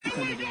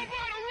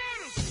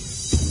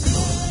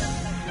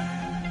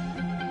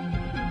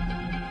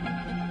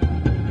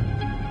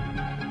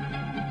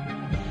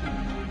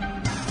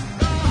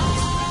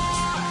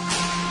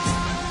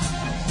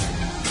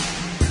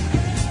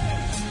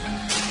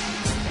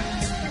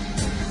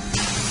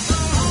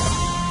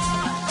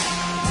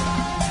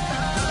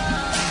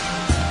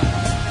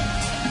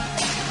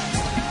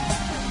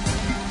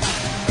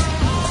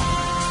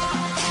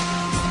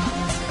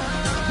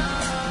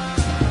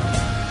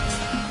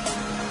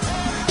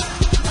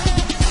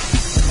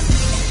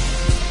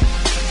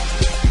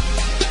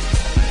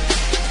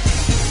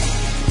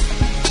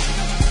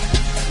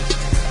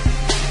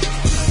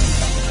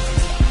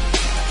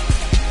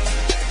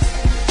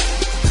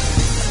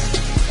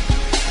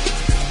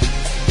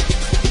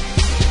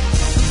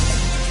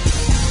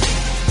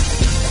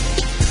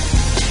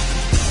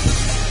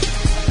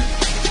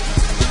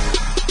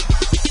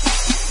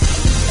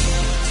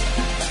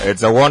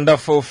It's a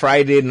wonderful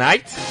Friday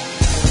night.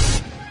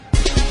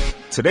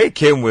 Today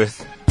came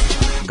with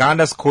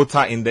Ghana's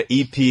quota in the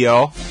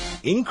EPL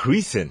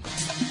increasing.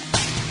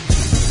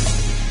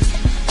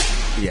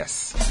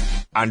 Yes.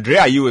 Andre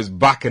Ayew is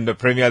back in the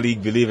Premier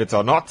League, believe it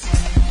or not.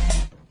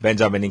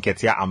 Benjamin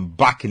Nketiah, I'm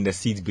back in the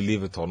seat,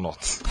 believe it or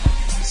not.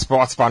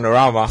 Sports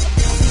Panorama,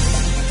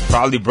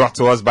 proudly brought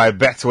to us by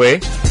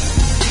Betway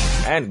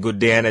and Good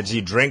Day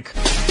Energy Drink.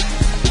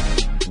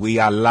 We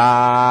are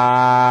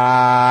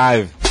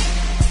live.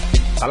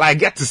 And I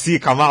get to see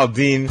Kamal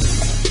Dean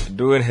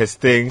doing his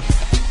thing.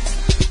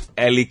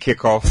 Early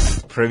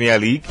kickoff, Premier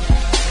League.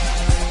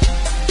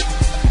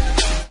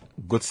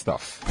 Good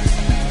stuff.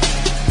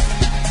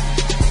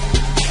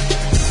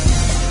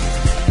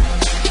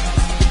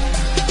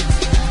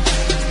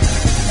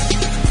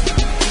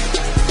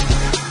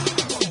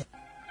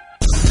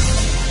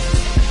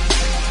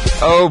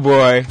 Oh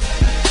boy.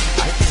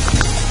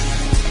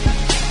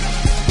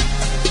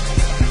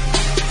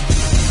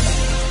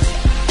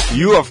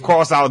 You, of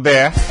course, out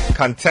there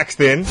can text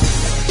in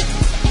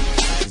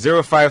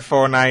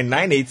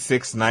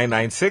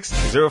 0549-986-996,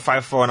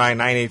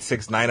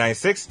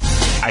 0549-986-996.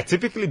 I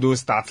typically don't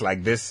start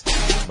like this,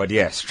 but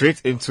yeah, straight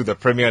into the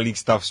Premier League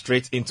stuff,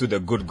 straight into the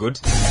good.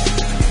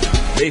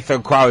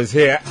 Nathan Kwao is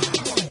here.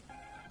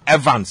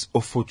 Evans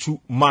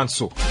Ofochu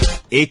Manso,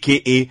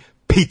 aka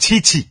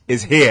Pichichi,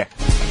 is here.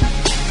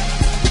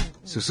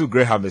 Susu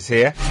Graham is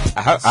here.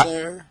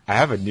 I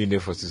have a new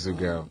name for Susu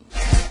Graham.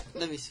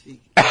 Let me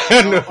speak.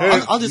 No.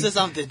 I'll just say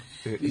something.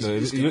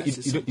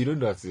 You don't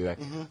know how to do that.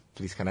 Mm-hmm.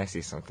 Please, can I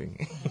say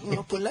something?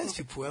 Polite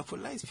people.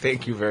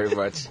 Thank you very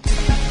much.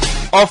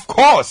 Of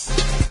course.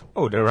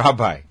 Oh, the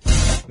rabbi.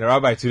 The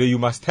rabbi, today you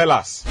must tell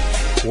us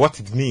what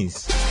it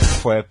means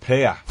for a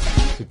player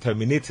to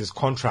terminate his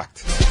contract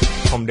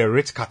from the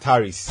rich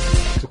Qataris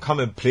to come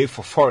and play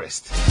for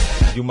Forest.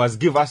 You must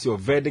give us your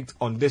verdict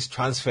on this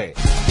transfer.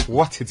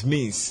 What it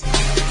means.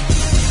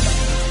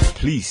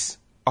 Please,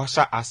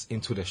 usher us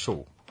into the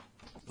show.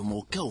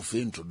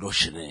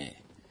 Introduction,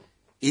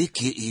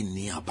 aka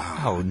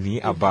Niaba. Oh,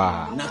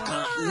 Niaba.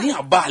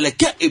 Niaba,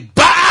 like a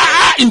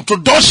bar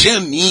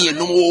introduction.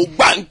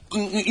 Niaba,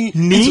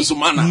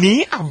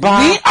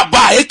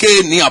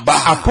 aka Niaba.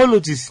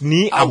 Apologies,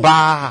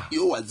 Niaba.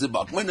 You was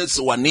about when it's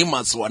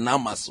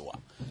Wanamaswa.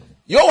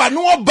 You are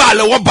no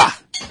bala.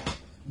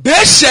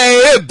 Beshe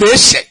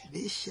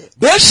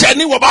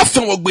ni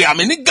wabafin wogbe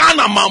ameni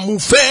Ghana ma mu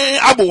fe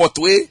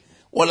abowotwe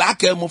wala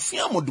ke mo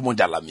fiamu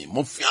dumojala mi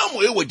mo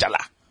fiamu ewojala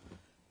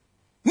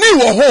ni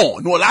wo ho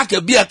ni wala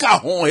ke bia ka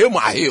ho he mo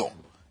ahio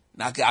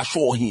na ke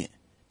aso hin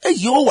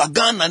yo wa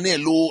Ghana na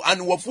lo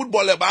and wo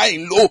football e ba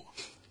hin lo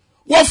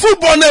wo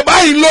football na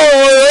ba hin lo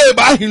e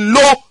ba hin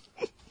lo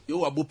yo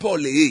wa bu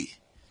Paul e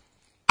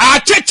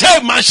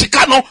acheche man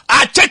shikano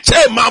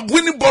acheche man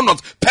winning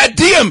bonus per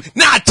diem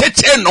na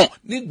acheche no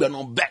ni gbe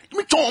no be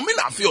mi ton mi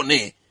na fi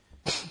oni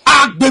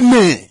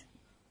agbeme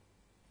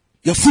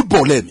your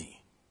football me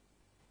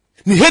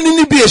ni heni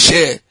ni bi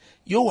ehye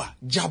yo wa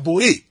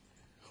jabo e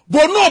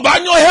bo no ba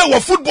nyo he wo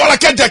football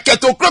ke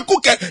deketo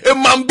kreku ke e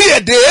man bi e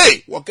de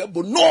e wo ke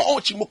bo no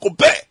o chi moko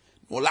be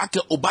no la ke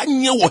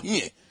obanye wo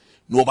hie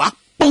no ba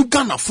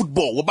ponga na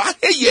football wo ba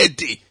he ye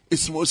de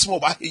esimo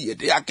ba he ye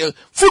de ake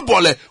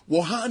football e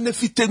wo ha na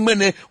fite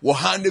mene wo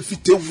ha na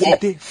fite wo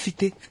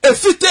fite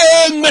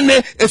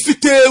mene e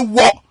fite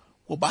wo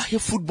Oba he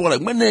football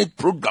mene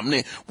program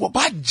ne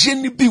oba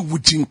jeni bi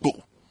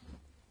wujinko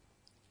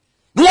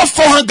no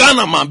for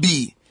Ghana man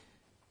bi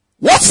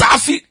what's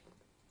afi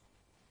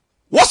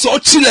what's o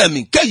chile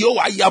mi ke yo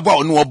wa yaba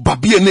onu oba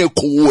bi na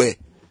ko we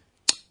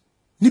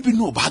ni bi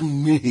no oba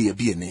nwe he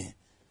bi ne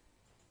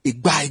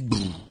igba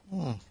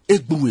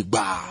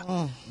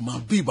ma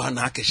bi ba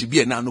na akeshi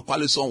bi na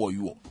anokwale son wo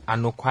yo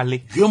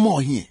anokwale yemo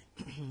hie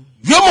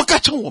yemo ka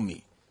chen wo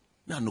mi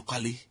na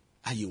anokwale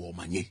aye wo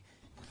manye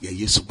ye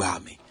Yesu ba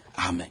mi.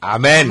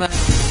 Amen.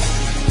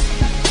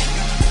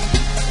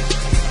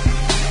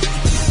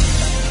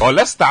 Well,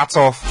 let's start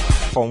off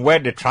from where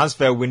the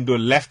transfer window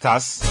left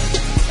us,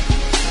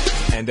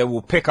 and then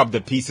we'll pick up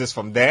the pieces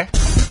from there.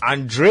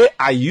 Andre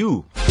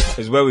Ayew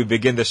is where we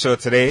begin the show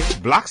today.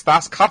 Black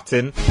Stars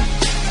captain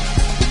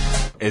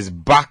is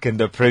back in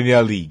the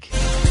Premier League.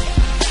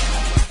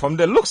 From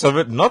the looks of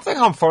it,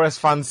 Nottingham Forest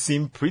fans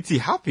seem pretty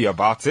happy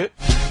about it.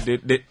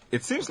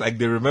 It seems like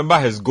they remember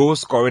his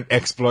goal-scoring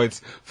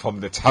exploits from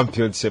the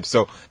championship,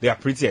 so they are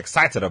pretty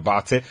excited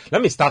about it.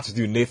 Let me start with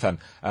you, Nathan.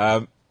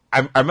 I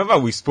remember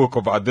we spoke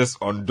about this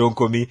on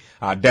Donkomi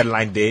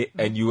deadline day,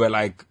 and you were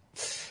like,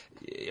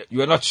 you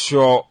were not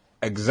sure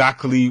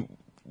exactly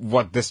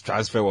what this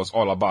transfer was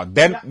all about.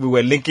 Then we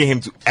were linking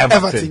him to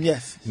Everton.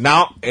 Yes.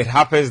 Now it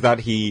happens that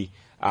he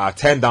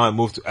turned down and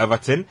moved to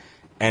Everton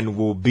and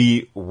will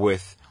be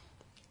with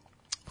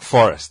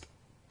Forest.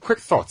 Quick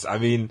thoughts. I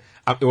mean,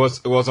 it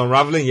was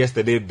unraveling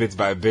yesterday bit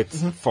by bit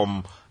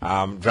from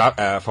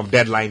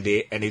deadline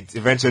day, and it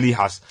eventually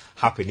has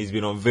happened. He's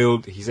been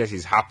unveiled. He says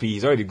he's happy.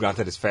 He's already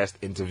granted his first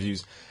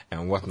interviews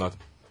and whatnot.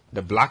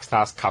 The Black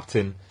Stars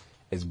captain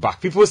is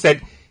back. People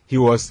said he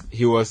was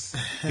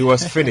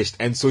finished,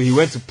 and so he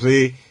went to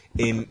play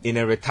in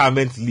a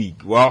retirement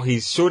league. Well,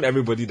 he's shown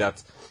everybody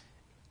that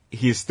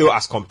he's still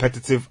as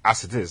competitive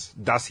as it is.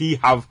 Does he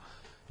have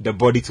the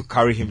body to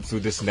carry him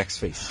through this next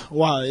phase?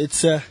 Wow,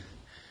 it's the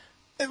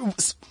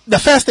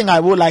first thing I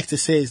would like to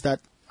say is that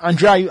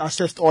Andrea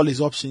assessed all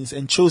his options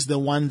and chose the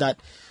one that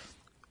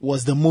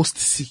was the most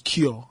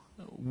secure,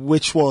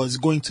 which was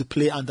going to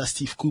play under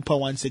Steve Cooper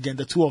once again.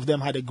 The two of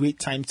them had a great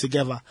time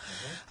together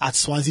at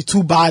Swansea.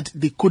 Too bad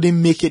they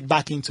couldn't make it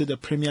back into the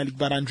Premier League,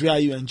 but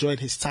Andrea enjoyed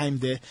his time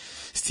there.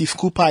 Steve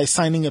Cooper is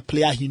signing a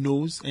player he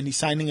knows, and he's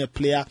signing a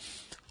player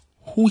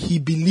who he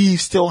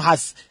believes still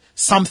has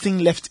something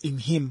left in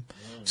him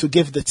to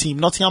give the team.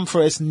 Nottingham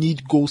Forest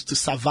need goals to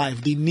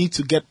survive. They need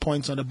to get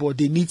points on the board.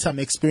 They need some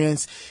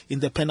experience in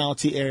the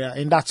penalty area,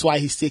 and that's why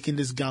he's taking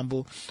this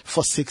gamble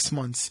for 6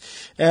 months.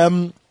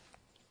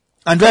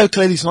 Andrea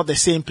clearly is not the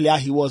same player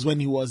he was when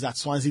he was at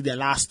Swansea the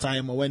last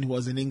time, or when he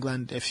was in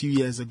England a few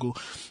years ago.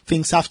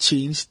 Things have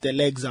changed. The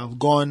legs have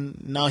gone.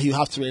 Now you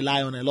have to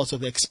rely on a lot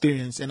of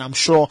experience, and I'm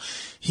sure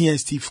he and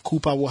Steve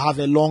Cooper will have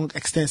a long,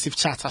 extensive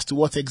chat as to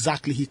what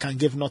exactly he can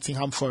give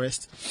Nottingham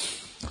Forest.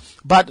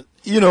 But,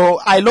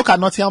 I look at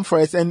Nottingham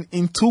Forest, and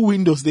in 2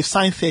 windows, they've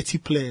signed 30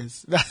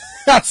 players.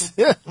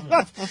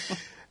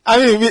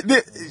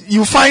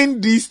 You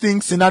find these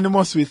things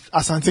synonymous with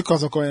Asante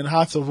Kotoko and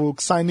Hearts of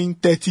Oak, signing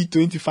 30,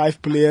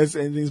 25 players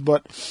and things,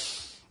 but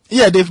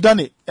yeah, they've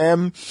done it.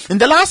 In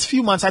the last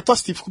few months, I thought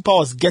Steve Cooper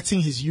was getting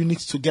his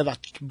units together,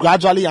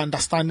 gradually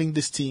understanding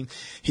this team.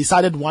 He's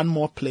added one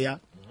more player.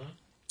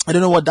 I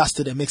don't know what does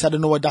to the mix. I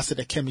don't know what does to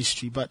the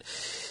chemistry, but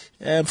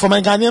from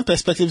a Ghanaian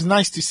perspective, it's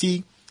nice to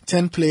see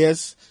 10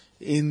 players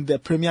in the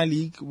Premier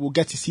League. We'll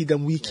get to see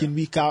them week in,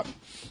 week out.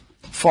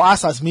 For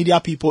us as media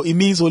people, it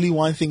means only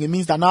one thing. It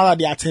means that now that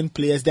there are 10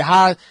 players, there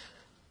are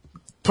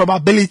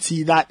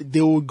probability that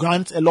they will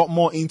grant a lot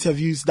more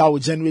interviews that will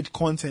generate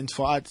content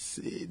for us.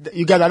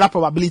 You get that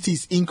probability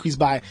is increased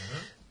by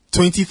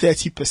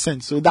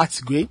 20-30%. So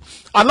that's great.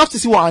 I'd love to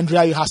see what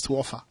Andrea has to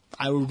offer.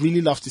 I would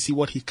really love to see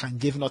what he can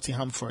give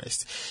Nottingham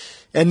Forest.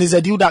 And it's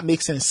a deal that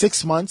makes sense.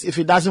 6 months. If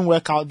it doesn't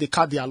work out, they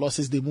cut their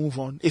losses, they move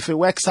on. If it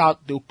works out,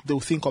 they'll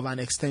think of an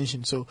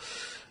extension. So,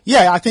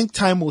 yeah, I think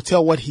time will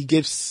tell what he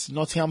gives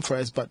Nottingham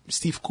Forest, but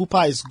Steve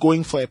Cooper is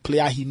going for a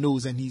player he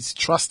knows, and he's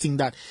trusting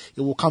that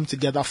it will come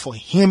together for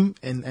him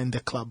and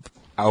the club.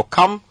 I'll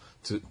come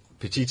to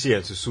Pichichi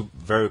and to Soup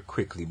very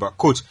quickly, but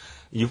Coach,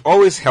 you've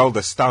always held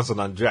the stance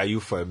on Andrea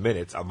Ayew for a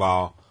minute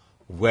about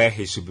where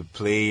he should be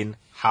playing,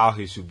 how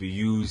he should be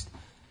used.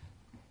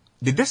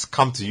 Did this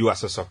come to you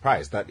as a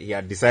surprise that he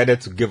had decided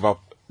to give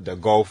up the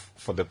golf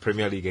for the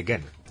Premier League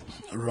again?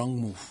 Wrong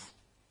move.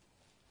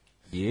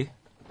 Yeah?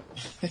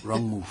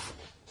 Wrong move.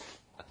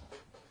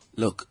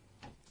 Look,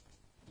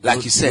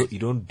 like you said, you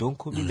don't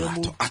call me that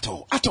move at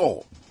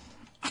all.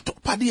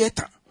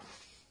 Padieta.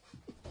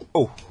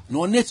 Oh,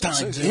 no neta.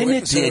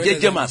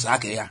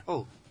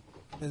 Oh,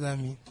 What what does that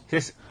mean?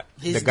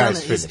 the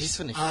guy's finished. He's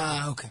finished.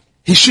 Okay.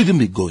 He shouldn't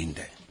be going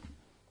there.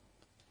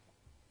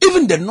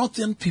 Even the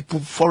Northern people,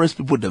 Forest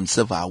people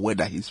themselves are aware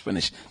that he's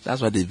finished.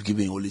 That's why they've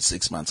given him only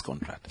 6 months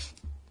contract.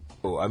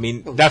 Oh, I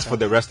mean, that's for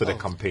the rest of the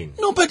campaign.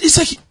 No, but it's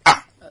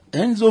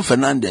Enzo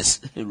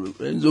Fernandez,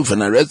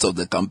 rest of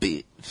the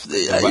campaign.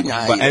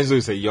 But Enzo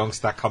is a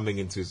youngster coming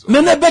into his own.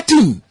 Man, I bet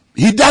him.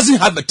 He doesn't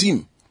have a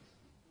team.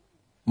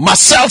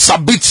 Marcel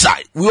Sabitzer,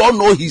 we all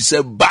know he's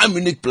a Bayern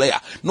Munich player.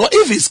 Now,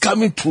 if he's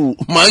coming to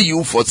Man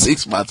U for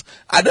 6 months,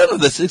 at the end of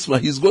the 6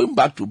 months, he's going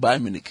back to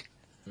Bayern Munich.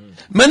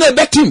 Man, I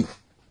bet him.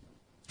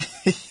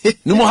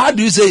 No more, how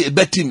do you say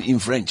bet him in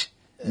French?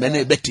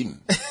 Mene bet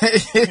him. Like,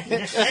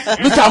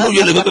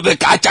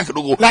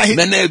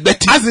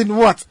 as in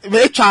what?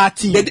 This guy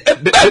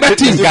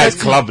is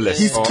clubless.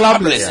 He's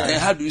clubless. Yeah.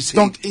 How do you say?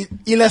 Donc,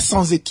 il est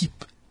sans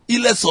équipe.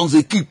 Il est sans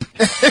équipe.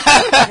 Il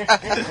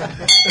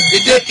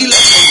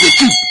est sans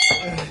équipe.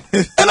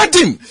 And bet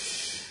him.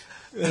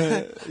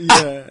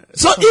 Yeah.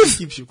 So if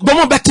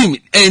Bomo bet him,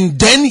 and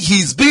then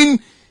he's been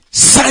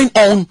signed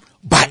on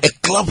by a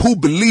club who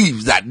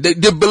believes that they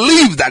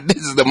believe that this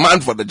is the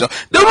man for the job,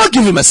 they will not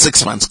give him a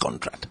 6 months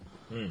contract.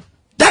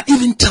 That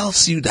even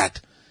tells you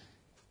that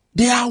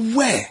they are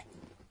aware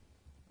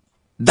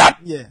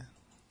that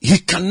he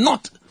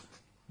cannot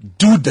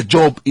do the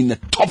job in a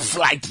top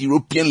flight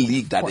European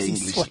league that the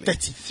English league.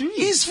 33.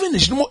 He's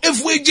finished. No more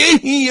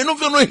FWJ.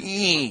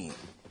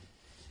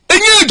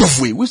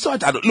 We saw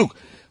that. Look,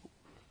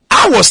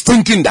 I was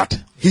thinking that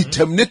he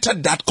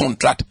terminated that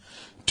contract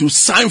to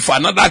sign for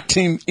another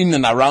team in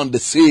and around the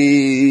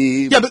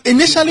same. Yeah, but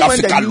initially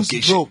when the news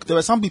location broke, there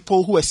were some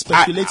people who were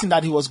speculating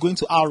that he was going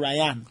to Al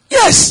Rayyan.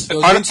 Yes,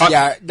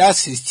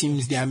 That's his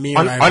team's their main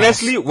rival.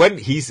 Honestly, when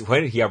he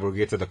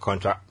abrogated the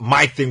contract,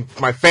 my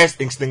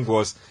first instinct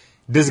was,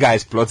 this guy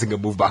is plotting a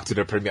move back to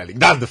the Premier League.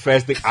 That's the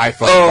first thing I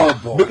thought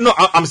about. But no,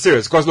 I'm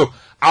serious, because look,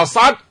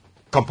 Al-Sadd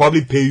can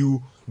probably pay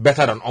you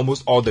better than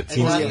almost all the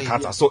teams in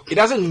Qatar. So it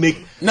doesn't make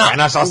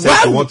financial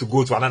sense to want to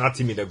go to another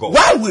team in the Gulf.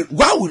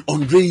 Why would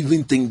Andre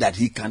even think that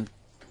he can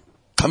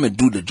come and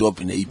do the job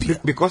in the EPL.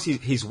 Because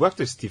he's worked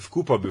with Steve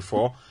Cooper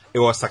before. It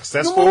was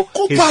successful. No,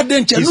 Cooper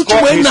didn't.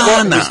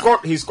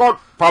 He scored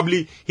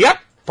probably. He had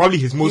probably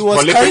his most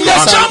prolific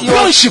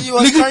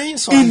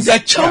in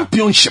the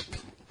championship.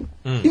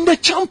 In the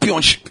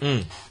championship,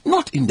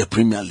 not in the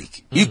Premier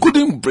League. He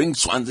couldn't bring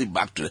Swansea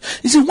back to it.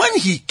 You see, when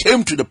he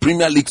came to the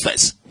Premier League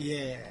first,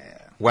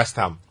 West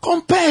Ham.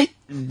 Compare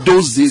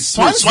those days.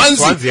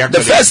 Swansea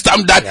the first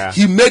time that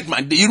he made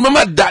you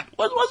remember that?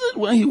 What was it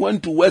when he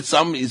went to West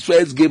Ham, his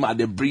first game at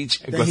the bridge?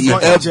 He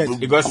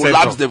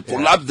collapsed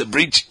the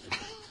bridge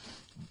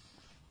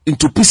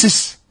into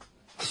pieces.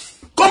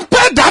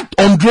 Compare that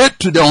Andre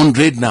to the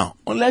Andre now.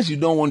 Unless you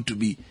don't want to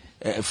be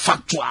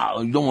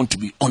factual, you don't want to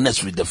be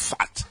honest with the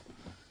fact.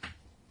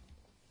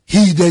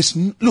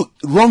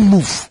 Wrong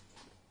move.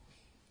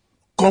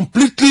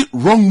 Completely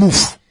wrong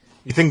move.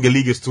 You think the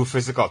league is too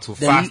physical, too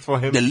fast for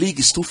him? The league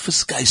is too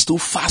physical, it's too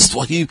fast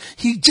for him.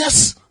 He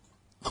just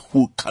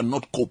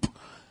cannot cope.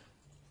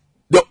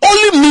 The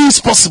only means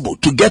possible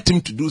to get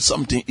him to do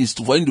something is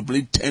for him to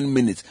play 10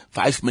 minutes,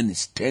 5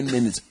 minutes, 10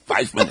 minutes,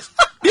 5 minutes.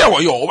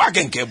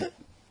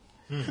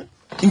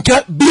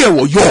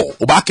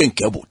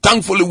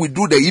 Thankfully, we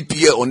do the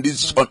EPA on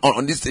this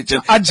station.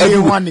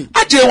 Ajewani.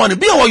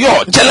 Be our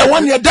yo.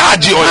 Chelewani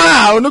daji.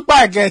 Look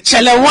back.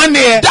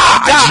 Chelewani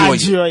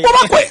daji.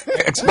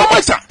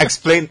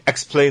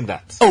 Explain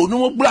that. Oh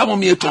no, how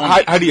do you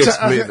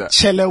explain that?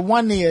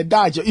 Chelewani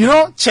daji. You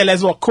know,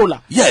 Cheles or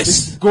cola.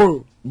 Yes.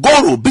 Goro,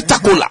 bitter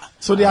cola.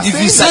 So they are if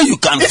you say you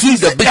can feel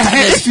the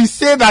bitterness, if you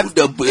say that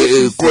the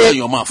cola in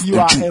your mouth, you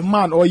are a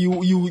man, or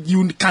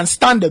you can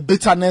stand the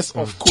bitterness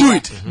of cola.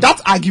 That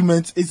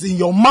argument is in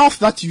your mouth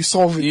that you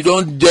solve it. You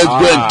don't just go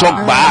and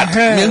talk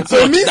bad.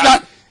 So it means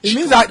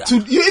that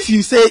if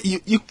you say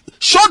you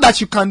show that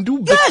you can do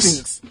big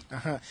things.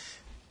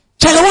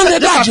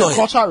 That's a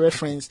cultural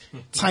reference.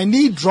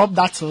 Tiny dropped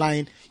that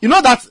line. You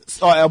know that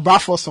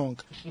Bradford song?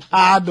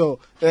 Ado.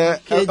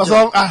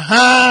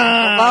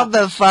 About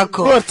the fuck.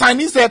 Bro,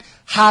 Tiny said,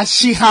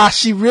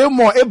 Hashi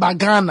remo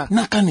ebagana.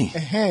 Nakani.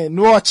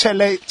 No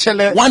chele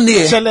 1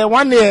 year. Chele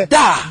 1 year.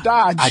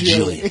 Da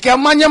joy. Eke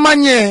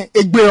manye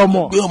egbe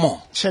omo.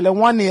 Chele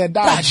 1 year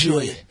da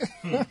joy.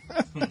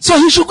 So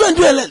he should go and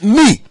do it.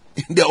 Me,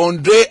 the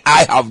Andre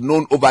I have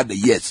known over the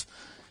years,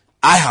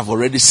 I have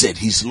already said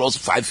he's lost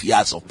 5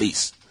 years of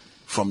pace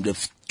from the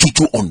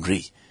Tutu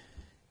Andre.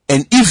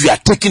 And if you are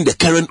taking the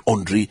current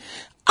Andre,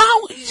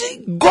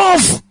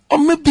 golf, or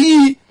maybe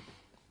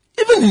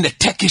even in the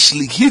Turkish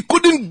league, he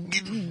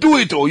couldn't do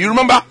it. Or you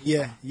remember?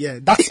 Yeah.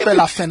 That spell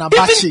at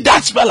Fenerbahce. Even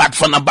that spell at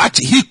Fenerbahce,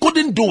 he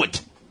couldn't do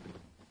it.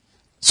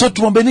 So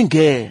to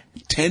 10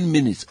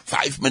 minutes,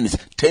 5 minutes,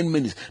 10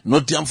 minutes.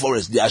 Nottingham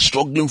Forest, they are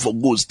struggling for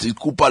goals. Till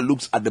Cooper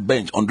looks at the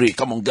bench. Andre,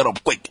 come on, get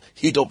up quick.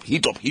 Hit up.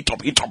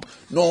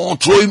 No,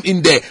 throw him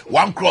in there.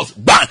 One cross,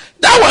 bang.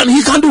 That one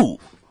he can do.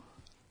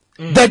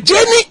 The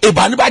Jenny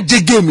Ebaniba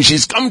J game,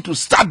 she's come to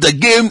start the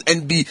game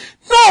and be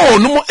no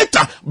more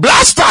eta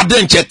blaster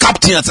then check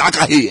captain at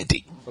Aka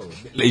Hayeti.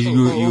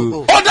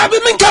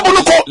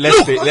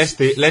 Let's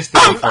stay.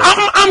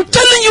 I'm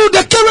telling you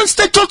the current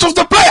status of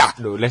the player.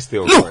 No, let's stay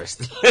on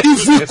first.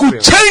 If we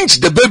could change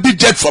the baby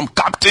jet from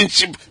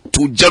captainship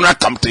to general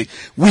captain,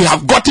 we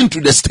have gotten to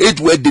the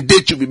stage where the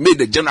day should be made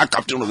the general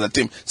captain of the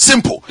team.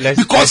 Simple.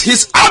 Because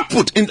his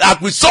output,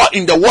 as we saw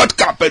in the World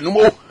Cup, and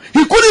more,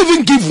 he couldn't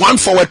even give one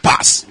forward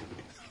pass.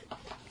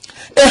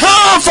 A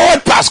half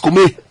forward pass,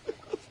 Kume.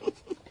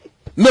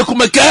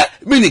 Mekumeke,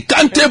 meaning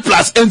Kante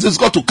plus Enzo's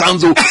got to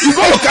cancel. You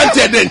go to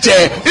Kante then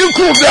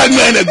improve that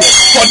man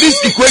for this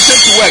equation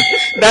to work.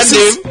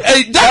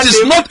 That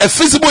is not a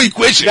feasible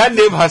equation. That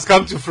name has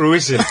come to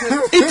fruition.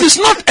 It is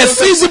not a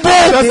feasible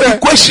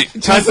equation.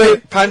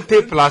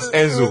 Kante plus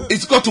Enzo.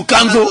 It's got to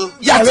cancel.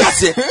 Yeah,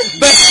 that's it.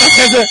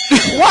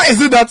 Why is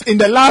it that in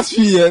the last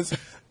few years,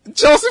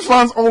 Chelsea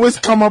fans always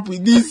come up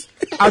with these,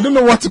 I don't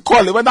know what to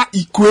call it, whether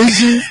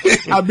equations,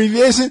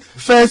 abbreviation.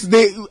 First,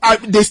 they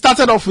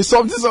started off with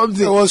something.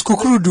 It was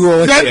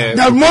Kukurudu. Then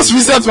the most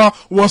recent one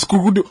was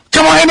Kukurudu.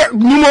 Come on,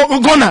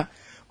 Gona.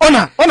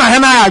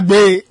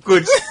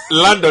 Good.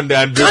 Land on the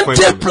Andre point.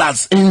 Kante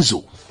plus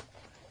Enzo.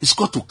 It's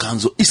got to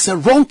cancel. It's a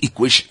wrong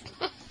equation.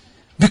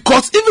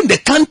 Because even the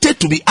Kante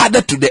to be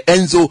added to the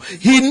Enzo,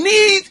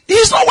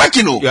 he's not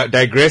working. You are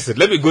digressing.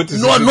 Let me go to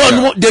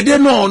No. They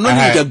didn't know.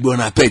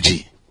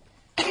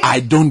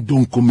 I don't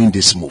come in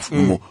this move.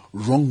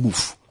 Wrong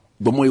move.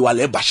 You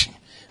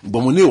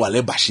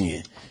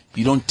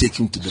don't take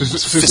him to the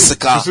most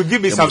physical. So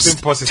give me something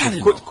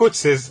positive. Coach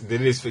says,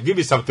 Denise, give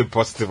me something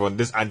positive on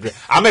this, Andre.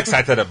 I'm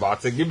excited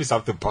about it. Give me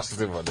something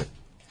positive on it.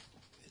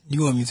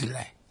 You want me to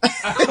lie?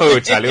 Oh,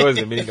 Charlie, what's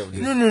the meaning of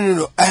this?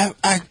 No.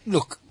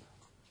 Look.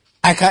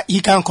 He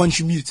can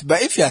contribute,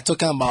 but if you are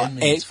talking about 10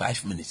 minutes,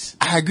 5 minutes,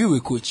 I agree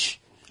with Coach.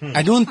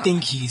 I don't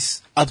think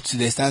he's up to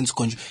the stand to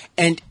contribute.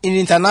 And in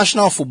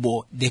international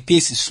football, the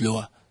pace is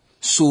slower,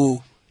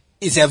 so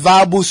it's a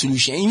viable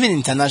solution. Even in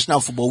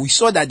international football, we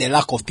saw that the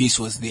lack of pace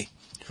was there.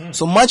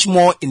 So much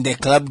more in the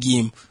club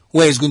game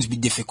where it's going to be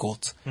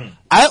difficult.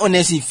 I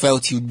honestly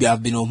felt he would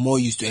have been of more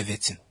use to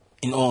Everton.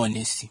 In all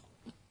honesty.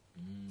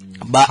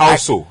 But How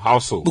so? How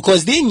so?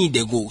 Because they need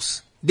the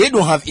goals. They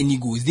don't have any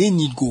goals. They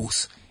need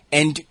goals.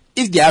 And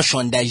if they are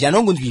Shondai, they are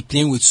not going to be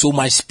playing with so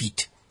much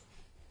speed.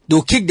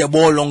 They'll kick the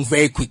ball long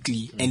very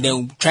quickly and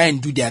then try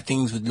and do their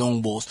things with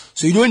long balls.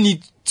 So you don't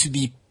need to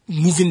be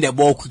moving the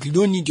ball quickly. You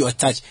don't need your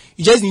touch.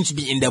 You just need to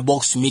be in the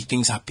box to make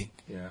things happen.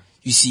 Yeah.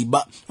 You see,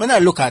 but when I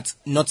look at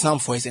Nottingham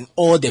Forest and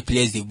all the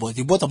players they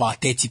bought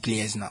about 30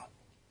 players now.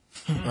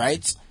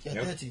 Right?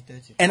 Yeah, 30.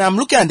 And I'm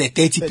looking at the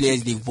 30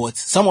 players they've bought.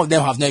 Some of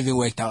them have not even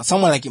worked out.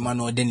 Someone like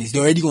Emmanuel Dennis,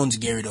 they're already going to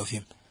get rid of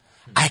him.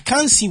 I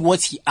can't see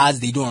what he adds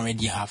they don't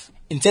already have.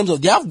 In terms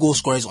of, they have goal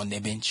scorers on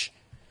their bench.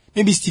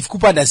 Maybe Steve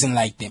Cooper doesn't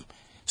like them.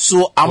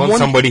 So I'm Want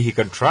somebody he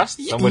can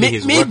trust? Somebody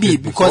he's worked maybe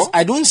with because before?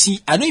 I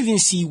don't even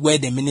see where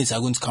the minutes are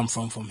going to come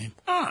from him.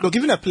 Look,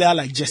 even a player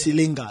like Jesse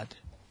Lingard.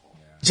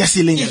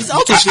 Jesse Lingard. He's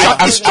out of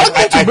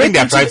I think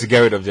they're trying to get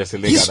rid of Jesse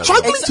Lingard. He's as well.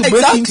 struggling to break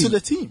Exactly. into the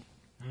team.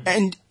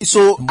 And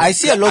so I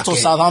see a lot of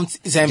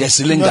Southampton,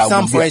 Jesse Lingard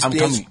Nottingham will be, Forest I'm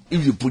players. coming.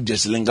 If you put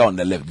Jesse Lingard on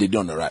the left, they do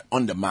on the right.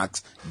 On the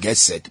marks, get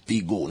set, P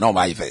go. Now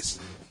buy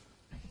first.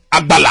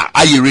 Agbala,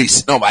 aye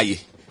race. Now buy.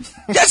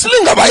 Jesse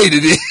Lingard buy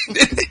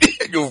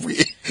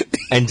it.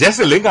 And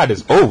Jesse Lingard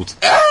is old.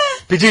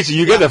 Pichichi,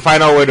 you get the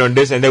final word on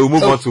this, and then we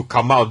move on to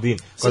Kamaldeen.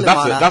 Because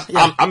that's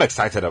yeah. I'm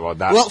excited about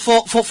that. Well,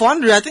 for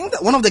Andre, I think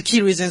that one of the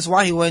key reasons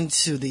why he went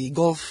to the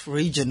Gulf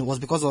region was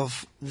because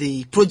of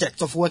the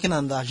project of working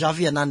under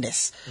Xavi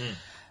Hernandez.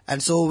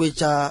 And so with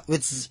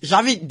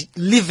Xavi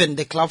leaving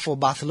the club for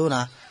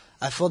Barcelona,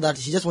 I felt that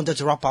he just wanted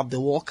to wrap up the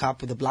World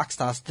Cup with the Black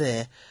Stars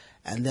there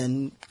and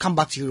then come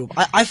back to Europe.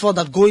 I felt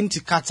that going to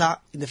Qatar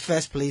in the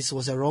first place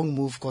was a wrong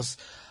move because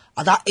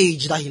at that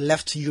age that he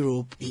left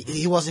Europe,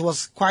 he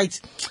was quite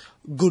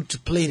good to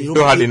play in Europe.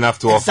 Still had enough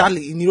to offer.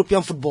 Exactly, in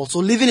European football. So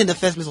leaving in the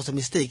first place was a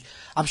mistake.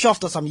 I'm sure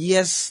after some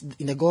years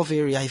in the Gulf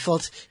area, he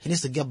felt he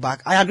needs to get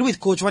back. I agree with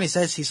Coach when he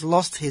says he's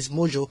lost his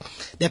mojo.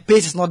 The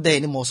pace is not there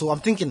anymore. So I'm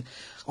thinking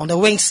on the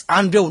wings,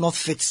 Andre will not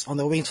fit on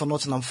the wings for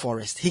Nottingham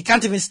Forest. He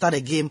can't even start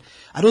a game.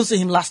 I don't see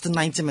him lasting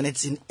 90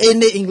 minutes in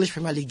any English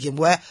Premier League game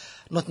where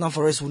Nottingham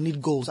Forest will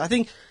need goals. I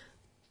think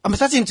I'm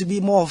expecting him to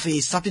be more of a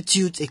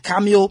substitute, a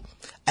cameo,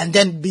 and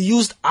then be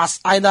used as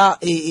either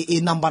a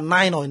number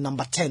 9 or a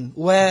number 10,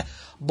 where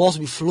balls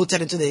will be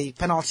floated into the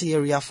penalty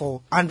area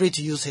for Andre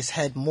to use his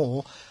head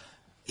more.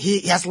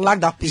 He has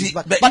lacked that pace.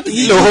 But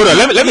he, no, hold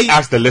on. Let me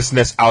ask the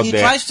listeners out he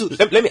there. tries to-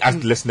 Let me ask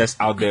the listeners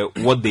out there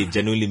what they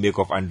genuinely make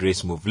of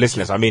Andre's move.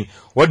 Listeners, I mean,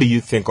 what do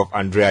you think of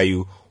Andre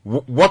Ayew?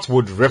 What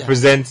would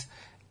represent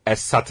a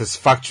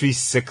satisfactory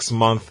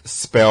 6-month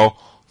spell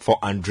for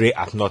Andre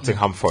at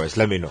Nottingham Forest?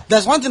 Let me know.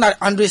 There's one thing that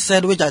Andre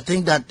said which I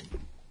think that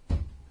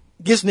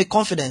gives me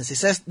confidence. He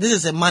says this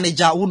is a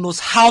manager who knows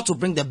how to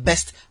bring the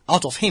best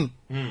out of him.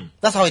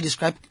 That's how he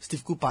described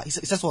Steve Cooper. He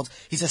says what?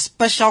 He's a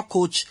special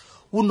coach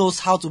who knows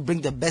how to bring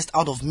the best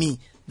out of me.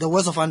 The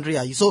words of Andre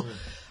Ayew. So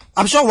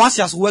I'm sure once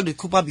he has worked with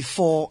Cooper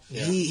before,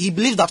 he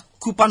believes that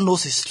Cooper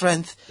knows his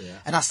strength,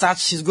 and as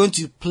such, he's going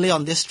to play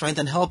on this strength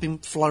and help him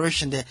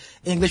flourish in the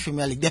English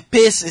Premier League. The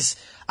pace is,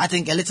 I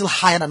think, a little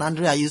higher than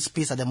Andre Ayew's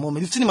pace at the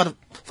moment. We've seen him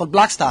for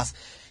Black Stars.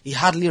 He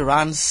hardly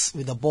runs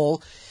with the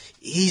ball.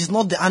 He's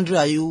not the Andre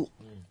Ayew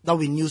that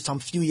we knew some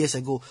few years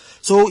ago.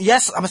 So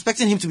yes, I'm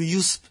expecting him to be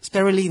used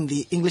sparingly in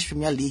the English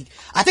Premier League.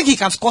 I think he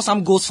can score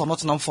some goals for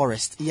Nottingham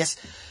Forest. Yes.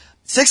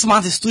 6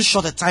 months is too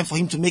short a time for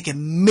him to make a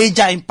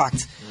major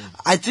impact.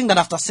 I think that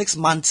after 6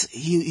 months,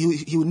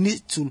 he will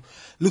need to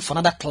look for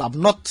another club,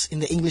 not in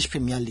the English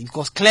Premier League,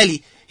 because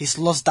clearly he's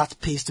lost that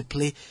pace to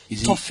play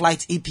top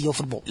flight EPL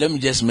football. Let me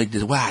just make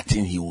this why I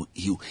think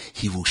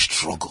he will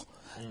struggle.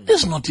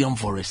 This Nottingham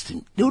Forest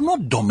team, they will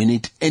not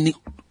dominate any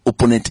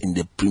opponent in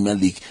the Premier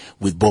League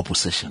with ball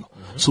possession.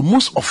 So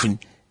most often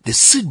they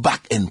sit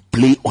back and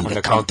play on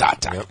the counter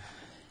attack. Yep.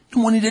 The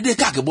money they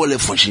take a ball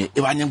left for she,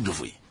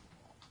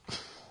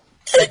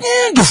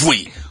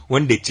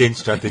 When they change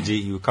strategy,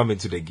 you come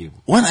into the game.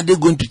 when are they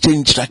going to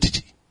change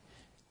strategy?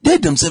 They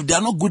themselves, they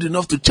are not good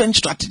enough to change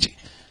strategy.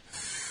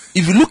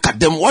 If you look at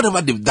them,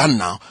 whatever they've done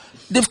now,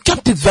 they've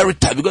kept it very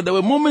tight because there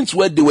were moments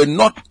where they were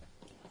not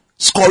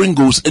scoring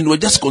goals and were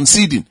just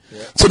conceding.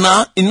 So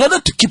now, in order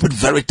to keep it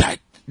very tight,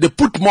 they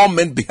put more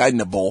men behind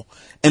the ball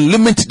and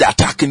limit the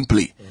attacking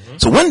play.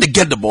 So when they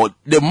get the ball,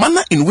 the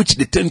manner in which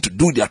they tend to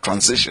do their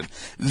transition,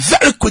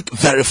 very quick,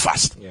 very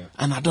fast.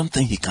 And I don't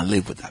think he can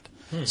live with that.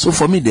 So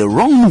for me, the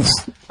wrong move.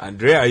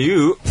 Andre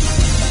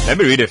Ayew, let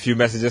me read a few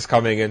messages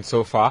coming in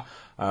so far.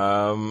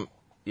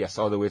 Yes,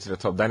 all the way to the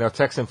top. Daniel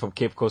Texan from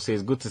Cape Coast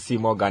says, good to see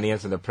more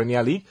Ghanaians in the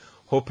Premier League.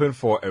 Hoping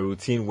for a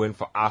routine win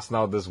for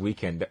Arsenal this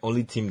weekend. The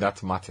only team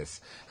that matters.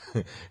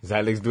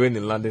 Alex Dwayne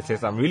in London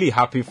says, I'm really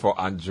happy for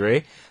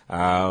Andre,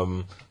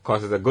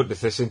 because it's a good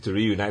decision to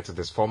reunite with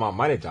his former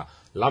manager.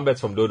 Lambert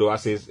from Dodoa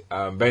says,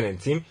 Ben and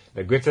team,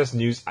 the greatest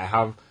news I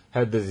have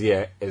heard this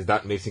year is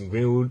that Mason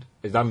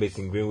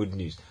Greenwood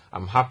news.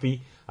 I'm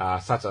happy,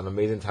 such an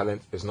amazing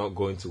talent is not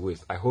going to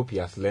waste. I hope he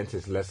has learnt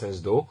his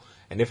lessons though,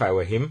 and if I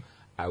were him,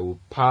 I will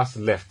pass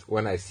left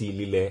when I see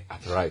Lille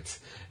at right.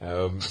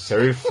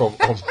 Sheriff from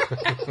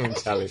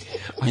Charlie.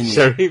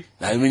 Sheriff.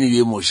 I mean,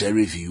 you more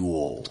Sheriff you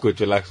all. Coach,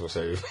 relax for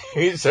Sheriff.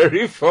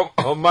 Sheriff from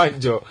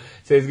Omanjo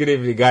says, good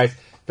evening, guys.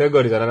 Thank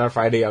God it's another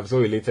Friday. I'm so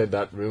elated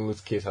that Ringwood's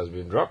case has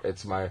been dropped.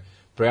 It's my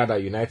prayer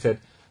that United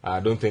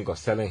don't think of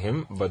selling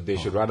him, but they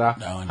should rather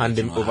hand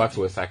him over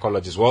to a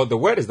psychologist. Well, the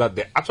word is that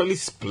they actually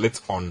split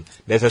on.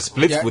 There's a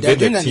split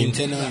within the team.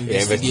 Internal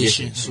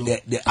investigation. So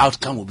The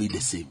outcome will be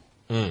the same.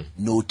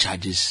 No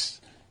charges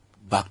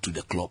back to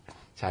the club.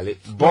 Charlie,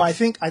 But I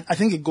think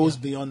it goes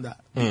beyond that,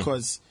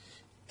 because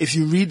if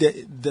you read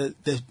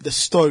the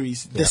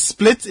stories, the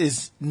split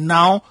is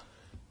now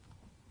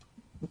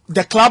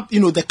the club,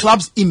 the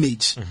club's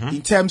image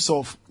in terms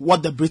of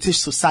what the British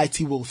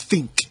society will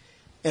think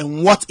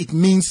and what it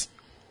means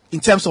in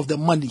terms of the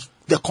money,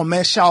 the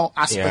commercial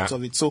aspect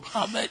of it. So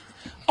But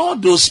all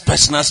those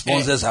personal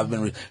sponsors have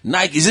been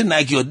Nike. Is it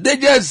Nike? Or they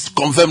just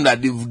confirm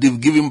that they've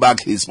given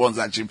back his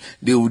sponsorship.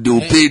 They will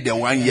pay the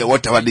 1 year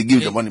whatever they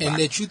give the money and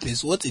back. the truth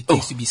is, what it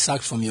takes to be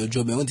sacked from your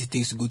job and what it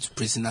takes to go to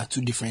prison are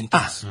two different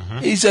things.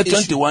 He's a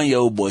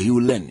 21-year-old boy. He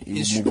will learn.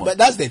 He It's will true, move but on.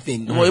 that's the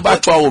thing. No,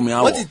 about 12 me,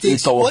 What it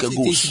takes goals. to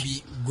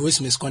be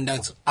gross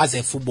misconduct as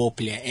a football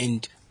player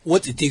and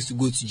what it takes to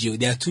go to jail,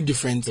 there are two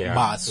different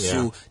bars. Yeah.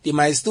 So they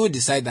might still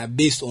decide that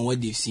based on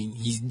what they've seen,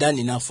 he's done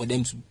enough for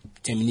them to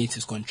terminate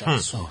his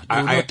contract. So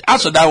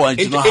As for that one,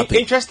 it will not happen.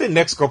 interesting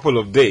next couple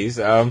of days.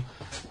 It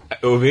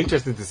will be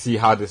interesting to see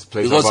how this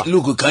plays Because out.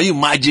 look, can you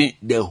imagine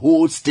the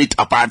whole state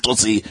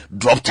apparatus say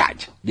drop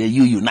charge? The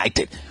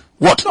United.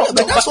 What?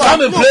 but that's what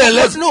Come and play and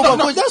let's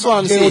Coach, that's what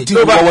I'm saying.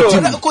 No, but our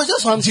team. Coach,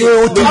 that's what I'm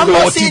saying. I'm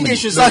not saying they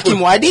should sack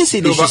him. I didn't say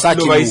they should sack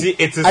him. but you see,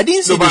 it is, I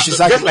didn't say they should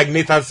sack just him. like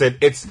Nathan said,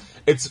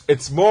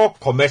 it's more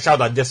commercial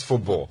than just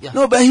football.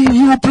 No, but he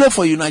will play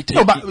for United.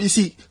 no, but you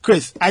see,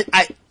 Chris,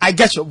 I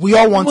get you. We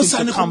all want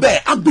him to come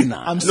back. I'm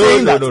No,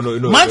 saying no, that no, no,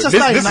 no. Manchester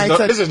This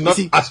United. is not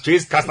you see, as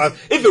straight casters.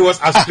 If it was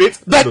as straight,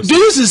 But do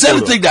you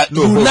sincerely think that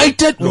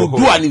United will do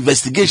an an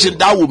investigation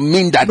that will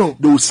mean that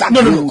they will sack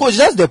him? Coach,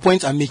 that's the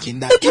point I'm making.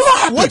 That It will not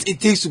happen. what it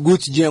takes to go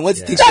to jail and what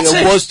it takes That's for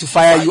your it. boss to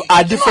fire you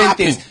are It will different not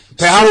things. happen.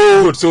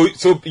 Perhaps good.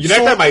 So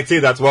United might say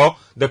that, well,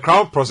 the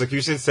Crown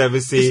Prosecution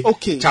Service say It's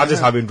okay, charges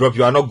have been dropped,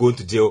 you are not going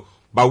to jail.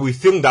 But we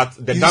think that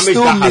the You damage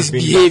still that has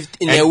been misbehaved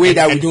in a way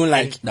that we and- don't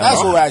like. and- That's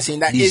what I'm saying.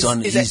 That He's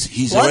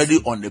it's already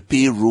on the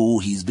payroll.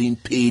 He's being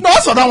paid. no,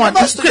 that's what that one.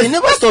 They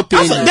never stop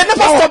paying. They him. never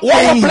stop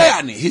paying him.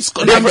 player. He's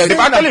They've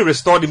actually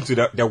restored him to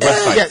the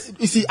website. Yes,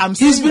 you see, I'm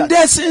saying He's been that-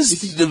 there since you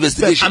see, the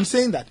investigation. I'm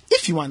saying that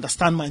if you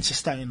understand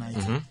Manchester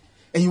United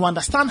and you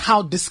understand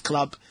how this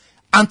club,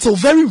 until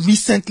very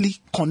recently,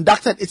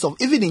 conducted itself,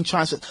 even in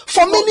transfers,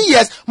 for many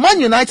years, Man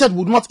United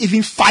would not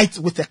even fight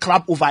with a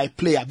club over a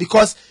player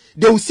because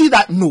they will see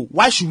that, no,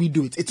 why should we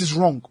do it? It is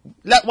wrong.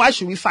 Why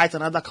should we fight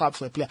another club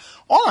for a player?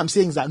 All I'm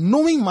saying is that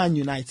knowing Man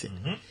United,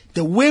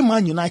 the way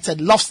Man United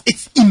loves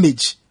its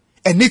image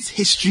and its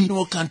history,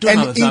 No, can't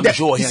and in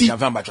the, you see,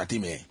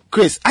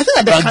 Chris, I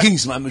think that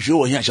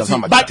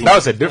the But that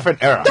was a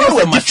different era. that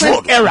was a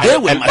different era. They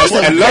were And matured.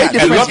 a lot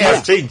different era.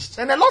 has changed.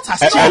 And a lot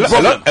has A changed.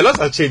 lot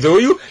has changed. So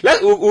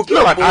we'll keep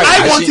an eye.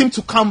 I want him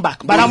to come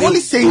back, but I'm only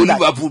saying that.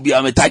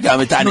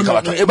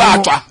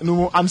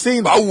 No, I'm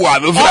saying that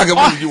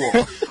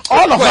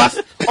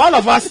all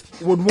of us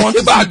would want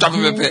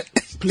to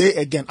play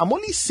again. I'm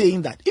only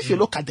saying that if you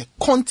look at the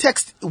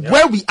context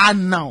where we are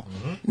now,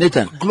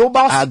 Nathan, global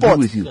I agree sport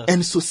with you.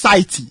 and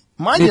society,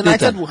 Man Nathan,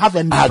 United will have a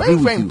I agree very,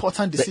 with very you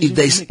important that decision if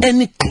there is to make.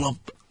 any club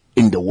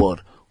in the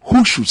world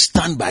who should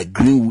stand by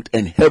Greenwood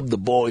and help the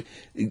boy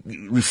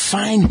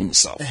refine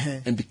himself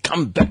and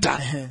become better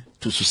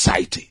to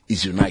society,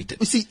 is United.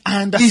 You see, I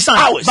He's understand,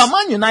 ours. but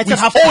Man United We've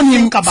have to owned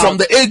him think about from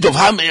the age of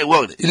how many?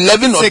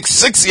 11 or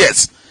 6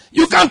 years.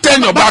 You can't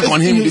turn your back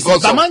on him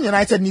because but of Man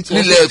United need to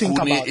also Lille think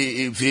Kuni, about.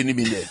 if any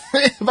been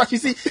there. But you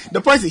see,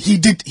 the point is he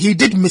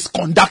did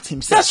misconduct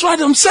himself. That's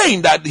what I'm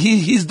saying, that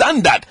he's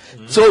done that.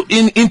 So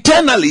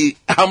internally,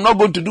 I'm not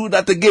going to do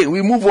that again.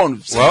 We move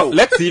on. Well,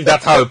 let's see if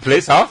that's how it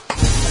plays out.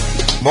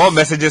 More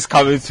messages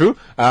coming through.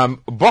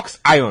 Box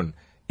Iron,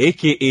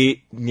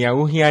 aka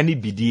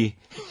Nyauhiani Bidie.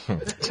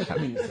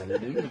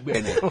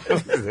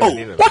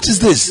 Oh, what is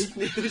this?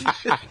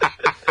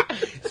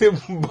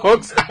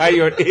 Box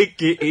Iron,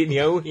 aka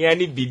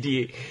Nyauhiani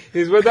Bidie,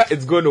 is whether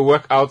it's going to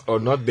work out or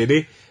not. The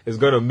day is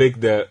going to make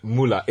the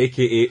mullah,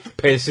 aka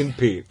pension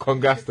pay.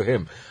 Congrats to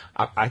him.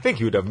 I think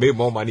he would have made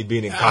more money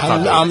being in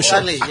Qatar. I'm sure.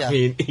 Yeah. I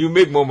mean, you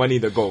make more money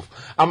in the golf.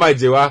 Amai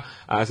Jewa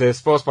says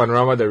Sports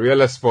Panorama, the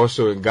realest sports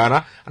show in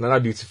Ghana. Another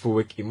beautiful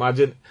week.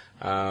 Imagine,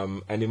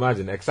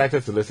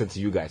 excited to listen to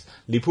you guys.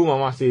 Lipu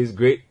Mama says,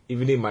 great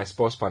evening, my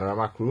Sports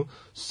Panorama crew.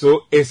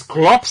 So is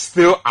Klopp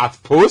still at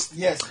post?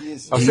 Yes, he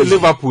is. I said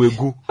Liverpool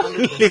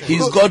egu.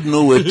 He's got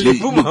nowhere to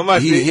Lipu Mama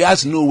he say,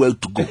 has nowhere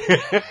to go.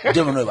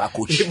 Don't know about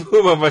coach.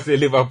 Lipu Mama say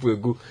Liverpool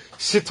egu.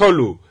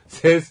 Shitolu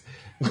says,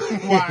 You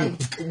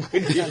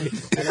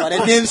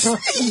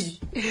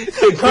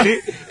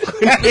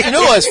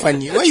know what's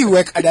funny? When you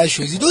work at that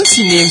shows, you don't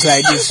see names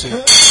like this. So.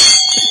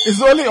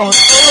 It's only on.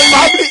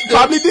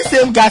 Probably the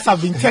same guys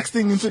have been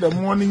texting into the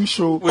morning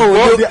show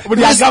with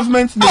their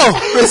government name.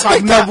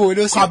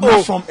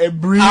 Kwabena from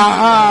Ebri,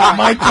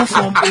 Michael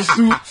from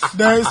Osu,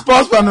 the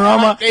Sports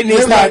Panorama,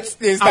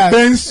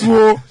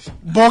 Bensuo,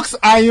 Box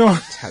Iron.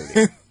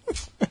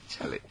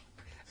 Charlie.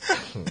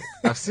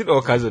 I've seen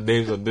all kinds of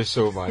names on this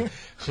show, man.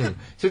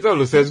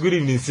 Chitolo says, good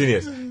evening,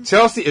 seniors.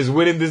 Chelsea is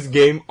winning this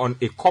game on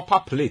a copper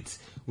plate.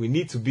 We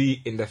need to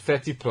be in the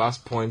 30 plus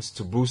points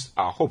to boost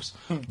our hopes.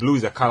 Blue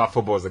is the color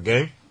football of the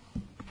game.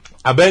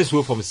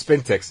 Abensu from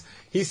Spintex,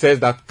 he says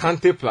that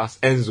Kante plus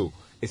Enzo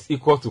is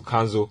equal to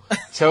Kanzo.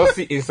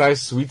 Chelsea inside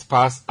sweet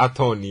pass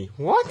Atoni.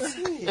 What?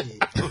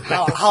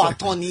 How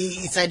Atoni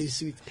inside the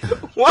suite?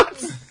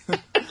 What?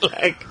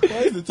 Like,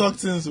 Why is the talk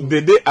since?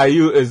 the day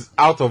Ayu is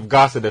out of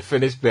gas and the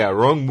finished player.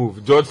 Wrong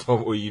move. George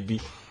from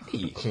OEB.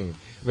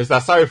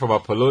 Mr. Sari from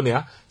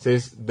Apollonia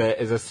says there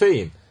is a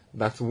saying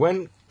that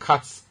when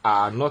cats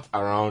are not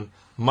around,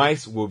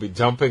 mice will be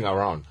jumping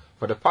around.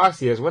 For the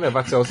past years,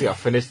 whenever Chelsea are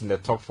finished in the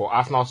top four,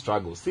 Arsenal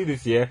struggles. See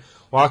this year,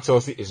 while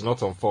Chelsea is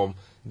not on form,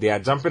 they are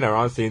jumping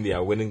around saying they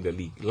are winning the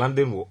league.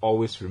 London will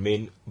always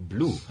remain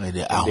blue. And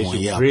they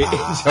should pray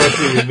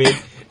Chelsea remain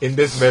in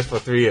this mess for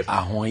 3 years.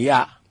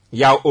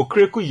 Yao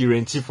Okreku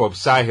Yirenchi from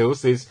Shire Hill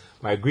says,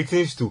 my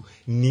greetings to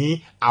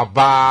Ni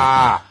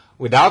Abba.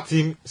 Without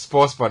him,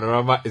 Sports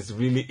Panorama is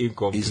really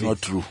incomplete. It's not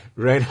true.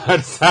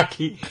 Reinhard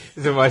Saki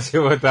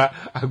Zemashimota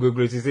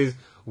Agoglochi says,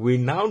 we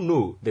now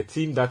know the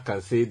team that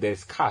can say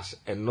there's cash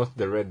and not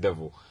the Red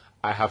Devil.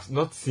 I have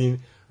not seen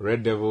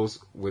Red Devils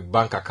with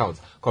bank accounts.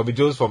 Kobe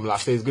Jones from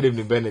Last says, good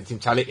evening, Ben and team.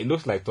 Charlie, it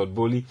looks like Todd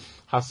Bowley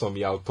has some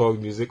Yao Talk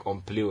music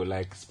on play, or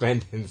like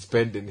spending.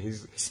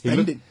 He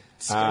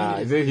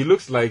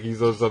looks like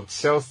he's on some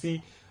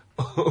Chelsea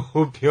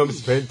opium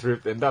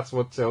spendthrift, and that's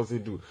what Chelsea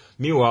do.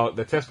 Meanwhile,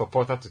 the test for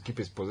Potter to keep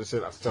his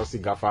position as Chelsea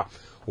gaffer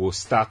will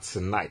start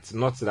tonight.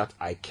 Not that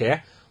I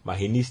care, but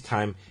he needs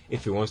time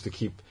if he wants to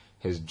keep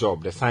his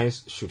job. The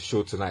signs should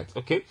show tonight.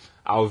 Okay.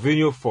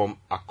 Alvinho from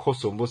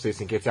Akosombo says,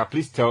 Inketia,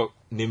 please tell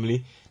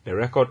namely the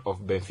record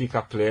of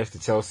Benfica players to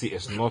Chelsea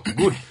is not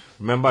good.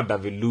 Remember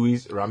David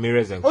Luiz,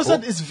 Ramirez, and Also,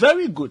 it's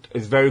very good.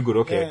 It's very good.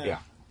 Okay. Yeah.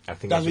 I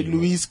think David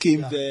Luiz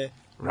came there.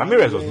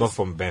 Ramirez was not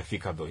from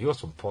Benfica though. He was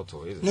from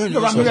Porto, isn't he?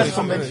 No, Ramirez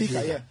from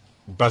Benfica, yeah.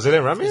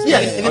 Brazilian Ramirez?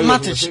 Even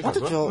Matic.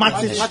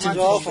 Matic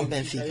all from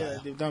Benfica. Yeah,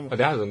 they've done But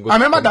they have some good, I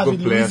remember some good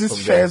David players Luiz's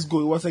from there. first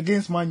goal. It was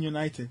against Man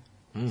United.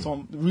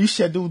 Some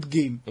rescheduled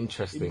game.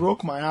 Interesting. It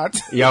broke my heart.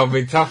 Yao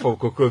Minta from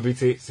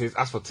Kokrobite says,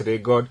 as for today,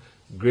 God,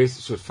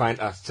 grace should find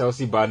us.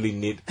 Chelsea badly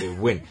need a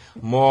win.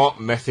 More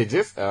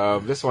messages.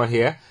 This one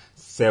here,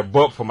 Sir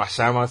Bob from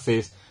Ashama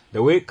says,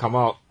 the way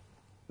Kamal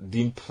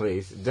Dean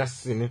plays,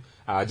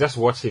 just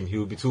watch him. He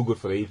will be too good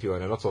for the EPL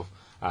and a lot of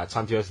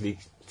Champions League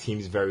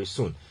teams very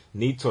soon.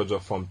 Need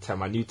Tojo from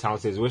Tema Newtown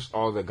says, wish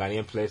all the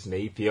Ghanaian players in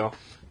the EPL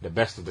the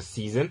best of the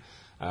season.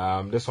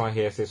 This one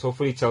here says,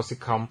 hopefully Chelsea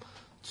come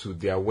to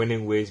their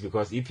winning ways,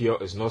 because EPL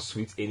is not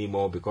sweet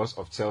anymore because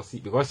of Chelsea.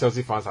 Because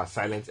Chelsea fans are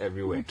silent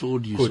everywhere. Who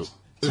told you Coach,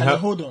 so? Charlie,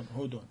 hold on.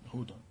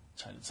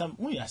 Charlie, Sam,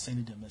 when you are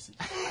sending the message,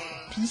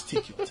 please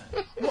take your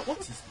time. What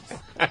is this?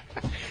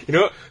 You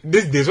know,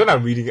 these days when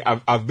I'm reading,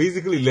 I've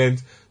basically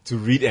learned to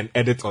read and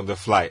edit on the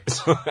fly.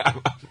 So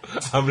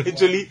I'm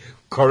literally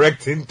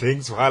correcting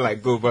things while I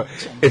go, but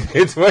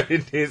it's what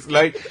it is.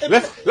 Like,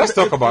 let's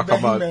talk about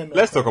Kamal.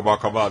 Let's talk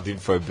about Kamaldeen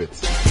for a bit.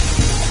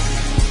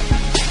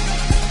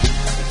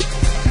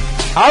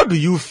 How do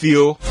you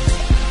feel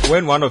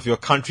when one of your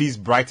country's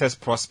brightest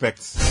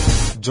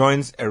prospects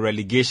joins a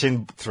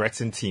relegation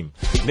threatened team?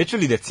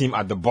 Literally the team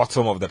at the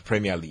bottom of the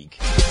Premier League.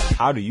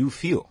 How do you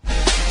feel?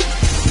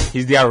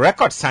 Is their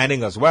record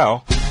signing as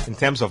well in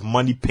terms of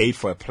money paid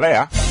for a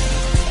player?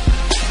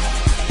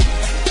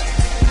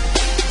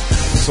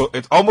 So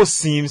it almost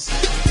seems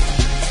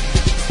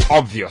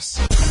obvious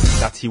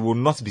that he will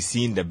not be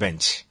seeing the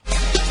bench.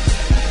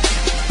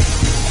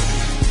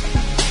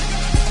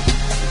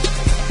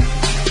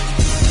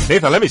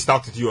 Nathan, let me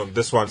start with you on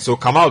this one. So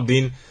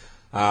Kamaldeen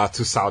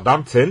to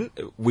Southampton.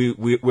 We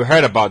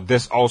heard about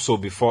this also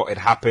before it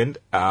happened.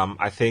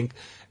 I think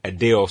a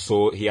day or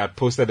so he had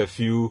posted a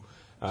few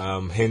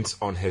hints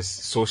on his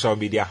social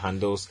media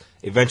handles.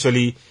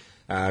 Eventually,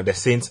 the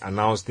Saints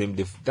announced him.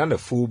 They've done a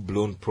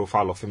full-blown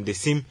profile of him. They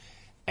seem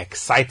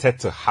excited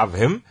to have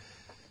him.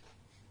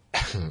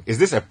 Is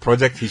this a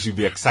project he should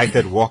be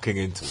excited walking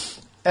into?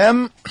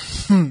 I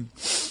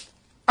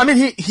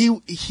mean,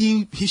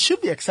 he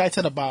should be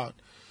excited about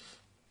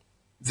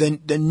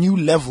the new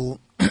level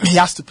he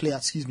has to play at.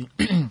 Excuse me.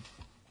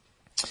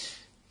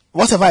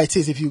 Whatever it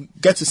is, if you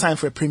get to sign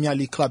for a Premier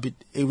League club, it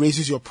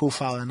raises your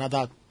profile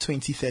another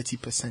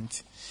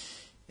 20-30%.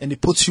 And it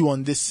puts you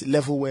on this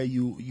level where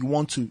you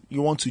want to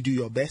do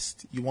your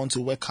best, you want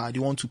to work hard,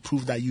 you want to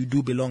prove that you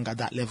do belong at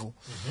that level.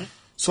 Mm-hmm.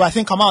 So I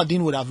think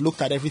Kamaldeen would have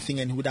looked at everything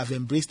and he would have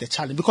embraced the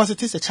challenge, because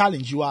it is a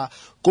challenge. You are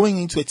going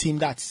into a team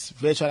that's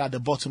virtually at the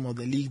bottom of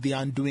the league. They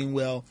aren't doing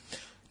well.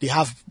 They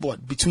have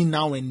between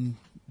now and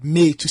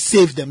May to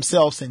save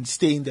themselves and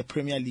stay in the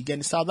Premier League.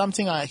 And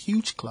Southampton are a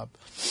huge club.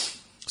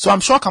 So I'm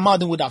sure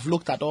Kamaldeen would have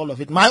looked at all of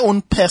it. My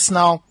own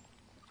personal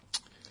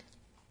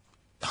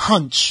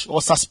hunch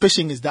or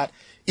suspicion is that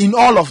in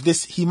all of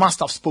this, he must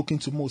have spoken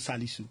to Mo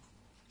Salisu.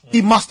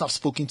 He must have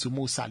spoken to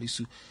Mo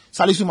Salisu.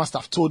 Salisu must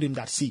have told him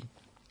that, see,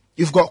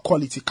 you've got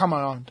quality, come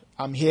around,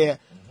 I'm here,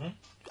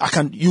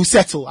 you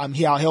settle, I'm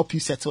here, I'll help you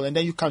settle, and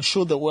then you can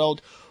show the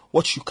world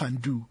what you can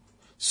do.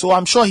 So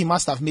I'm sure he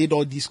must have made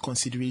all these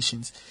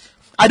considerations.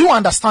 I do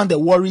understand the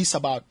worries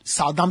about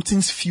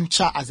Southampton's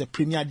future as a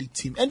Premier League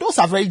team. And those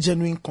are very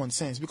genuine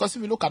concerns, because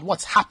if you look at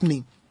what's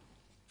happening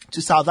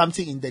to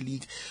Southampton in the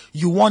league,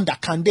 you wonder,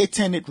 can they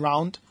turn it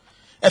round?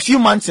 A few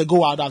months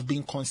ago, I would have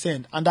been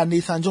concerned. Under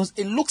Nathan Jones,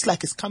 it looks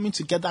like it's coming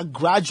together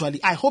gradually.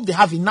 I hope they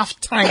have enough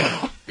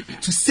time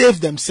to save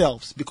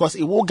themselves, because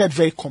it will get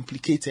very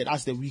complicated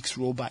as the weeks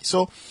roll by.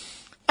 So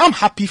I'm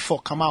happy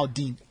for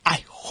Kamaldeen.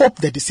 I hope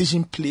the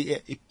decision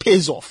it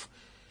pays off,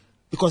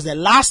 because the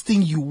last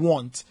thing you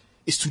want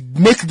is to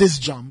make this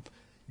jump,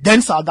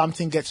 then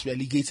Southampton gets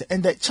relegated.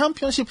 And the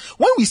Championship,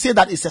 when we say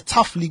that it's a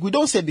tough league, we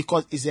don't say it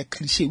because it's a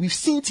cliche. We've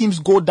seen teams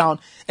go down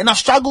and have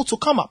struggled to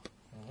come up.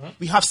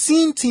 We have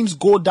seen teams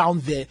go down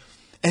there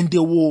and they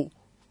will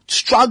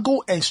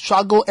struggle,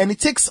 and it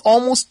takes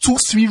almost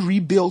 2-3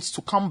 rebuilds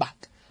to come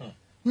back.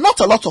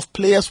 Not a lot of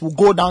players will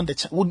go down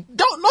not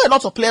a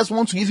lot of players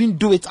want to even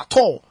do it at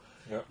all.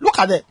 Yeah. Look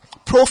at the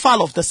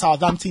profile of the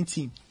Southampton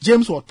team.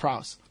 James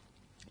Ward-Prowse,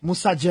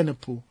 Musa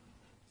Jenepo,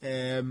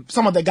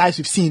 some of the guys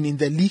we've seen in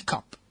the League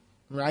Cup,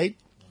 right?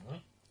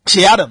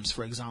 Che Adams,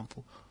 for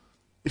example.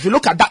 If you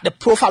look at that, the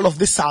profile of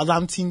this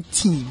Southampton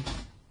team,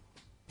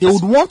 they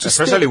would want to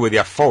especially with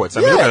their forwards.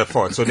 I mean, look at the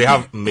forwards. So they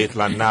have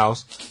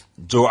Maitland-Niles,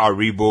 Joe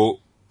Aribo,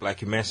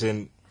 like you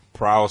mentioned,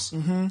 Prowse,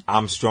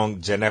 Armstrong,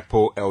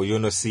 Jenepo, El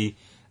Yunusi,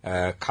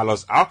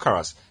 Carlos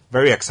Alcaraz.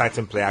 Very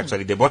exciting player,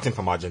 actually. They bought him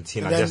from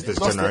Argentina just this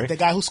January. The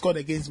guy who scored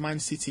against Man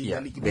City. Yeah,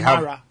 in the league, they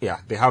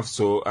have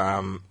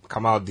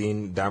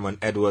Kamaldeen, Diamond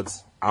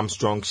Edwards,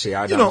 Armstrong, Shea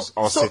Adams,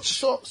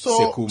 Osich,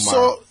 Sekou Mara.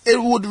 So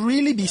it would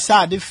really be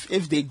sad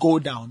if they go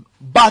down.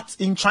 But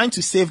in trying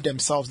to save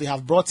themselves, they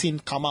have brought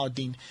in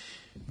Kamaldeen.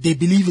 They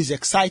believe he's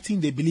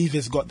exciting. They believe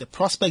he's got the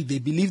prospect. They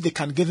believe they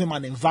can give him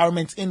an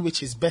environment in which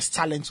his best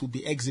talents will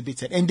be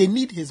exhibited. And they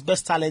need his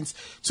best talents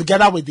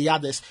together with the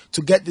others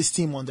to get this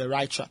team on the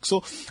right track.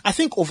 So I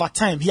think over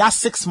time, he has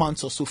 6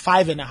 months or so,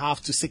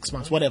 5.5 to 6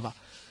 months, whatever,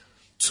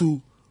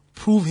 to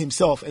prove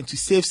himself and to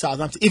save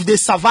Southampton. If they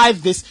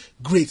survive this,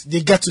 great.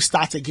 They get to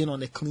start again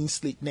on a clean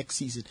slate next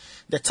season.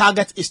 The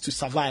target is to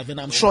survive. And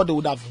I'm sure they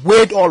would have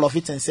weighed all of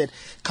it and said,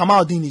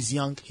 Kamaldeen is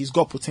young. He's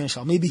got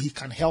potential. Maybe he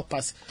can help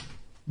us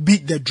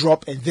beat the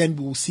drop, and then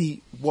we will see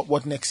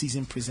what next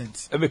season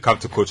presents. Let me come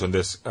to coach on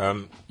this.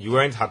 You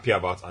weren't happy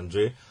about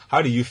Andre.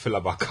 How do you feel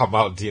about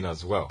Kamaldeen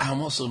as well?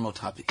 I'm also not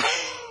happy.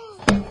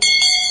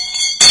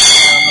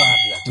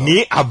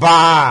 Ni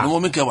Abba.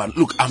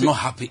 Look, I'm not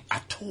happy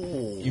at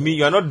all. You mean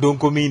you're not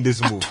Donkomi in this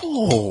move? At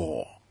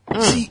all.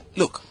 See,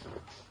 look.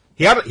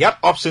 He had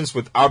options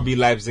with RB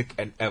Leipzig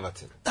and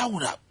Everton. That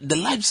would have the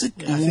Leipzig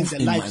move,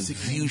 in my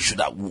view,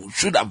 should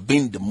have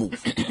been the move.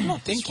 I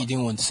think he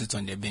didn't want to sit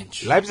on the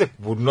bench. Leipzig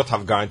would not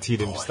have guaranteed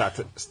him a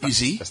starting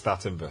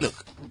berth.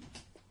 Look,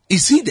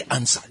 is he the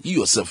answer? You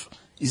yourself,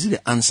 is he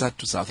the answer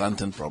to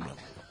Southampton problem?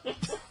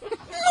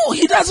 No,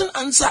 he doesn't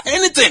answer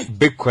anything.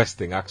 Big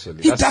question,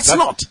 actually. That's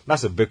not.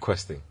 That's a big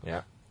question.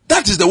 Yeah.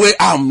 That is the way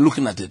I'm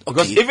looking at it. Okay.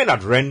 Because even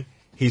at Rennes,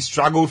 he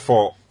struggled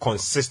for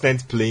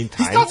consistent playing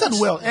time. He started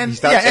well, and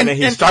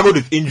he struggled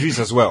with injuries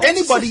as well.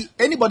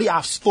 Anybody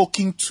I've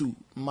spoken to,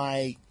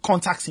 my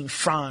contacts in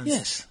France,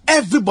 yes,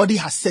 everybody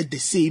has said the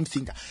same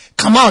thing.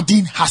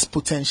 Kamaldeen has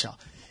potential.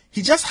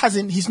 He just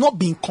hasn't. He's not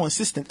being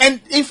consistent, and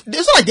if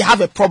it's not like they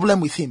have a problem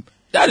with him,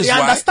 that is they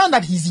why understand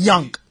that he's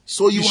young.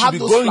 So you should have be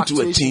those going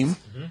to a team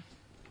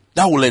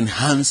that will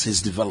enhance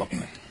his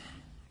development.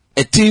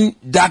 A team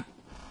that,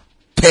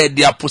 per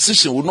their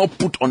position, will not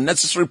put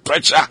unnecessary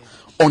pressure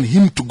on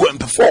him to go and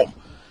perform,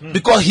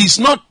 because he's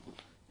not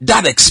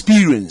that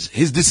experienced.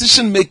 His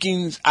decision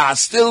makings are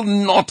still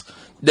not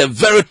the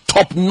very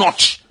top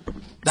notch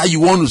that you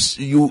want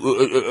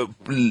to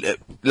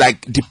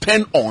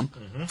depend on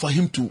for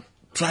him to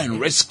try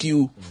and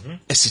rescue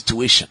a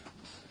situation.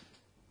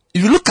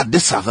 If you look at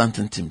this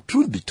Southampton team,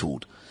 truth be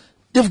told,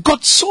 they've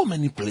got so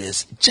many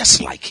players just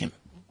like him,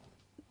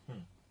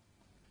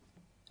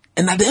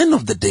 and at the end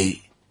of the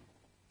day,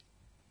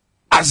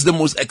 as the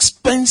most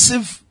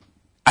expensive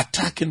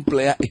attacking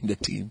player in the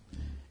team,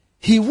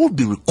 he would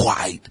be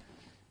required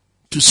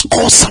to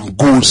score some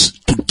goals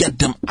to get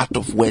them out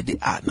of where they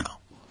are now.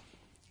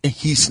 And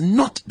he's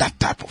not that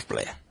type of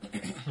player.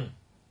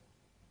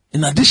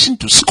 In addition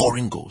to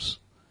scoring goals,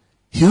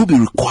 he will be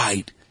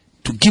required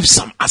to give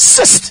some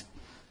assist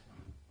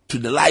to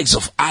the likes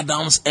of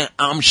Adams and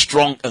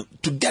Armstrong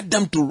to get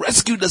them to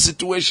rescue the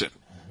situation.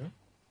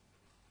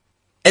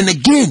 And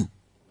again,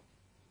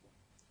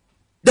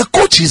 the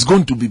coach is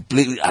going to be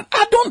playing.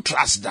 I don't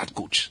trust that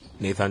coach.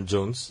 Nathan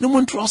Jones. No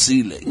one trusts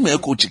him. He's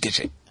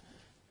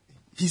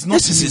not.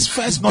 This is his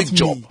first big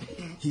job.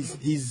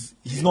 He's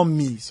not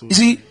me. So. You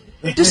see,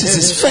 this is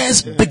his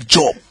first big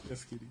job.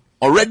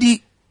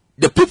 Already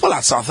the people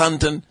at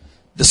Southampton,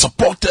 the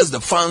supporters, the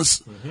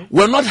fans,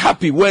 were not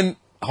happy when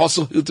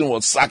Hustle Hilton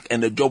was sacked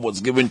and the job was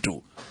given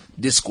to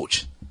this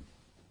coach.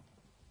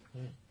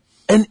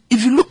 And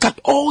if you look at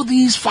all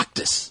these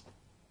factors,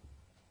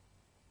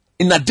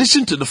 in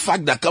addition to the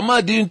fact that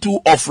Kamaldeen too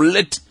of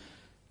late,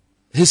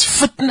 his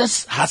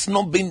fitness has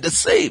not been the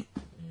same.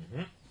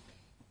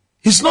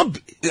 He's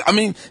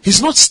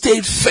not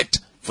stayed fit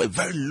for a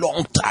very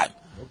long time.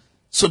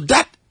 So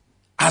that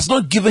has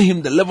not given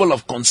him the level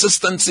of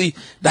consistency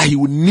that he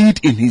would need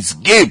in his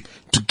game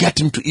to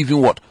get him to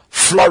even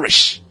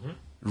flourish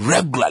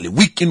regularly,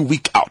 week in,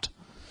 week out.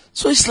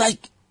 So it's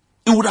like,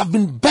 it would have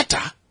been better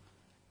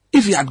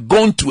if he had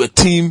gone to a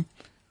team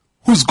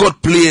who's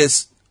got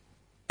players,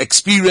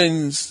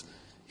 experience.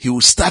 He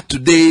will start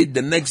today,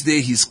 the next day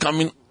he's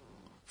coming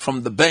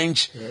from the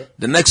bench,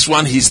 the next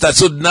one he starts.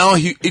 So now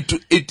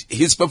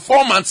his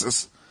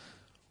performances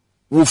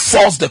will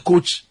force the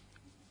coach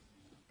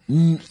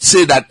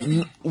say that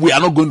we are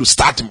not going to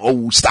start him, or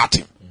we'll start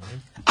him.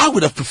 I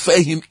would have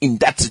preferred him in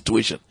that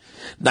situation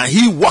than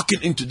he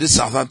walking into this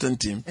Southampton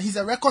team. He's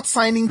a record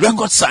signing.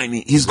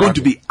 He's going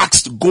to be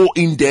asked to go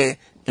in there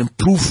and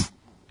prove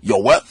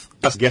your worth.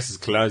 Just guess his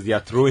class. They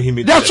are throwing him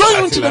into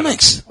the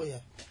mix. Oh, yeah.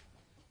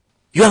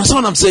 You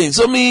understand what I'm saying?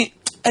 So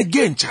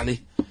again,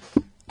 Charlie,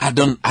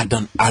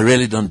 I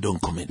really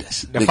don't comment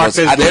this. Because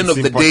at the end of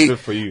the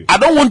day, I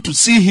don't want to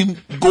see him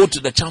go to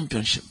the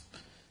championship.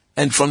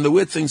 And from the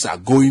way things are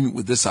going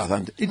with this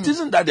Southampton, it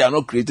isn't that they are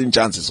not creating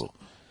chances.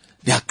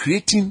 They are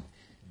creating,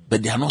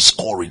 but they are not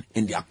scoring,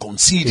 and they are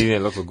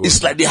conceding.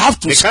 It's like they have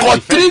to score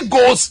 3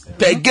 goals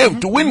per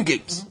game to win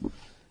games.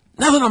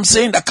 Now that I'm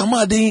saying that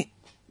Kamaldeen,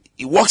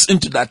 he walks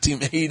into that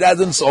team, he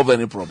doesn't solve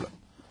any problem.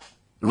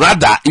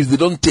 Rather, if they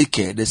don't take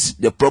care,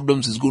 the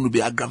problems is going to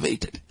be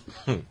aggravated.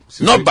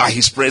 Not by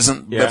his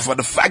presence, but for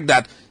the fact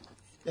that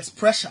there's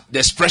pressure.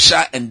 There's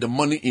pressure, and the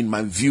money, in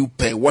my view,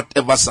 per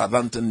whatever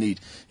Southampton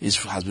need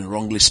has been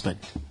wrongly spent.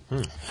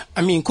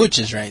 I mean, coach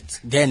is right.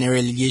 They're in a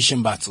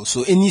relegation battle.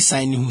 So any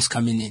signing who's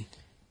coming in,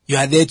 you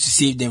are there to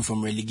save them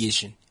from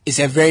relegation. It's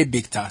a very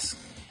big task.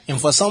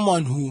 And for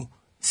someone who,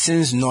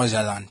 since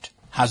Northern,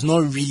 has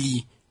not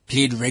really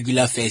played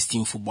regular first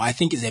team football, I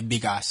think it's a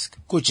big ask.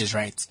 Coach is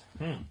right.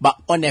 But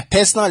on a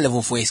personal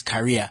level for his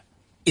career,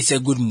 it's a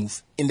good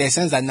move. In the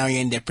sense that now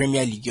you're in the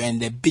Premier League, you're in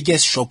the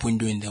biggest shop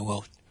window in the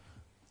world.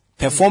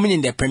 Performing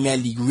in the Premier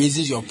League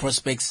raises your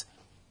prospects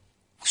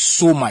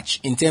so much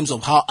in terms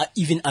of how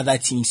even other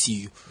teams see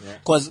you.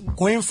 Because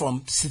going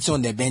from sitting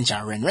on the bench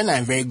and Rennes are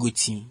a very good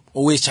team,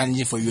 always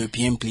challenging for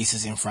European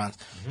places in France.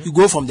 You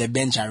go from the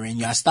bench and Rennes,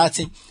 you are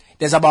starting.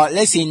 There's about,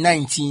 let's say,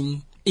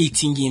 18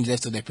 games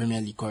left of the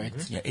Premier League,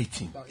 correct? Yeah,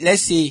 18.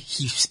 Let's say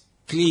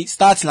he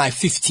starts like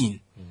 15,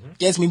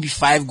 gets maybe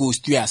 5 goals,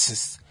 3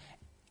 assists.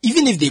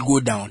 Even if they go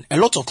down, a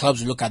lot of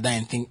clubs will look at that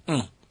and think,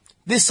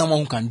 this is someone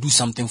who can do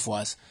something for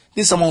us.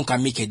 This is someone who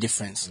can make a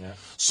difference.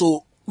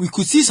 So we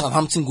could see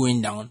Southampton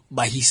going down,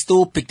 but he's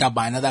still picked up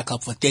by another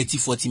club for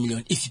 30-40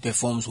 million if he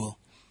performs well.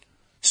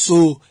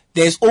 So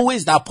there's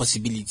always that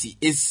possibility.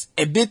 It's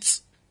a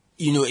bit,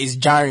 it's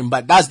jarring,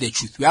 but that's the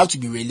truth. We have to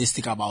be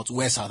realistic about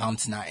where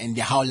Southampton are and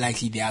how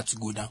likely they are to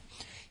go down.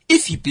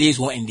 If he plays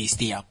well and they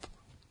stay up,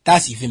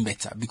 that's even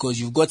better, because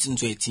you've got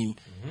into a team,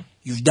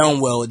 you've done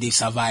well, they've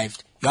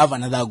survived, you have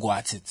another go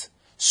at it.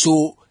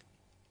 So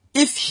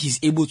if he's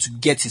able to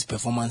get his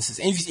performances,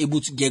 and if he's able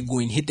to get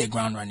going, hit the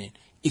ground running,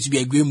 it will be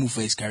a great move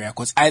for his career,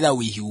 because either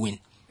way he'll win.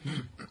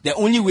 The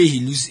only way he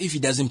loses, if he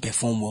doesn't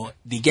perform well,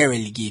 they get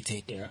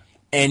relegated.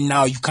 And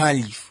now you can't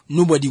leave.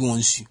 Nobody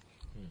wants you.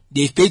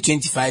 They've paid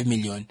 25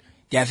 million.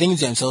 They are thinking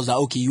to themselves that,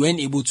 okay, you weren't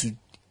able to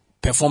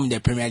perform in the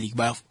Premier League,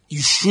 but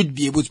you should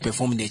be able to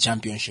perform in the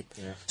Championship.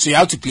 So you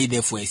have to play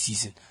there for a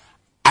season.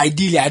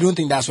 Ideally, I don't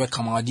think that's where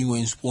Kamaldeen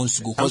wants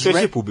to go.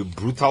 Championship will be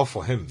brutal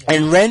for him.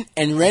 And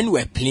Rennes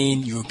were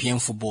playing European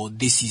football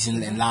this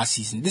season and last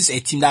season. This is a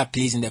team that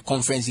plays in the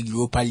Conference League,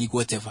 Europa League,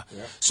 whatever.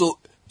 So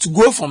to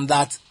go from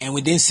that and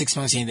within 6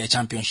 months you're in the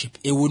Championship,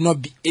 it would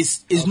not be.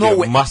 It's not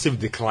a massive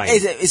decline.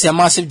 It's a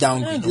massive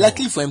downgrade.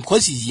 Luckily for him,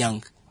 because he's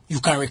young, you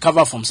can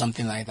recover from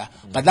something like that.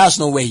 But that's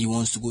not where he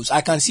wants to go. So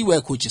I can see where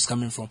coach is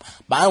coming from.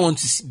 But I want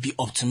to be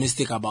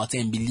optimistic about it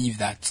and believe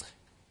that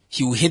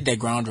he will hit the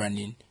ground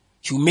running.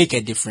 He will make a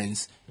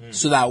difference,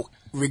 so that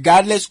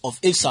regardless of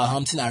if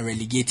Southampton are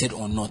relegated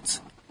or not,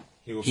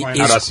 he will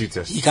find other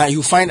suitors. He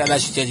will find other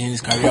suitors, and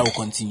his career will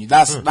continue.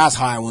 That's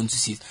how I want to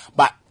see it.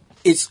 But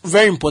it's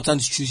very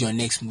important to choose your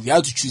next move. You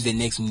have to choose the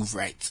next move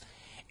right.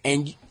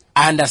 And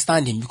I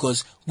understand him,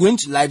 because going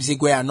to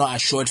Leipzig where you're not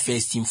assured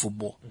first team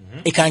football,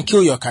 it can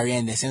kill your career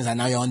in the sense that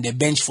now you're on the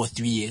bench for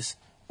 3 years,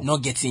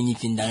 not getting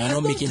anything done, you're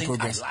not making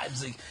progress. At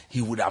Leipzig,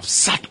 he would have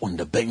sat on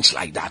the bench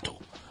like that.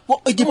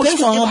 Well, it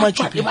depends on how much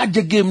you play.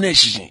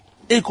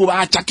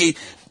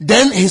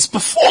 Then his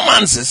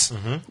performances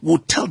will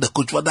tell the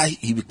coach whether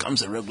he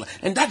becomes a regular.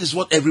 And that is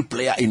what every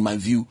player, in my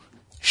view,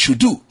 should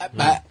do.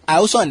 But I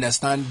also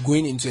understand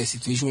going into a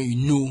situation where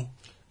you know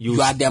you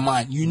are the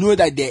man. You know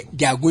that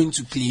they are going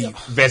to play you.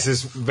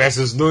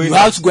 Versus knowing You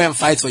have to go and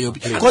fight for your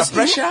place. Because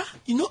pressure,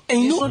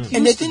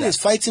 and the thing is,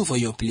 fighting for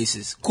your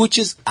places.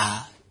 Coaches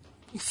are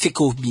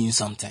fickle beings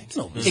sometimes.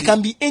 It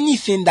can be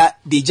anything that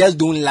they just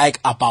don't like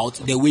about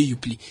the way you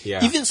play.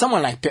 Yeah. Even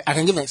someone like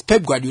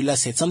Pep Guardiola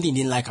said something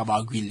he didn't like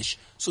about Grealish.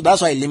 So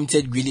that's why he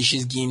limited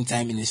Grealish's game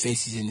time in his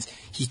first season.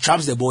 He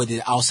traps the ball at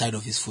the outside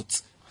of his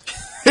foot.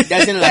 He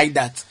doesn't like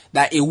that.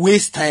 That it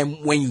wastes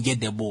time when you get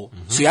the ball.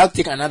 So you have to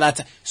take another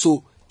time.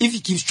 So if he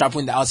keeps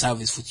trapping the outside of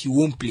his foot, he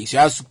won't play. So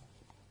you have to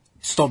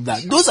stop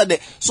that.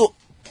 So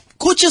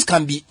coaches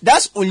can be,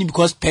 that's only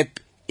because Pep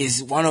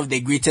is one of the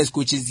greatest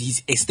coaches.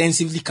 He's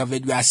extensively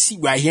covered. We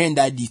are hearing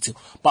that detail.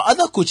 But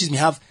other coaches may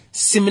have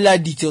similar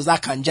details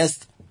that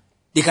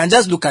they can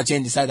just look at you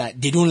and decide that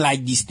they don't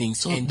like these things.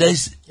 So and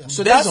that's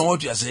on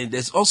what you are saying.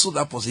 There's also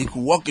that possibility he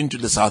could walk into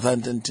the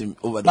Southampton team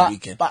over the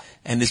weekend,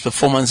 and his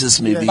performances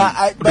may be.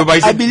 I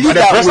believe the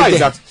that pressure is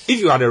that if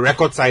you are the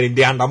record side,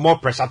 they are under more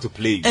pressure to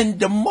play you. And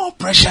the more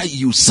pressure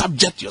you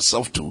subject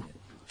yourself to,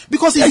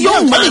 Because he's a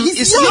young young, man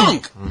he's is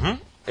young. young.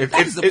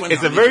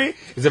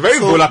 It's a very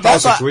volatile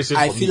that's why situation.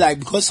 I for feel me. like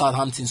because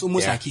Southampton is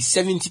almost Yeah. like he's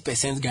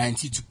 70%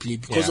 guaranteed to play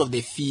because Yeah. of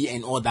the fee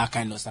and all that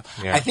kind of stuff.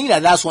 Yeah. I think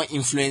that's what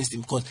influenced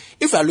him, because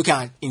if we are looking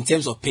at in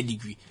terms of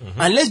pedigree,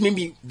 unless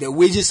maybe the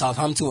wages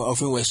Southampton were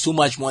offering were so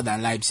much more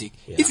than Leipzig,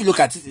 if you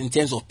look at it in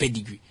terms of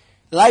pedigree,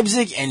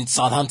 Leipzig and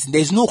Southampton,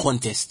 there's no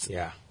contest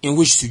in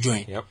which to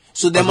join. Yep.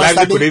 So there Because must have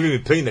Leipzig could been even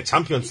be playing the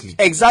Champions League.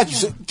 exactly.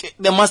 So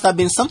there must have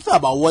been something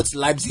about what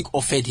Leipzig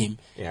offered him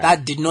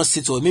that did not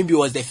sit well. Maybe it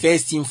was the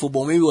first team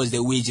football. Maybe it was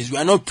the wages. We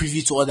are not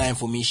privy to all that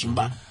information,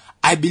 but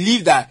I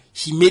believe that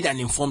he made an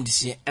informed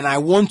decision, and I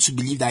want to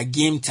believe that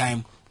game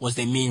time was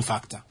the main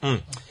factor.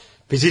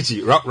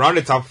 Pichichi, round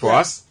it up for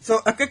us. So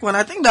a quick one.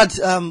 I think that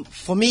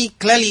for me,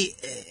 clearly,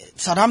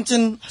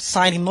 Southampton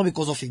signed him not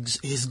because of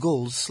his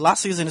goals.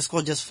 Last season, he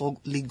scored just 4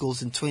 league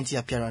goals in 20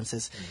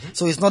 appearances.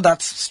 So it's not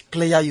that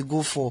player you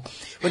go for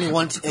when you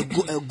want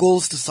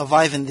goals to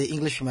survive in the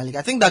English Premier League.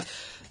 I think that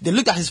they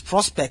look at his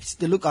prospects,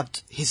 they look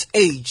at his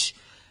age,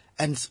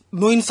 and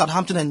knowing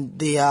Southampton and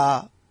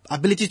their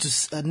ability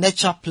to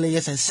nurture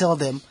players and sell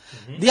them,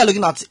 they are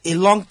looking at a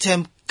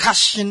long-term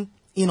cashing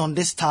in on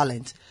this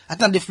talent. I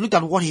think they've looked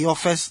at what he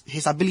offers,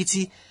 his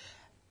ability,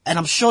 and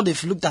I'm sure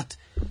they've looked at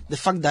the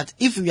fact that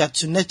if we are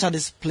to nurture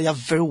this player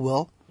very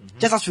well,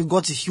 just as we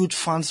got huge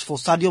funds for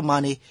Sadio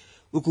Mane,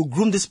 we could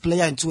groom this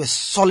player into a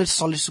solid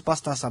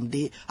superstar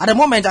someday. At the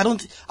moment, I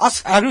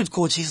agree with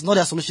Coach, he's not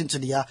a solution to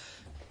their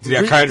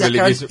current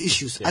relegation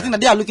issues. Yeah. I think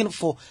that they are looking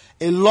for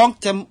a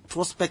long-term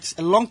prospect,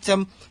 a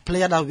long-term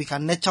player that we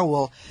can nurture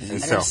well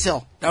and then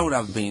sell. That would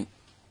have been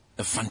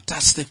a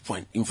fantastic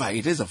point. In fact,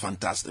 it is a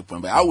fantastic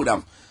point, but I would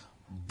have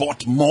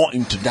bought more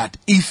into that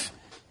if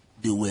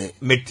they were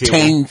Mid-table.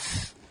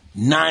 10th,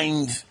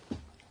 9th,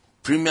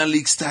 Premier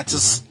League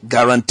status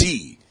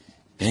guarantee.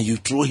 Then you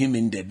throw him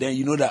in there. Then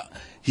you know that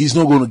he's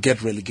not going to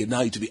get relegated.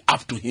 Now it will be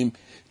up to him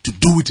to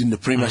do it in the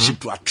Premiership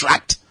to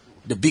attract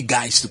the big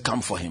guys to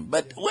come for him.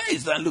 But where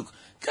is that? Look,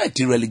 get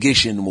the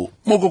relegation more.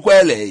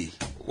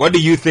 What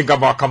do you think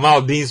about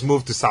Kamal Dean's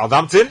move to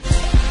Southampton?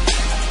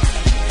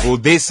 Will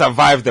they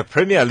survive the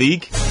Premier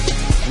League?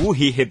 Will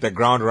he hit the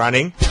ground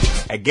running?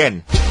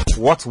 Again,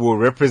 what will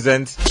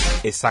represent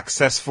a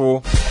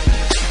successful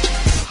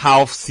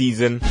half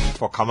season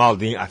for Kamal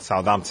Dean at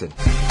Southampton?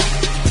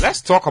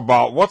 Let's talk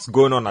about what's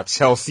going on at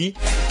Chelsea.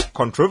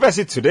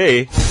 Controversy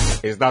today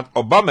is that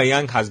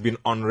Aubameyang has been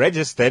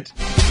unregistered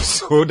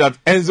so that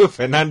Enzo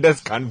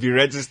Fernandez can be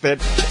registered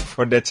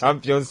for the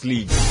Champions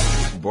League.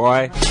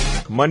 Boy,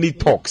 money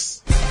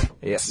talks.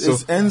 Yes, so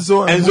It's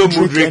Enzo and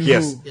Mudryk, and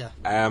yes. who?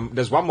 Yeah.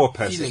 There's one more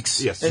person.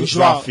 Felix. Yes, And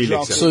Joao Joao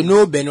Felix. Felix. So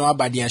no Benoit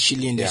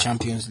Badiashile in the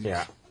Champions League.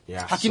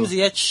 Yeah. Hakim So-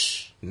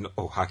 Ziyech. No,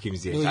 Hakim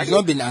Ziyech. No, he's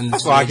not been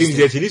That's for Hakim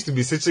Ziyech. He needs to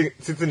be sitting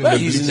in Well, the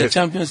he's in the bleachers.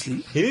 Champions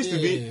League.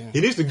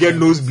 He needs to get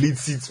nosebleed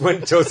seats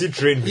when Chelsea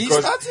train He's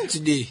because starting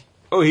today.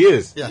 he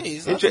is. Yeah.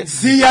 He's Inter-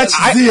 starting.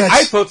 Ziyech.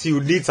 I thought he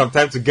would need some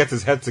time to get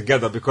his head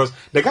together because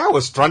the guy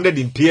was stranded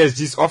in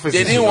PSG's office.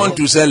 They didn't want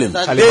to sell him.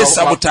 That- They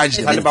sabotaged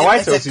Taliban- him. But why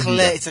It's Chelsea a do clear,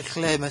 that? it's a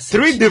clear message.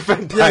 3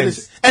 different Yeah,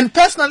 times. and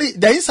personally,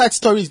 the inside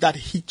story is that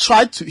he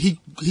tried to, he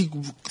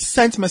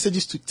sent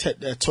messages to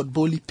Todd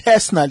Bowley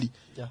personally.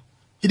 Yeah.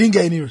 He didn't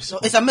get any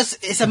response. So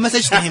it's a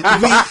message to him.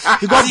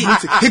 He got the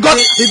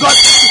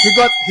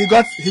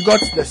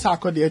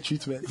Sarkodie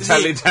treatment.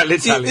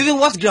 Charlie. Even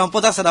what Graham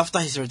Potter said after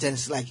his return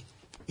is like,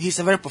 he's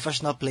a very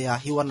professional player.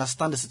 He will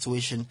understand the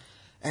situation,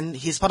 and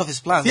he's part of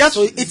his plans. Yes.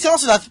 So it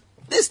tells you that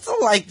they still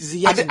like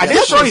Ziyech. I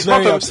didn't sure he's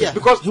very not upset.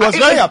 because He was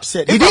very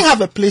upset. He didn't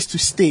have a place to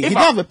stay. He didn't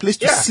have a place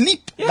to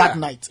sleep that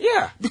night.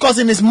 Yeah. Because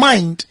in his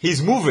mind,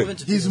 He's moving.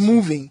 he's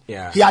moving.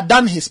 Yeah. He had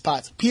done his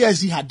part.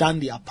 PSG had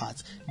done their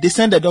part. They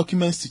sent the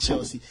documents to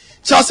Chelsea.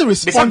 Chelsea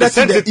responded to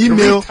sent the it 3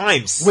 email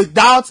times.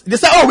 without. They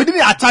said, "Oh, we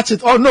didn't attach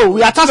it. Oh no,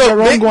 we attached the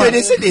wrong one."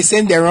 They said they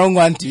sent the wrong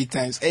one 3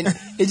 times, and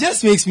it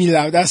just makes me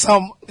laugh that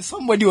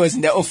somebody was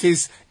in the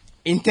office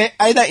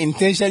either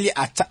intentionally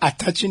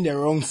attaching the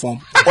wrong form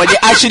or they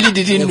actually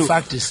didn't know. The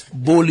fact is,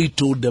 Bowley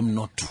told them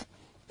not to.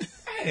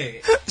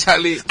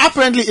 Charlie.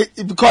 Apparently,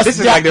 because This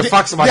is like the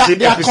fax machine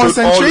their episode all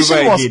concentration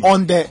over was again.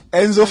 on the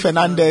Enzo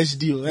Fernandez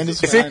deal. And You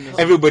see,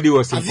 everybody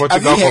was in Have you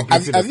Portugal heard,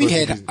 completing have the you first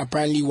heard season.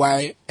 apparently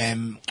why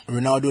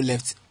Ronaldo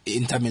left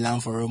Inter Milan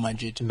for Real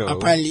Madrid? No.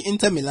 Apparently,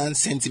 Inter Milan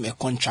sent him a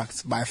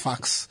contract by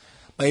fax.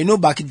 But you know,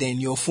 back then,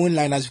 your phone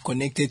line has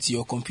connected to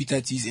your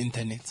computer to use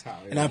internet.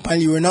 And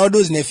apparently,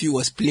 Ronaldo's nephew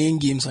was playing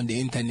games on the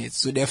internet.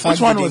 So the fax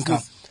one didn't was come.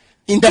 this?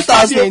 In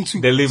 2002.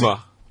 The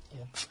Lima.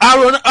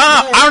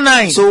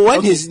 R9. So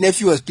when his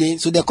nephew was playing,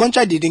 so the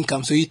contract didn't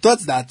come. So he thought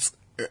that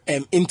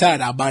Inter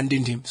had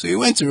abandoned him. So he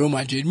went to Real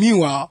Madrid.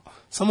 Meanwhile,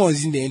 someone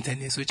was in the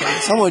internet. So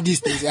some of these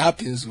things, it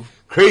happens.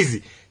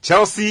 Crazy.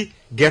 Chelsea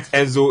get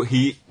Enzo.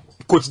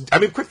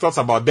 Quick thoughts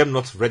about them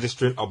not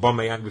registering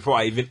Aubameyang before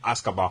I even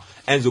ask about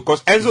Enzo.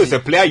 Because Enzo is a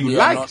player you Yeah,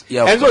 liked. of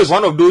Enzo course. is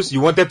one of those you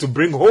wanted to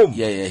bring home.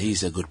 Yeah,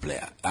 he's a good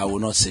player. I will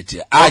not sit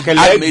here. Walk a I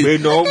leg, made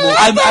Beno. a Walk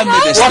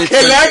a statement.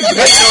 leg,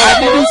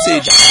 I didn't say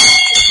that.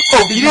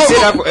 Oh, you didn't say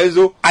that for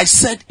Enzo? I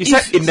said You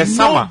said in the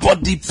summer.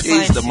 nobody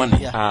pays the money,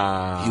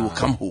 Yeah. he will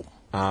come home.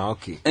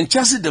 Okay. And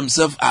Chelsea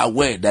themselves are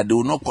aware that they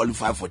will not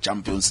qualify for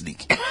Champions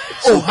League.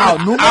 Oh, how?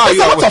 No, how there's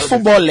you a lot was- of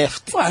football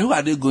left. Why, who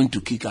are they going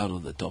to kick out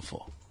of the top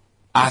four?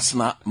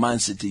 Arsenal, Man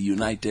City,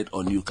 United,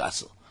 or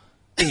Newcastle?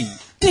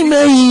 It's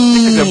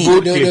a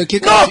bold They'll claim.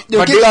 kick No, out,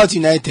 but kick they- out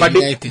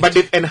United. But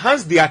they've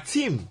enhanced their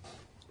team.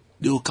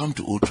 They will come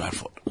to Old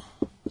Trafford.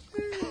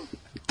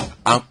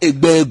 I'm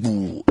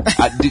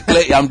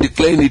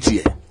declaring it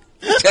here.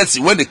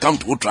 Chelsea, when they come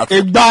to Old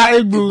Trafford,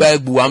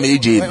 Egbu, I'm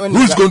AJ. When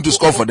Who's that- going to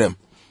score for them?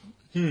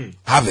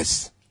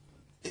 Harvest.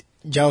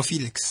 João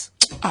Felix.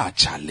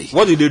 Charlie.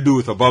 What did they do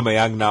with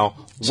Aubameyang now?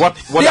 They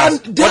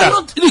are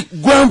not.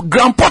 Look,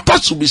 Graham Potter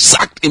should be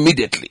sacked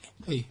immediately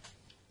Hey.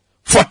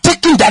 for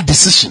taking that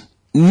decision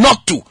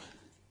not to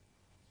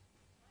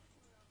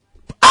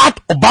add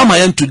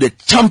Aubameyang to the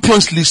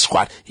Champions League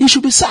squad. He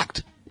should be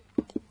sacked.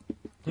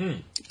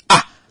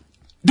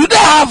 Do they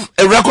have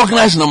a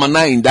recognized number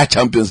 9 in that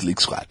Champions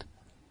League squad?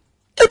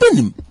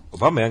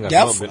 Aubameyang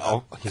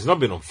he's not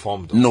been on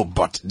form though. No,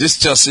 but this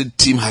Chelsea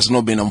team has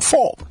not been on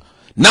form.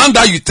 Now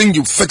that you think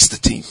you fixed the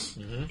team,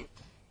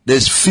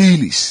 there's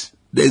Felix,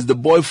 there's the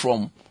boy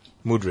from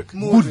Mudryk.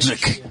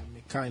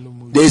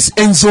 there's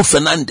Enzo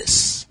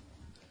Fernandez.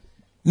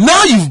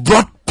 Now you've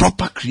brought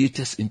proper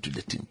creators into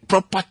the team,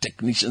 proper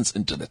technicians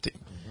into the team.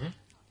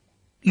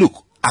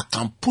 Look, I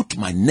can put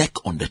my neck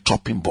on the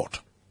chopping board.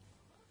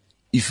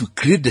 If you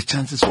create the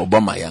chances for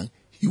Aubameyang,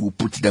 he will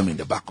put them in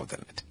the back of the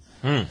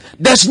net.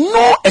 There's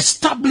no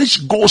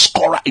established goal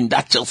scorer in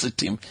that Chelsea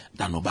team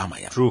than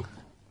Aubameyang. True.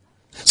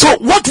 So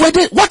what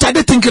are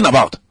they thinking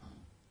about?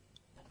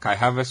 Kai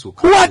Havertz will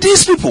come. Who are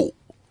these people?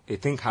 They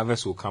think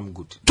Havertz will come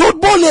good. Told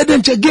ball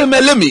then game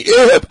let me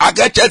I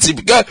get Chelsea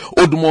because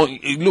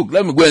look,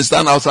 let me go and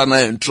stand outside now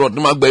and trot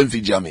my going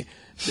Fiji me.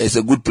 There's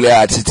a good player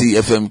at City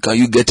FM. Can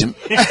you get him?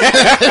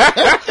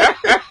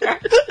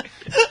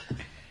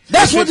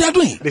 That's what they are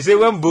doing. They say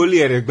when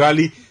Boli and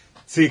Egbali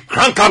say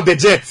crank up the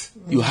jet,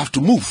 You have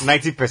to move.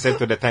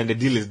 90% of the time the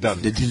deal is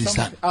done. The deal is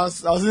done. I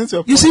was into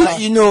a You see, podcast.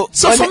 You know,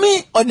 So for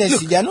me, honestly,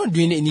 look, they are not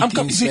doing I'm anything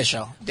com- see,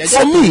 special. They're for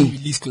just me- doing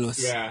release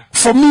clause. Yeah.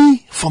 for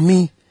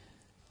me,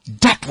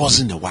 that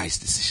wasn't a wise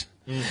decision.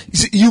 You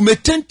see, you may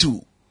tend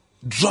to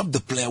drop the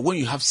player when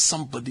you have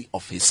somebody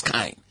of his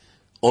kind,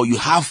 or you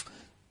have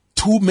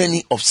too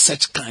many of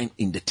such kind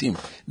in the team,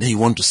 then you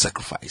want to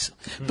sacrifice him.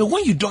 But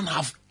when you don't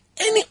have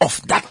any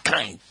of that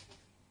kind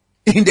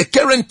in the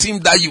current team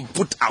that you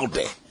put out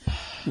there,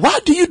 why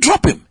do you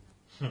drop him?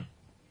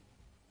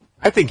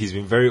 I think he's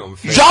been very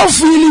unfair. João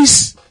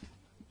Felix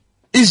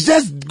is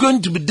just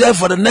going to be there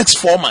for the next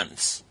 4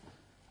 months.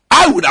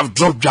 I would have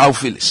dropped João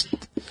Felix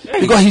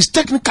because he's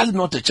technically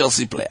not a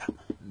Chelsea player.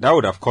 That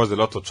would have caused a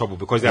lot of trouble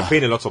because they are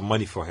paying a lot of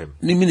money for him.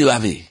 They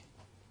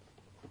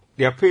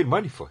They are paying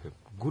money for him.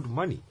 Good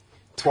money.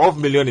 12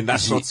 million in that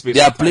short space.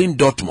 are of time. playing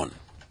Dortmund,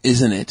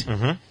 isn't it?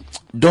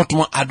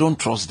 Dortmund, I don't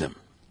trust them.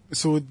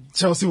 So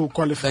Chelsea will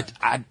qualify.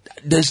 But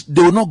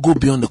they will not go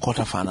beyond the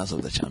quarterfinals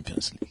of the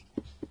Champions League.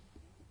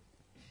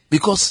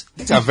 Because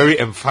These are very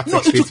emphatic no,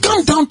 it will statements.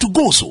 come down to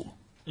goals. So.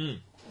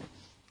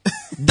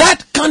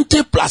 That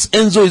Kante plus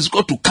Enzo is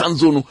got to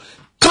Kanzo.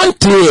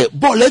 Kante,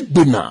 ball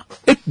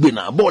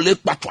ekbena, ball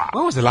ekpatwa.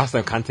 When was the last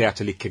time Kante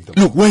actually kicked them?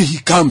 Look, when he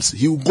comes,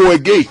 he will go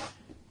again.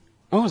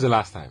 When was the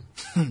last time?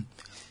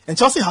 And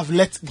Chelsea have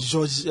let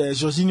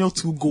Jorginho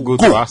 2 go. Go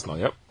to Arsenal,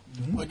 yep.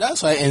 But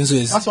that's why Enzo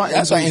is. That's why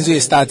That's why Enzo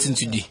is starting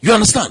today. You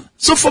understand?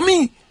 So for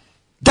me,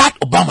 that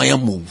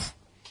Aubameyang move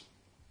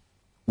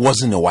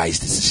wasn't a wise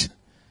decision.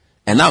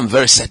 And I'm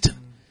very certain.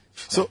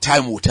 So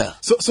time will tell.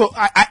 So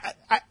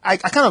I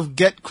kind of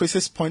get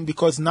Chris's point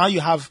because now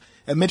you have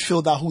a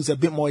midfielder who's a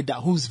bit more,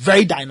 who's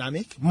very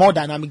dynamic, more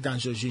dynamic than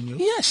Jorginho.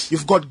 Yes.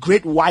 You've got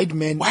great wide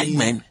men.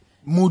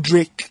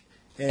 Mudryk.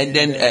 And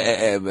then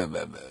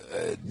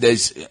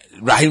there's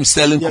Raheem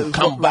Sterling Yeah, could we've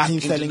come got back. Raheem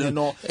into Sterling the- and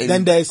all.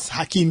 Then there's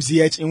Hakim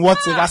Ziyech in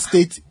whatever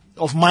state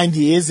of mind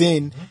he is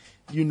in,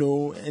 you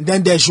know. And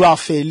then there's Joao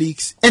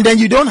Felix. And then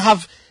you don't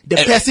have the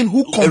person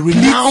who a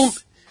renowned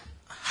completes.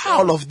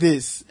 all of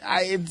this.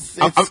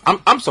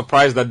 I'm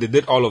surprised that they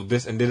did all of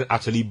this and didn't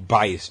actually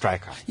buy a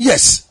striker.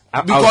 Yes,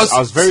 I because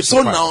was very so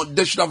surprised. now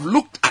they should have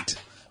looked at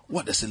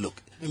what does it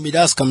look? Maybe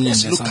that's coming in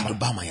Let's there look at somewhere.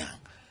 Aubameyang.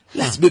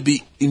 Let's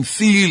maybe in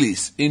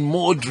Phillies, in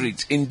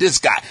Modric, in this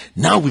guy.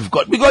 Now we've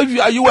got, because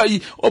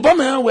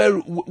Aubameyang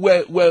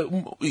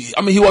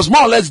he was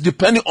more or less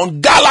depending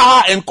on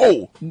Gallagher and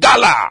Co.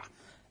 Gallagher.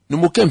 No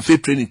more came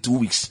fit training 2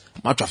 weeks.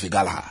 Much of a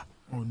Gallagher.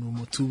 Oh no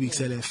more 2 weeks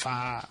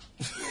LFA.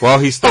 Well,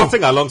 he's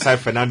starting alongside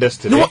Fernandes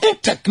today. No in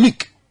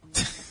technique.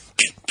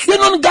 You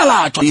know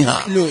Gallagher.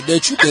 No, the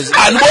truth is,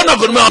 And we're not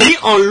going to He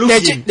on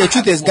the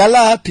truth is,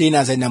 Gallagher playing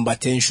as a number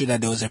 10 showed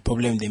that there was a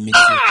problem in the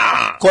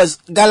midfield. Because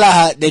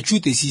Gallagher, the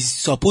truth is, he's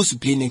supposed to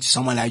play next to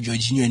someone like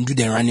Jorginho and do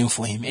the running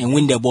for him and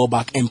win the ball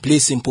back and play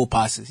simple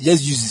passes.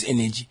 Just use his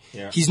energy.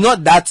 Yeah. He's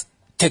not that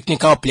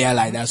technical player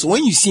like that. So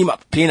when you see him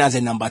playing as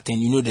a number 10,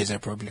 you know there's a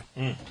problem.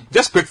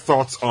 Just quick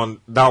thoughts on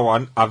that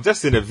one. I've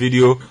just seen a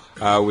video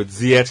with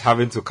Ziyech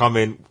having to come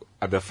in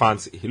at the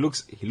fans. He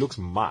looks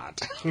mad.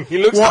 He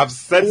looks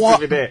upset to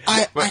be there.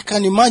 I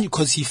can imagine,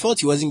 because he thought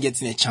he wasn't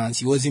getting a chance.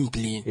 He wasn't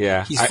playing.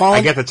 Yeah, He's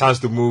I get a chance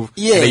to move.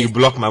 Yeah. And then you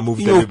block my move.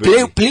 You know,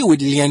 deliberately. play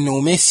with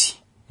Lionel Messi.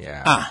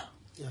 Yeah.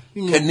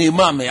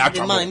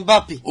 Neymar,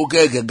 Mbappe.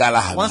 Okay,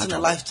 Gallagher. Once in a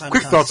lifetime.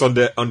 Quick chance. thoughts on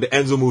the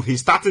Enzo move.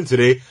 He's starting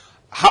today.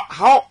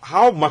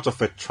 How much of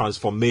a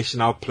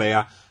transformational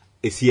player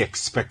is he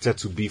expected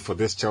to be for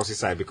this Chelsea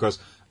side? Because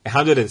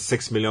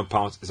 £106 million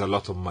is a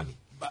lot of money.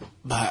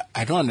 But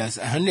I don't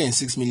understand.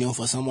 106 million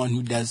for someone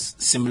who does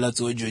similar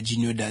to what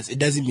Jorginho does. It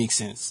doesn't make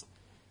sense.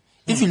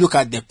 If you look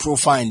at the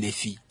profile and the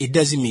fee, it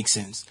doesn't make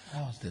sense.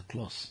 That was the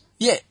clause.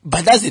 Yeah,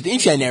 but that's the thing.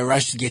 If you're in a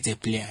rush to get a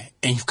player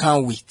and you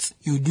can't wait,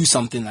 you do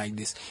something like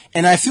this.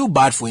 And I feel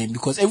bad for him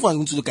because everyone's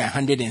going to look at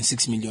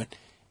 106 million.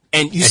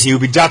 And He'll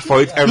be judged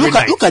for it every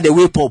night. look at the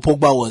way Paul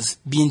Pogba was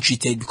being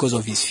treated because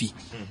of his fee.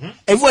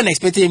 Everyone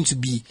expected him to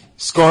be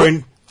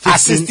Scoring, 15,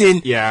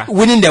 assisting, yeah.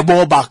 winning the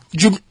ball back.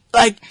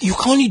 Like, you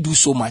can only do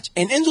so much.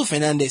 And Enzo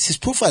Fernandez, his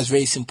profile is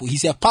very simple.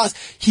 He's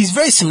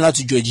very similar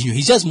to Jorginho.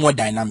 He's just more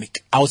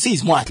dynamic. I would say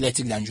he's more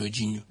athletic than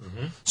Jorginho.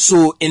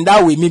 So, in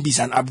that way, maybe it's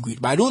an upgrade.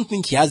 But I don't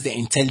think he has the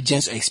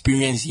intelligence or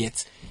experience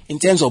yet in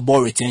terms of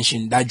ball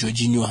retention that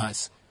Jorginho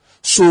has.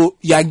 So,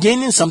 you are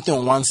gaining something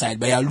on one side,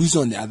 but you are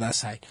losing on the other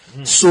side.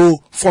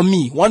 So, for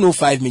me,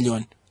 105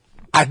 million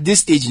at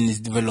this stage in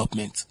his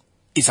development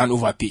is an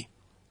overpay.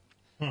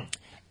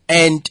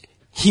 And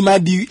he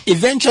might be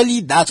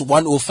eventually that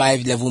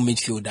 105 level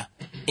midfielder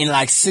in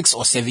like 6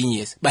 or 7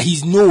 years, but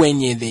he's nowhere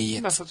near there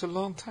yet. That's such a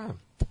long time.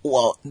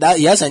 Well,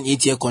 he has an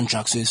 8-year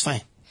contract, so it's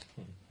fine.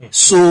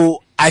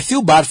 So I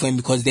feel bad for him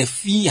because the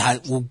fee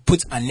will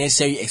put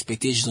unnecessary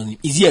expectations on him.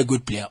 Is he a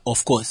good player?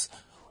 Of course.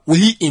 Will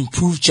he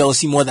improve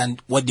Chelsea more than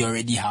what they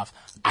already have?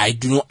 I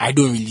don't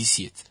really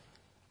see it.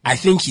 I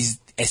think he's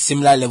a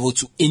similar level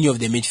to any of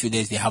the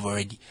midfielders they have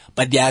already.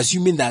 But they are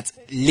assuming that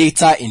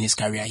later in his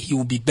career, he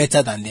will be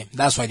better than them.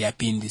 That's why they are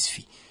paying this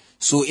fee.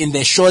 So in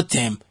the short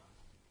term,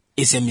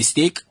 it's a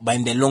mistake, but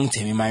in the long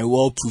term, it might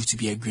well prove to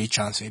be a great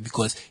transfer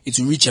because it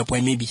will reach a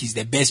point maybe he's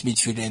the best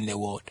midfielder in the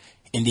world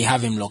and they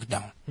have him locked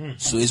down.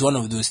 So it's one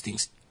of those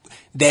things.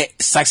 The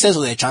success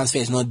of the transfer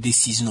is not this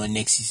season or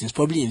next season. It's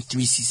probably in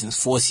 3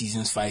 seasons, 4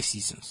 seasons, 5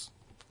 seasons.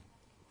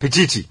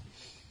 Pichichi,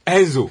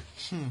 Enzo.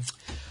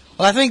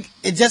 Well, I think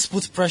it just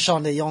puts pressure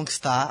on the young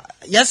star.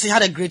 Yes, he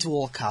had a great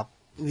World Cup.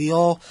 We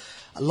all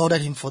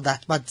lauded him for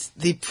that. But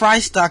the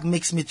price tag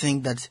makes me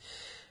think that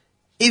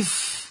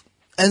if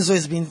Enzo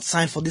is being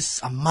signed for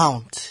this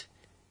amount,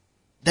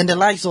 then the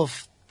likes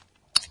of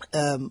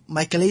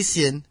Michael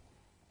Essien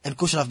and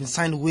Co should have been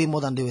signed way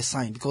more than they were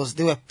signed because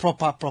they were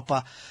proper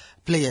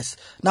players.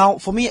 Now,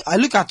 for me, I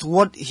look at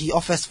what he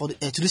offers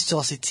to this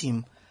Chelsea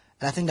team,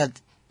 and I think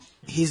that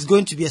he's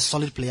going to be a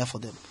solid player for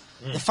them.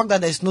 The fact that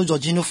there's no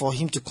Jorginho for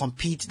him to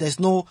compete, there's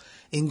no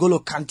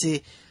N'Golo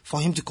Kante for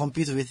him to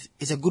compete with,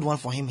 is a good one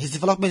for him. His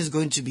development is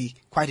going to be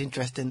quite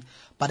interesting,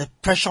 but the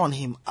pressure on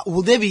him,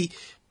 will they be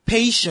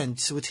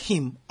patient with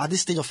him at this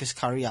stage of his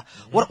career?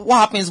 What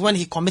happens when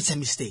he commits a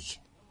mistake?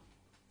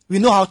 We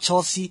know how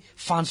Chelsea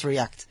fans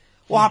react.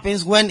 What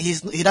happens when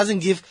he doesn't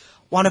give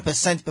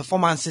 100%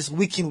 performances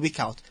week in, week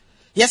out?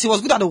 Yes, he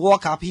was good at the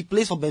World Cup, he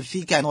plays for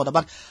Benfica and all that,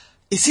 but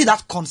is he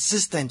that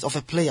consistent of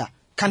a player?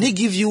 Can he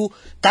give you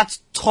that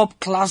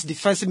top-class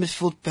defensive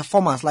midfield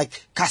performance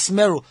like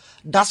Casemiro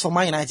does for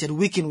Man United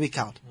week in, week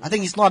out? I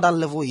think it's not at that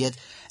level yet.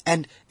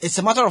 And it's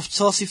a matter of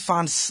Chelsea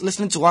fans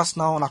listening to us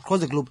now and across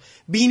the globe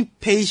being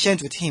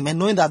patient with him and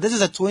knowing that this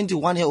is a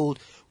 21-year-old.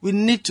 We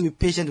need to be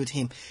patient with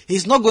him.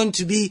 He's not going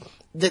to be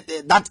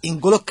that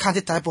N'Golo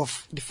Kante type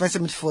of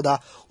defensive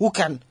midfielder who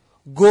can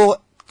go,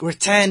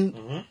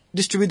 return,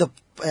 distribute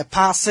the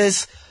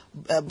passes,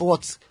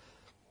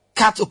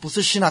 cut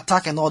opposition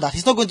attack and all that.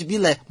 He's not going to be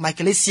like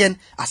Michael Essien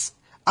as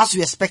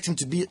we expect him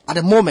to be at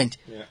the moment.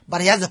 Yeah.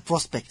 But he has a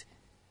prospect.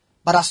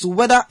 But as to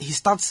whether he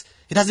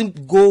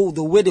doesn't go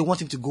the way they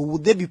want him to go,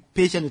 would they be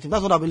patient with him?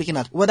 That's what I'll be looking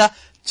at. Whether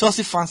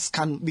Chelsea fans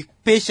can be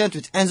patient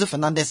with Enzo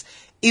Fernandez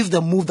if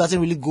the move doesn't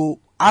really go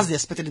as they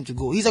expected him to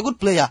go. He's a good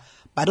player,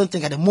 but I don't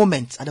think at the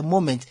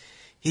moment,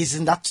 he's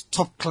in that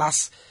top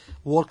class,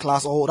 world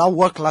class, or that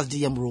world class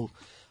DM role.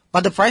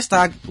 But the price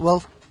tag,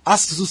 well,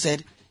 as Susu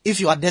said, if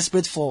you are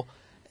desperate for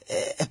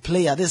a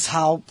player, this is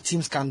how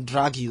teams can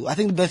drag you. I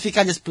think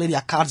Benfica just played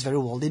their cards very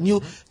well. They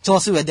knew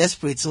Chelsea were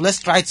desperate, so let's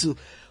try to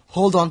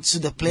hold on to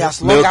the player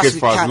as long as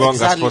we can. As long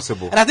as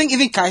possible. And I think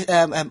even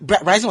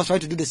Rising was trying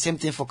to do the same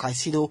thing for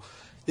Caicedo.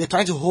 They're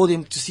trying to hold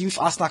him to see if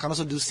Arsenal can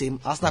also do the same.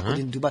 Arsenal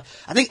couldn't do, but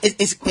I think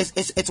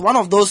it's one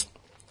of those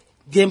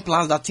game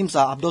plans that teams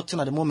are adopting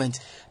at the moment.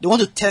 They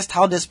want to test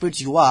how desperate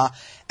you are,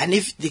 and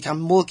if they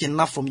can milk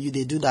enough from you,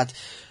 they do that.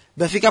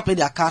 Benfica played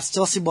their cards.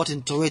 Chelsea bought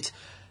into it.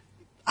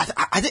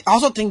 I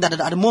also think that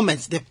at the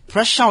moment, the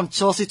pressure on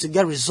Chelsea to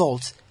get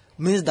results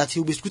means that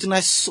he'll be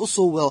scrutinized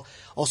so well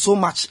or so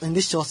much in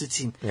this Chelsea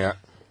team. Yeah.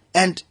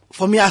 And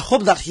for me, I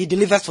hope that he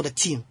delivers for the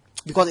team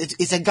because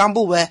it's a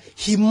gamble where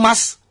he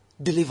must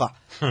deliver.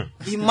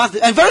 He must,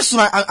 and very soon,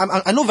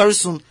 I know very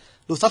soon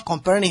they'll start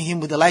comparing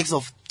him with the likes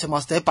of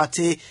Temastay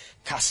Partey,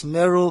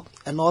 Casemiro,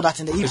 and all that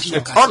in the EPL.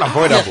 It's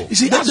unavoidable. You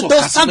see, that's what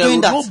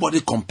Casemiro,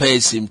 nobody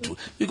compares him to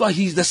because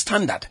he's the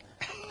standard.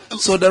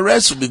 So the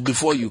rest will be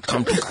before you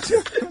come to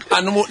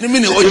Casemiro. You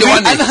mean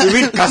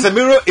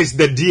Casemiro is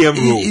the DM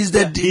role? He's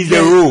the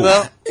role.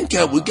 Well,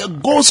 okay, we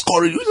get goal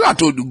scoring. I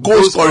told you,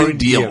 goal scoring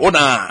DM.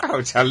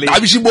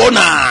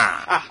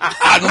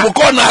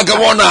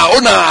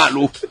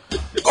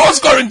 Goal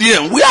scoring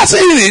DM. We are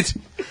saying it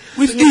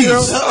with ease.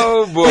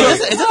 Oh boy!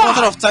 It's just a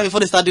matter of time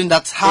before they start doing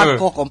that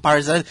hardcore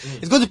comparison.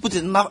 It's going to put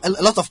a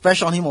lot of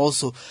pressure on him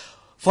also.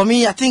 For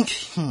me, I think.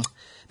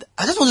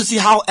 I just want to see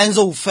how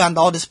Enzo will fare under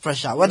all this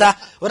pressure. Whether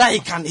he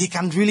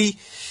can really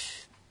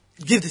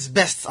give his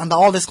best under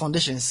all these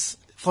conditions.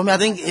 For me, I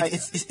think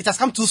it has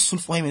come too soon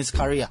for him in his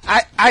career.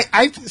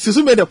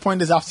 Susu made a point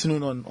this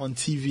afternoon on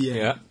TV.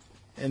 Yeah.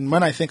 And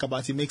when I think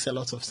about it, it makes a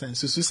lot of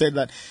sense. Susu said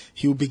that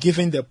he will be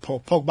given the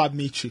Pogba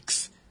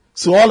matrix.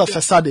 So all of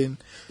a sudden,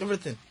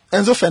 everything.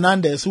 Enzo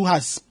Fernandez, who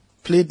has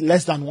played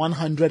less than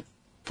 100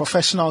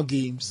 professional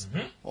games,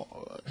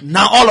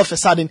 now all of a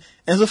sudden,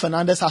 Enzo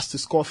Fernandez has to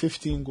score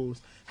 15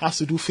 goals. Has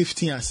to do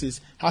 15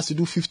 assists, has to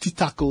do 50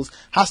 tackles,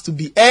 has to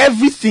be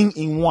everything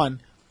in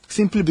one,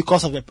 simply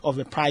because of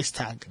a price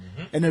tag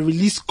and a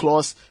release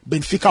clause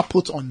Benfica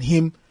put on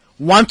him.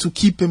 1, to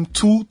keep him,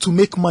 2, to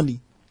make money.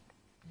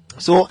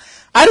 So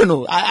I don't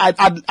know.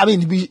 I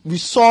mean, we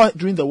saw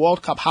during the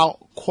World Cup how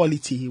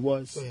quality he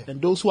was,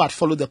 and those who had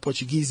followed the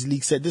Portuguese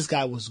league said this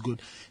guy was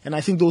good. And I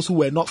think those who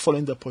were not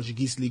following the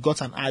Portuguese league got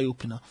an eye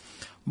opener.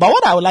 But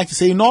what I would like to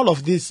say in all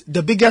of this,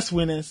 the biggest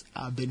winners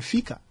are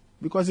Benfica.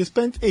 Because they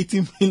spent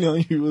 80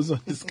 million euros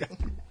on this guy.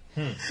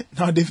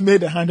 Now they've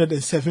made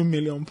 107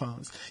 million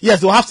pounds.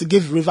 Yes, they'll have to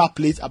give River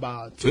Plate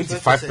about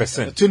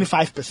 25%.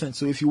 25%.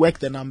 So if you work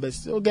the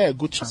numbers, you'll get a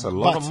good chance. That's a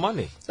lot of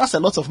money. That's a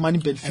lot of money.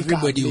 Benfica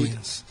everybody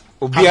wins.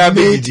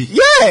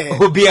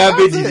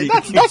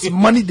 That's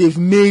money they've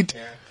made.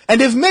 Yeah. And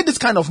they've made this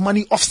kind of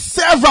money off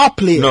several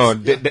players. No,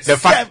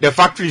 the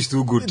factory is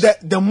too good.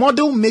 The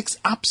model makes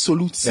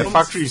absolute sense. The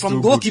factory is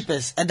from too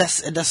goalkeepers, good.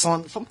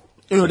 Ederson, from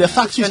the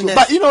factory is good.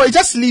 But it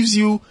just leaves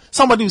you.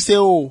 Somebody will say,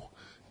 "Oh,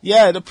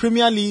 yeah, the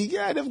Premier League,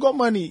 yeah, they've got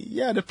money.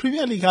 Yeah, the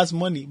Premier League has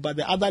money, but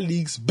the other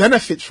leagues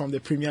benefit from the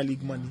Premier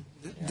League money."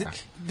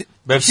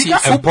 Benfica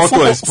and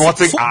Porto and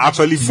Sporting are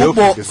actually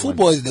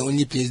football is the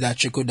only place that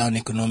trickle down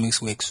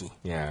economics works. So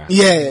yeah,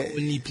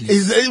 only place.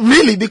 Is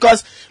really,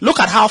 because look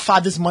at how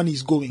far this money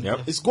is going.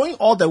 Yep. It's going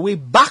all the way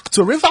back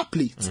to River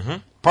Plate. Mm-hmm.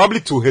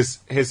 Probably to his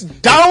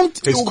down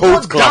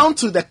club.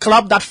 To the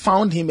club that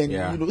found him,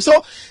 and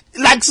so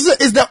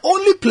it's the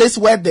only place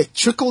where the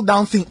trickle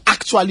down thing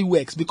actually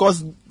works,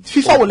 because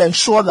FIFA will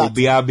ensure that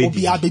Obi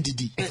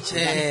Abedidi.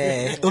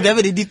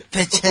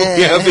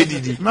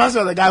 Reminds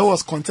me of the guy who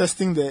was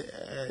contesting the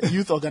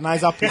youth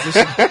organizer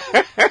position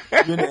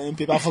during the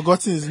MP. I've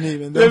forgotten his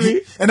name, and then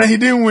he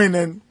didn't win,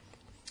 and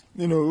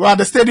we were at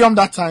the stadium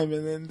that time,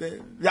 and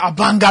then the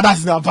Abanga,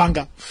 that's the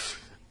Abanga.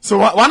 So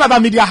one other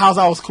media house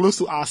I was close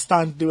to our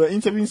stand, they were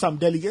interviewing some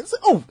delegates.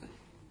 Oh,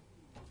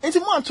 it's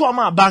man to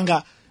a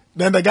banga.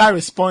 Then the guy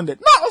responded,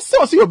 "No,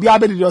 so you'll be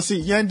able to see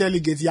young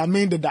delegates. You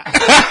made that."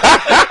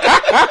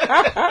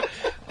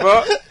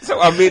 Well, so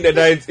I mean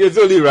that it's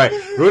only right.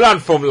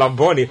 Roland from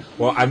Lamboni.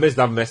 Well, I missed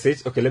that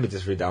message. Okay, let me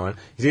just read that one.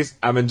 He says,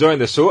 "I'm enjoying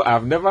the show.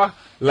 I've never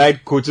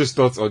liked coach's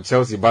thoughts on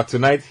Chelsea, but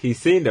tonight he's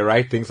saying the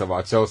right things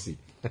about Chelsea."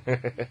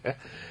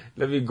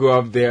 Let me go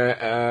up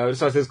there.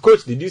 So it says,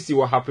 "Coach, did you see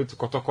what happened to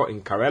Kotoko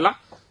in Karela?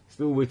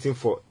 Still waiting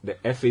for the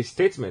FA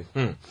statement.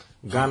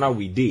 Ghana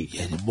we did."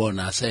 Yeah, the ball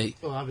now say.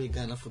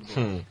 Ghana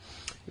football.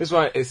 This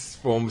one is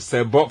from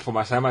Sir Bob from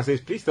Ashama.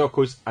 Says, "Please tell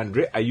Coach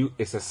Andre Ayew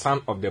is a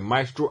son of the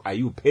maestro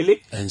Ayew Pele,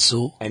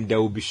 and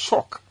there will be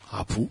shock."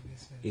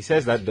 He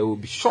says that there will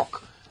be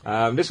shock.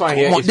 This one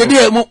here is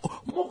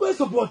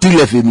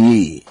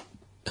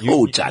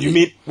you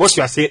mean what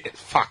you are saying is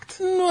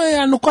fact? No,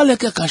 I no call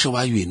like a cash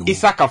over you.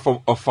 Isaka from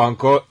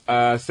Ofanko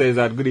says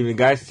that, "Good evening,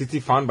 guys. City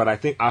fan, but I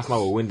think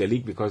Arsenal will win the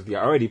league because they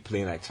are already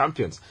playing like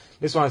champions."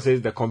 This one says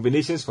the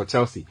combinations for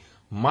Chelsea: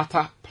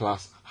 Mata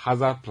plus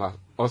Hazard plus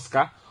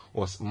Oscar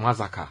was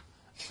Mazaka.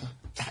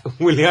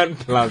 Willian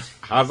plus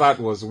Hazard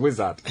was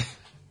Wizard.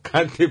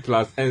 Kante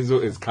plus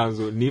Enzo is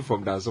Kanzo. Knee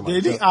from Dansoma.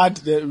 They didn't add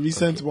the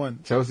recent one.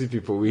 Chelsea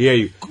people, we hear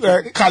you.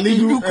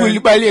 Kalidu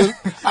Koulibaly.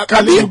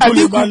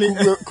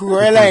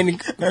 Kukurela and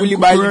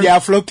Koulibaly, they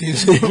are flopping.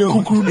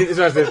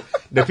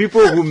 The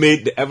people who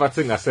made the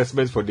Everton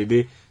assessment for the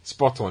day,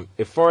 spot on.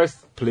 If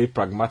Forest play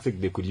pragmatic,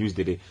 they could use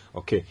the day.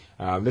 Okay,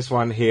 this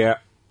one here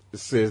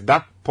says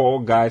that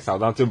poor guy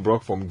Southampton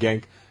broke from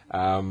Genk.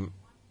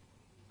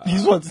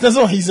 He's what? That's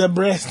what he's a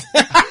breast.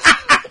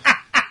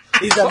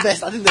 He's the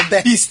best. I think the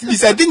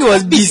best. I think it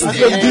was Beast.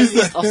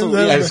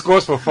 And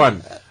scores for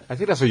fun. I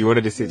think that's what you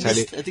wanted to say,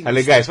 Charlie.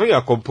 Charlie, guys, when you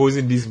are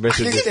composing these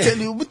messages,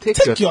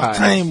 take your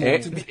time.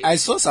 I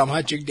saw some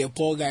hat-trick, the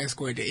poor guy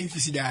scored. If you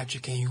see the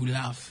hat-trick and you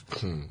laugh.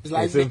 It's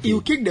like Simple.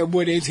 you kick the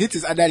ball, it hit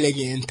his other leg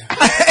and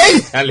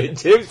enter. Charlie,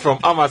 James from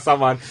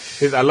Amasaman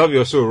says, I love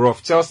your show,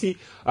 rough. Chelsea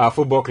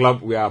Football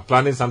Club, we are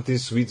planning something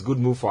sweet. Good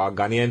move for our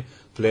Ghanaian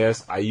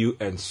players, Ayu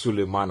and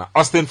Suleimana.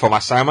 Austin from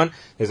Ashaiman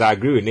says, I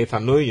agree with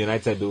Nathan. Knowing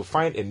United, they will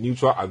find a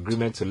neutral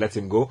agreement to let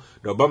him go.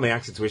 The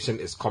Aubameyang situation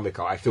is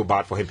comical. I feel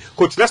bad for him.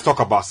 Coach, let's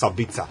talk about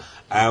Sabitzer.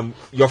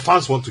 Your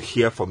fans want to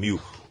hear from you.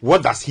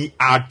 What does he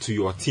add to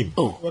your team?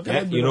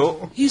 You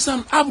know, He's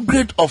an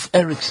upgrade of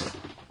Eriksen.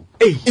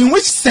 hey, In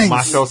which sense?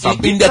 Marcel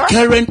Sabitzer. In the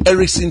current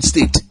Eriksen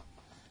state.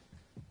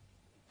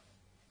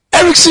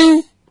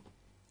 Eriksen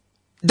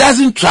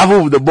doesn't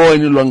travel with the ball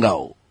any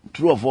longer.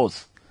 True of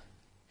us.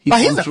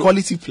 But he's a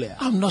quality player.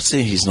 I'm not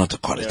saying he's not a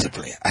quality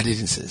player. I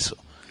didn't say so.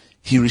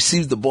 He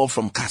receives the ball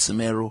from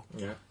Casemiro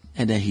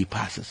and then he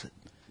passes it.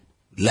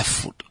 Left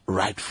foot,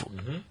 right foot.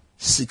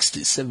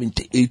 60,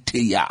 70,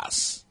 80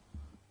 yards.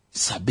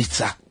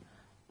 Sabitzer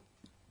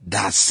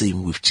does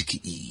same with cheeky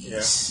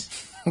ease.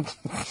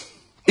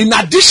 In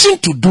addition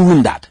to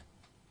doing that,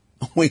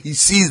 when he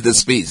sees the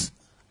space,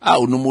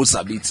 no more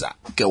Sabitzer,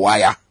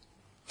 Kewaya.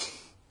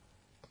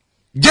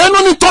 But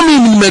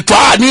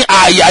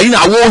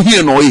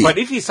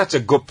if he's such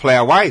a good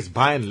player, why is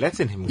Bayern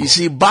letting him go? You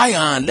see,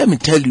 Bayern, let me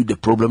tell you the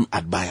problem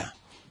at Bayern.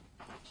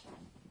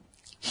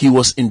 He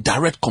was in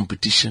direct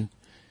competition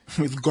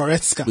With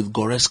Goretzka. with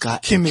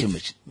Goretzka and Kimmich.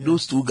 Kimmich.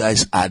 Those two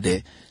guys are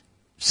the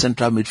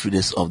central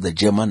midfielders of the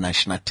German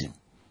national team.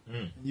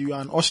 You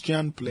are an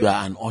Austrian You player.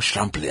 are an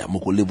Austrian player,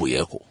 Mokole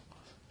Boyeko.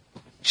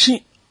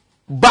 She,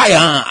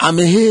 Bayern, I'm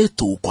here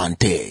to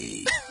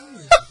Quante.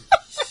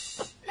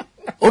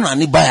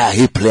 Onani Bayern,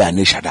 he player,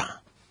 Neshada.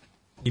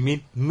 You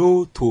mean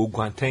no to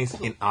Guantains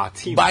in our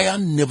team?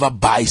 Bayern never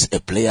buys a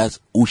player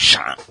who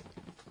shine.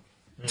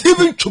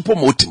 Even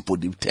Choupo-Moting,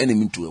 they turn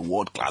him into a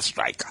world-class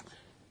striker.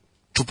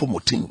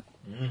 Choupo-Moting.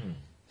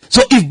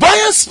 So if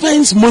Bayern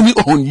spends money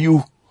on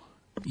you,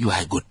 you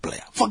are a good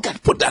player.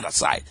 Put that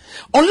aside.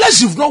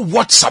 Unless you've not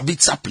watched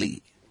Sabitzer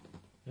play.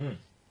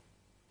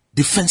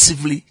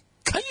 Defensively,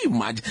 can you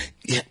imagine?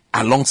 Yeah,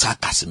 alongside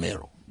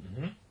Casemiro.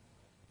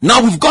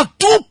 Now we've got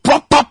two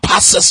proper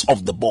passes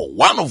of the ball.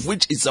 One of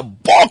which is a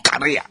ball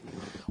carrier.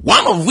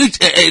 One of which,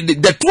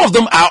 the two of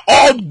them are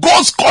all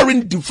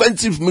goal-scoring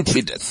defensive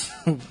midfielders.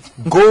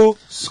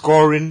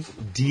 Goal-scoring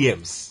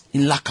DMs.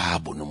 In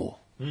Lakahabo no more.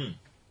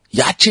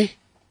 Yache.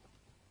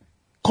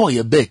 Call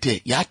your bet.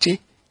 Yache.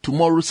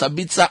 Tomorrow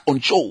Sabitzer on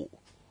show.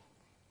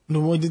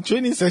 No, the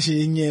training session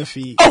in your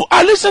fee. Oh,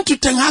 I listened to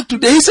Ten Hag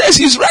today. He says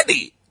he's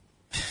ready.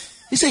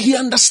 He said he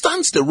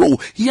understands the role.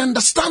 He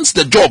understands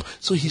the job.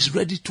 So he's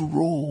ready to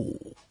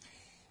roll.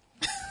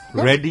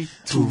 Ready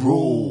to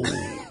roll.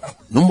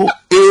 No more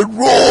a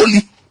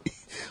rolly.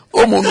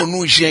 Oh, no,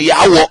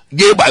 yawo,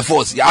 gay by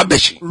force,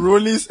 yabeshi.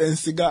 Rollies and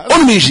cigars.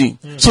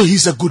 So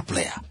he's a good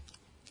player.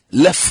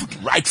 Left foot,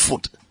 right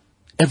foot.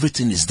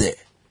 Everything is there.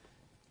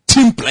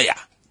 Team player.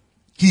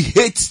 He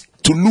hates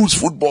to lose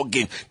football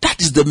game.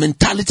 That is the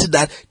mentality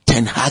that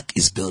Ten Hag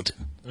is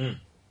building.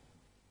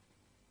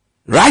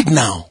 Right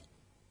now,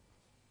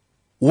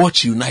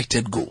 watch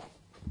United go.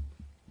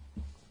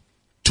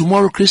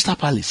 Tomorrow, Crystal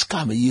Palace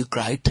come a year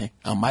cry.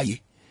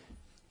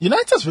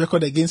 United's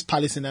record against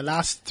Palace in the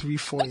last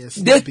 3-4 years.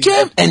 They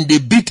came and they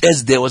beat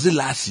us. There was it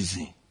last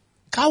season.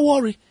 Can't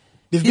worry.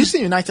 They've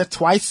beaten United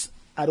twice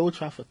at Old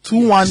Trafford.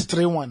 2-1,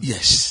 3-1.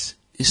 Yes,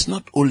 it's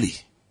not only.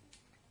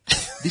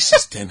 This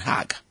is Ten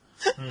Hag.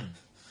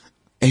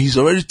 And he's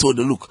already told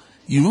them, look,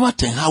 you remember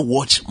Ten Hag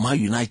watched Man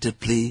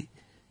United play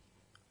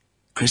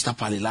Crystal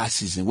Palace last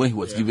season when he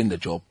was given the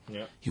job.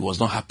 He was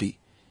not happy.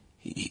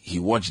 He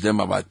watched them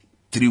about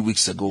 3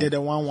 weeks ago. They're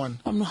the 1-1.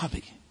 I'm not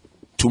happy.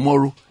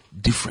 Tomorrow,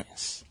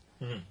 difference.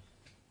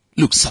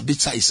 Look,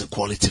 Sabitzer is a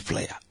quality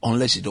player,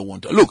 unless you don't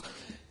want to. Look,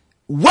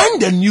 when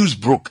the news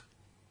broke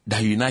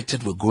that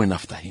United were going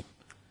after him,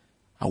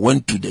 I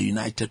went to the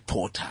United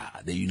portal,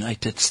 the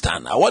United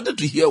stand. I wanted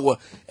to hear what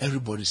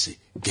everybody say.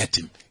 Get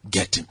him,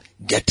 get him,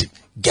 get him,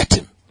 get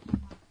him.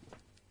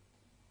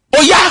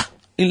 Oh yeah!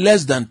 In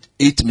less than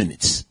 8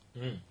 minutes,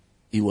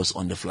 he was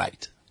on the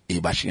flight.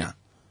 Ebashian.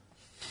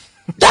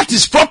 That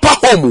is proper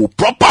home,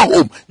 proper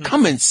home.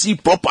 Come and see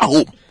proper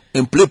home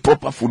and play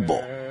proper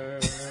football.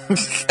 And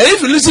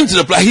if you listen to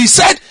the player, he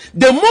said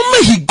the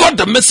moment he got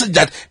the message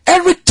that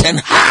Erik Ten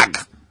Hag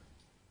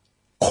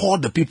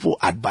called the people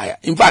at Bayer.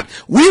 In fact,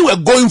 we were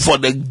going for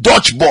the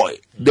Dutch boy,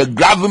 the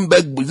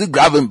Gravenberg, is it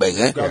Gravenberg,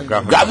 eh?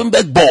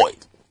 Gravenberg boy.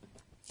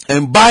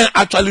 And Bayer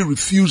actually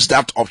refused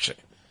that option.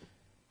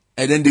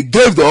 And then they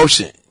gave the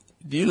option.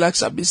 Do you like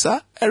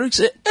Sabitzer? Eric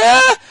said,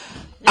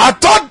 I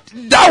thought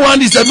that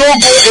one is a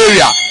no-go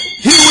area.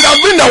 He would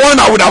have been the one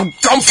I would have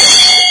come for.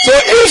 So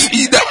if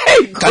he,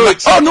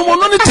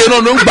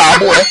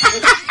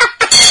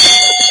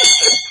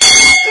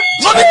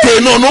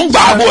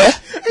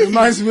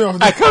 Reminds me of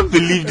the, I can't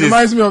believe this.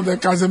 reminds me of the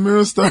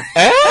Casemiro story.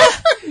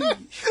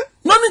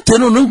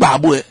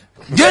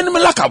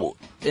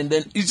 And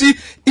then you see,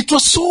 it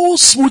was so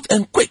smooth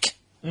and quick.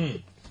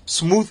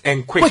 Smooth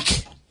and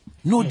quick.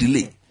 No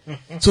delay.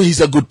 So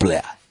he's a good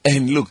player.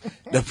 And look,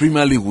 the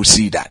Premier League will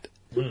see that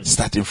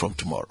starting from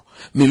tomorrow.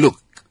 I mean, look,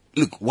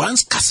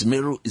 once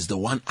Casemiro is the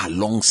one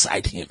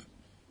alongside him,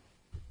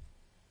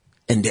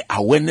 and the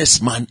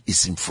awareness man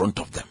is in front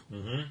of them,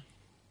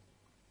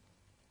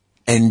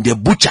 and the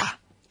butcher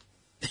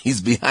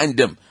is behind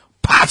them,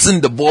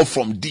 passing the ball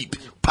from deep,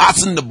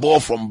 passing the ball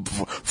from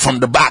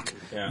the back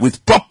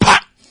with proper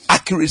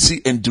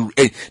accuracy and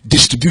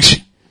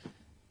distribution.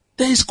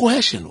 There is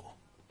cohesion.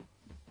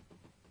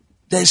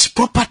 There is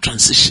proper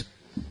transition.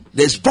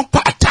 There is proper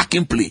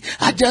attacking play.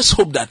 I just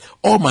hope that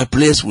all my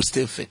players will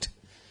stay fit.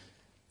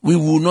 We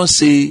will not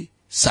say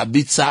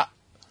Sabitzer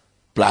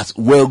plus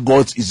well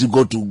God is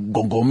equal to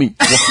Gongomi.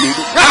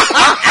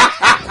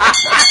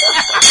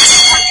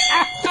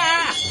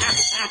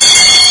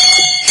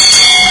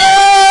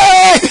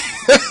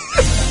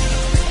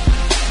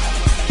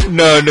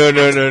 No. You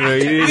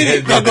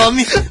didn't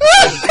Gogomi.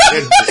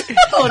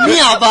 Oh,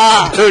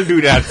 Niaba. Don't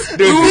do that.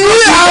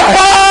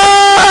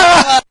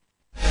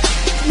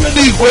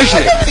 The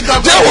equation.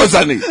 There was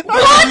an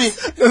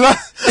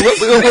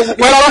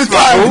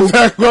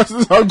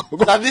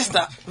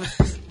Sabitzer.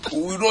 We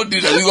will not do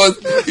that because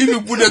if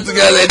you put it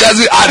together, it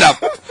doesn't add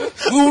up.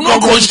 We will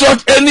not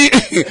construct any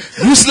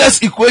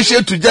useless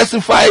equation to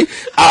justify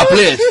our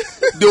players.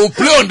 They will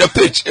play on the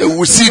pitch and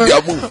we'll see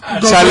their move.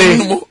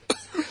 Charlie.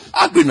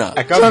 I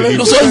can't believe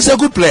it. So he's a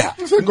good player.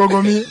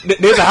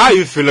 Nathan, how are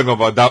you feeling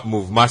about that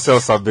move, Marcel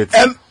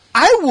Sabitzer?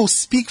 I will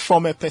speak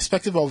from a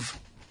perspective of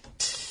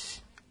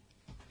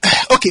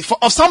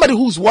of somebody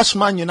who's watched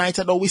Man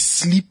United always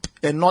sleep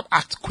and not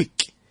act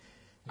quick.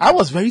 I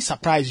was very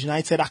surprised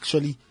United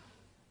actually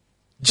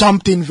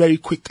jumped in very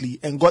quickly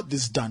and got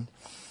this done.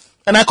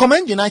 And I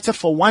commend United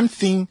for one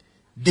thing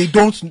they've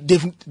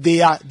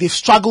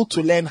struggled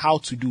to learn how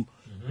to do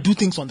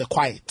things on the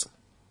quiet.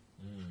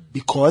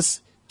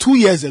 Because 2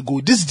 years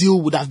ago, this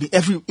deal would have been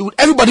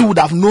everybody would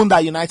have known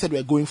that United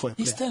were going for a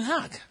player. He's Ten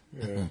Hag.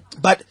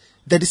 But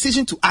the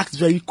decision to act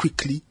very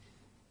quickly,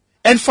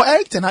 and for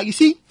Eric Ten Hag, you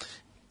see,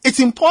 it's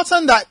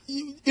important that,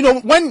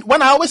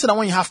 when I always say that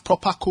when you have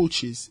proper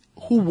coaches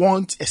who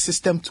want a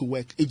system to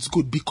work, it's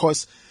good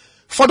because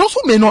for those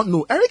who may not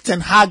know, Eric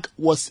Ten Hag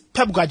was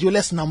Pep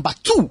Guardiola's number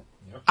 2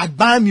 at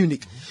Bayern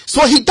Munich.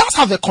 So he does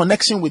have a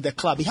connection with the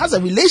club. He has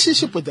a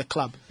relationship with the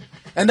club.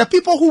 And the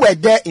people who were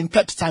there in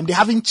Pep's time, they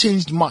haven't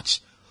changed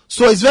much.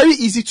 So it's very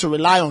easy to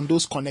rely on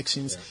those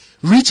connections,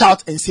 reach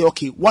out and say,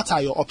 okay, what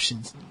are your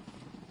options?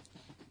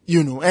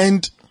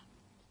 And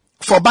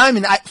for Bayern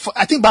Munich,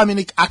 I think Bayern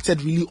Munich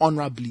acted really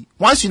honorably.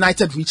 Once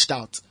United reached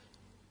out,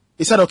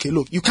 they said, okay,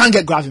 look, you can't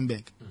get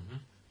Gravenberg.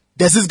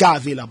 There's this guy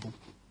available.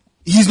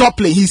 He's not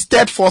playing. He's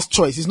third, fourth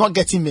choice. He's not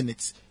getting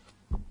minutes.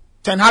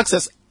 Ten Hag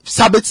says,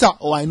 Sabitzer,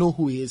 I know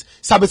who he is.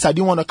 Sabitzer,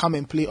 do you want to come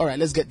and play? All right,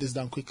 let's get this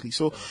done quickly.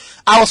 So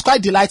I was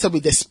quite delighted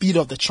with the speed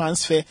of the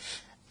transfer.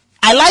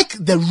 I like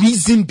the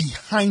reason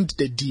behind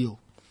the deal.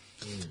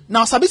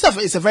 Now, Sabitzer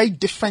is a very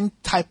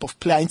different type of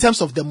player in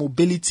terms of the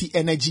mobility,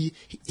 energy.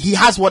 He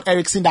has what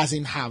Eriksen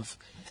doesn't have.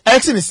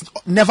 Eriksen has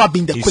never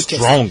been the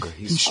quickest.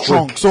 He's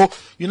strong. So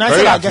United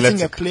Very are athletic.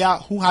 getting a player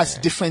who has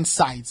different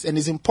sides, and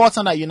it's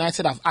important that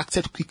United have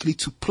acted quickly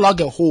to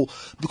plug a hole,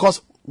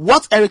 because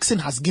what Eriksen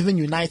has given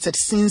United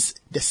since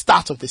the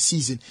start of the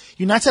season,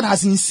 United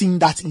hasn't seen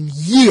that in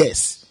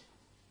years.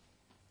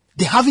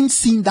 They haven't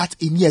seen that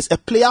in years. A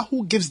player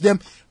who gives them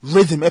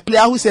rhythm, a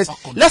player who says,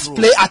 let's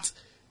play at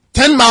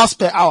 10 miles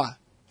per hour.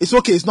 It's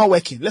okay, it's not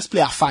working. Let's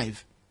play at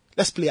 5.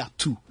 Let's play at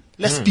 2.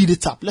 Let's speed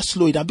it up. Let's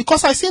slow it down.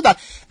 Because I say that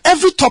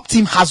every top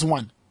team has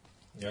one.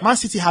 Man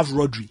City have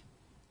Rodri.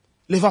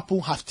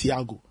 Liverpool have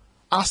Thiago.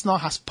 Arsenal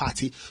has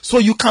Partey. So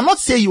you cannot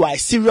say you are a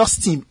serious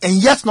team and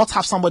yet not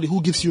have somebody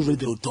who gives you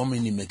rhythm.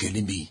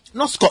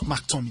 Not Scott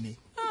McTominay.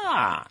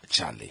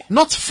 Charlie.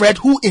 Not Fred,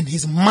 who in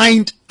his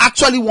mind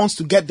actually wants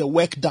to get the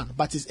work done,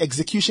 but his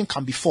execution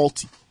can be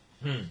faulty.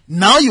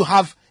 Now you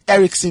have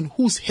Eriksen,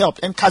 who's helped,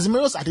 and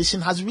Casemiro's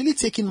addition has really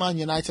taken Man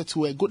United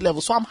to a good level.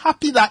 So I'm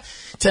happy that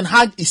Ten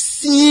Hag is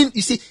seeing,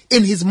 you see,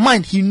 in his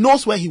mind, he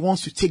knows where he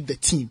wants to take the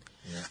team.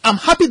 I'm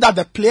happy that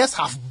the players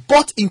have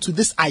bought into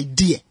this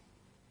idea.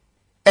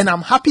 And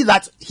I'm happy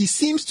that he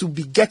seems to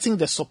be getting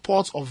the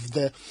support of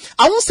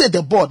I won't say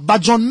the board,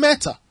 but John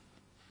Mehta.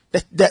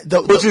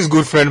 Which is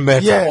good friend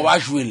Mehta. Yeah.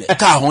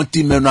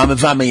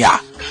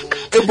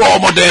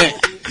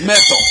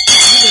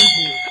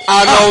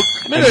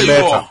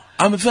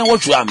 I'm a fan.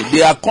 What you are?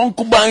 They are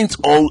concubines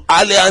or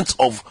alliance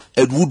of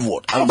Ed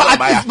Woodward. But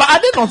are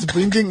they not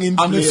bringing in?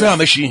 I'm a fan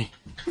machine.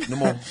 No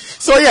more.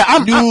 So yeah,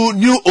 I'm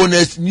new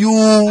owners,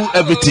 new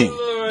everything.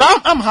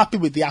 But I'm happy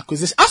with the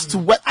acquisition. As to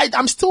what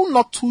I'm still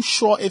not too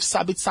sure if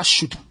Sabitzer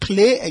should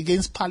play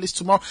against Palace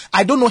tomorrow.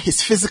 I don't know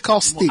his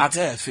physical state.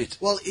 Fit.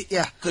 Well,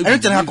 yeah.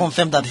 Eric Ten Hag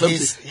confirmed that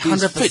he's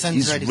 100%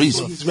 He's ready.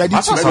 reason. He's ready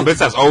Marcel to. Sabitzer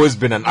has always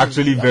been an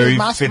actually very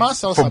fit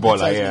Marcel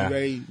footballer. Sabitzer has Yeah.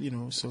 been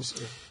very, so that's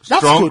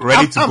Strong, good.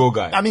 ready to go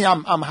guy. I mean,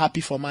 I'm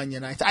happy for Man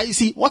United. I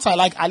see what I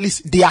like. At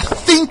least they are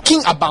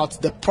thinking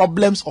about the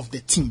problems of the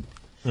team.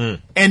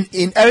 And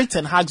in Eric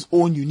Ten Hag's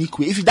own unique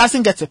way, if he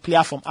doesn't get a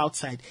player from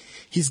outside,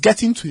 he's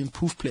getting to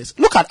improve players.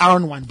 Look at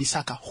Aaron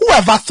Wan-Bissaka.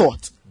 Whoever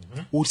thought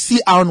would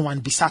see Aaron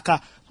Wan-Bissaka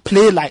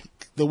play like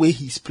the way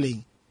he's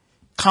playing?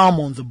 Calm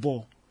on the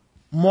ball,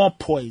 more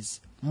poise,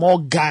 more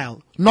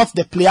guile. Not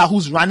the player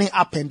who's running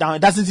up and down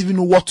and doesn't even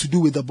know what to do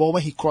with the ball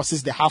when he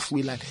crosses the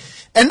halfway line.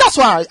 And that's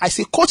why I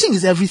say coaching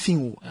is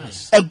everything.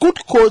 Yes. A good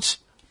coach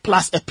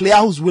plus a player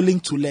who's willing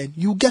to learn,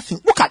 you get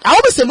things. I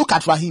always say, look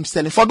at Raheem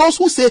Sterling. For those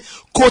who say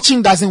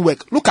coaching doesn't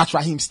work, look at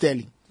Raheem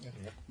Sterling.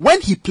 When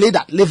he played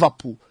at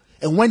Liverpool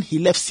and when he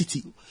left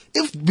City,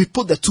 if we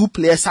put the two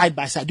players side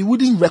by side, you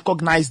wouldn't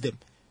recognize them.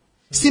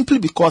 Simply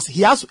because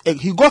he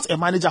got a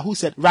manager who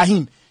said,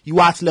 Raheem, you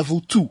are at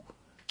level 2.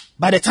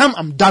 By the time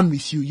I'm done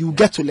with you, you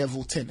get to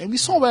level 10. And we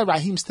saw where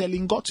Raheem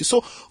Sterling got to.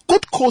 So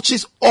good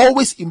coaches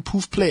always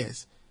improve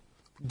players.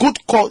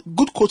 Good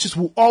coaches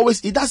will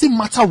always, it doesn't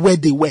matter where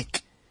they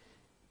work.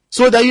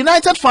 So the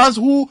United fans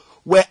who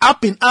were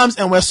up in arms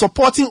and were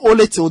supporting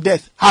Ole till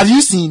death, have you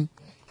seen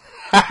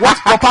what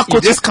proper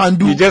coaches can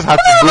do? You just have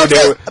to go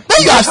there.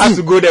 You just have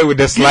to go there with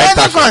the slide United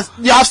tackle. fans,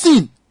 you have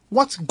seen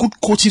what good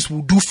coaches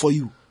will do for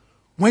you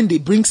when they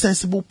bring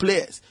sensible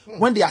players,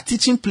 when they are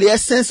teaching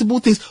players sensible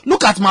things.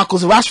 Look at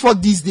Marcus Rashford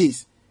these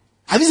days.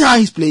 Have you seen how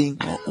he's playing?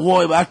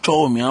 What about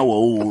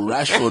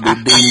Rashford?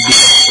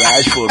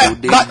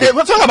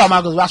 But talk about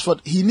Marcus Rashford.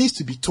 He needs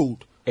to be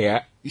told.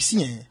 Yeah. You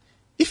see,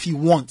 if you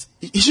want,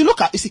 you should look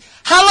at. You see,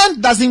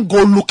 Haaland doesn't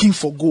go looking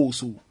for goals.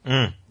 So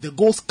the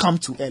goals come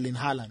to Erling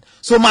Haaland.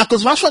 So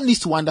Marcus Rashford needs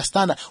to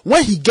understand that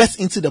when he gets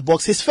into the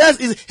box, his first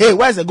is, hey,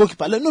 where's the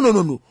goalkeeper? Like,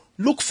 no.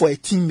 Look for a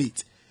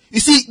teammate. You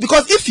see,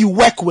 because if you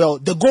work well,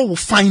 the goal will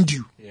find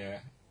you. Yeah.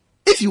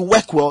 If you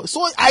work well,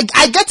 so I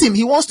get him.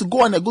 He wants to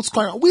go on a good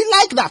score. We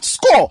like that.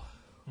 Score.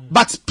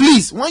 But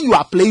please, when you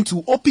are playing,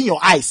 to open your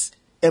eyes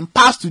and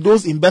pass to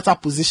those in better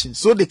positions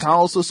so they can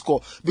also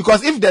score.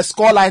 Because if the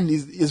scoreline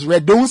is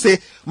red, don't say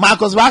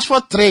Marcus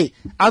Rashford 3,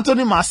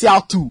 Anthony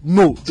Martial 2.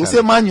 No, to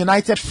say Man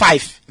United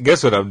 5.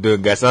 Guess what I'm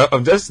doing, guys?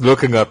 I'm just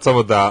looking at some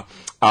of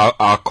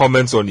our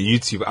comments on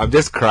YouTube. I'm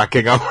just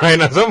cracking up right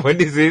now.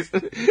 Somebody says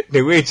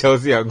the way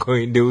Chelsea are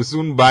going, they will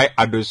soon buy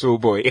Adosho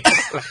Boy.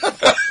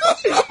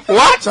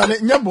 What?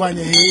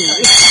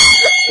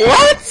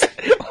 What?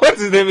 What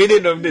is the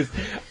meaning of this?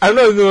 I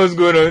don't know what's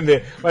going on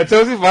there. But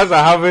Chelsea fans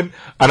are having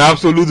an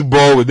absolute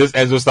ball with this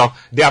Enzo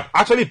stuff. They are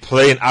actually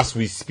playing as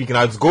we speak.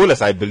 Now it's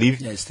goalless, I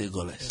believe. Yeah, it's still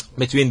goalless.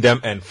 Between them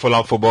and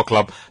Fulham Football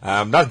Club.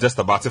 That's just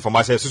about it for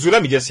myself. So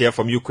let me just hear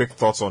from you quick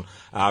thoughts on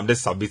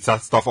this Sabitzer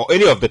stuff or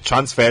any of the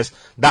transfers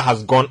that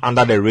has gone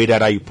under the radar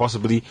that you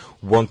possibly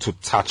want to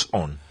touch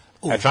on.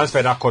 A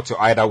transfer that caught your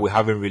eye that we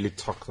haven't really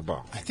talked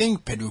about. I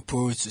think Pedro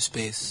Porro to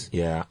Space.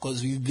 Yeah.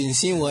 Because we've been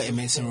seeing what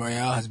Emerson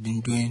Royale has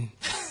been doing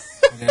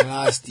for the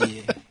last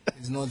year.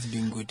 It's not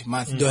been good.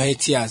 Matt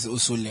Doherty has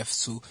also left.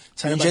 So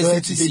They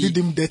did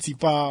him dirty,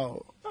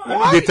 pal.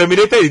 They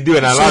terminated the deal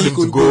and allowed him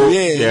to go.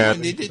 Yeah.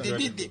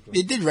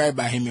 They did right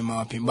by him in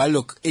my opinion. But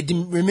look, it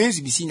remains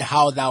to be seen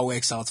how that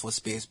works out for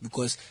Space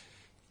because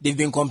they've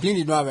been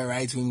complaining they don't have a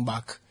right wing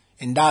back.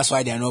 And that's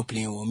why they are not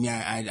playing well. Me,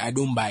 I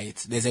don't buy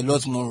it. There's a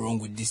lot more wrong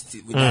with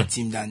that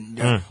team than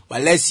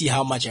but let's see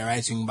how much a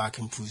right wing back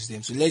improves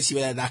them. So let's see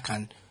whether that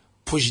can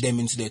push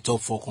them into the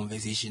top 4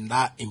 conversation.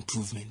 That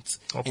improvement.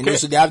 Okay. And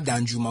also they have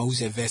Danjuma,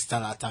 who's a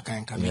versatile attacker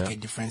and can make a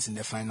difference in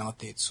the final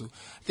third. So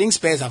I think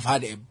Spurs have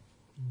had a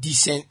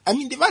decent. I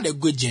mean, they've had a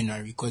good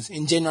January because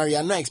in January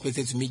you're not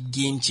expected to make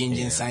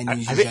game-changing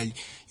signings usually.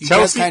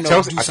 I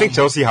think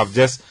Chelsea have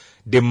just.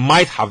 They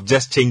might have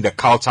just changed the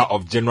culture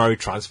of January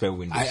transfer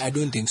windows. I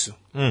don't think so.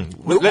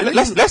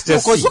 Let's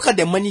just because look at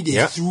the money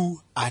they threw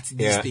at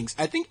these things.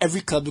 I think every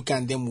club looking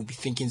at them will be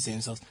thinking to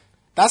themselves,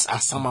 that's our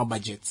summer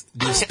budget.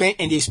 They spent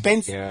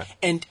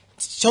and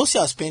Chelsea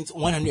have spent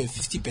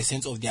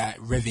 150% of their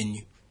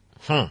revenue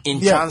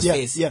in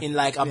transfers in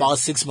about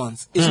 6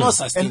 months. It's not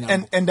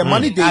sustainable. And the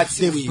money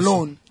they've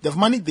blown, the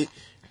money they.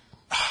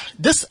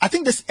 I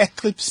think this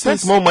eclipses.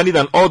 That's more money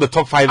than all the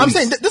top 5 leagues. I'm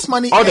saying this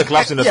money. All the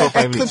clubs in the top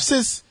 5 leagues.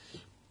 Eclipses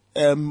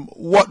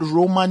what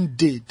Roman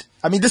did.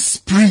 I mean, this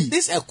spree.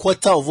 This is a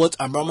quarter of what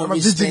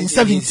Abramovich did spent in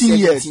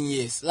 17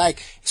 years. Like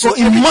so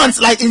in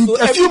months, a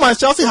few months,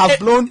 Chelsea have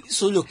blown.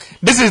 So look,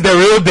 this is the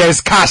real.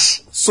 There's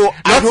cash. So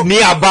not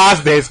near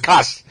bars. There's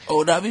cash.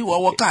 Oh, David,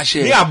 what cash?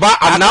 Me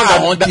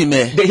about team.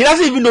 He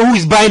doesn't even know who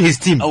is buying his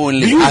team.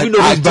 Only. Do you even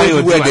know who's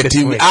buying your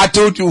team? I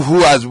told you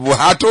who has.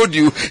 I told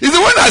you. It's the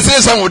when I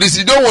say some of this,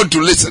 you don't want to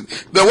listen.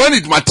 But when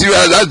it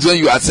materializes, that's when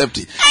you accept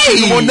it.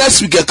 Hey,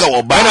 next week,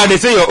 they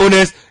say your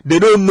owners, they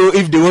don't know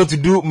if they want to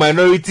do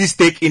minority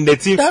stake in the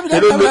team.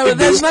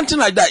 There's nothing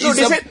like that. No,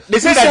 they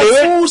say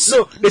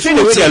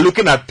the way they are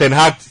looking at Ten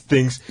Hag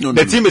things,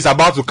 the team is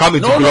about to come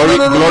into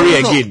glory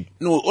again.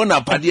 No, on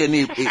a party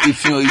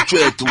if you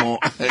try to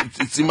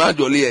it's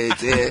Imajoli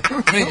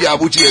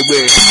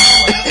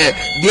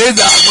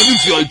Glazer, what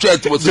if you try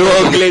to do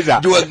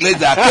a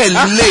Glazer?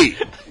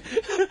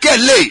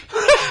 Kelly.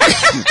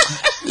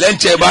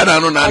 Lenche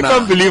banana. I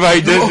can't believe I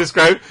just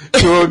described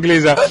Joe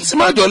Glazer. It's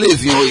Imajoli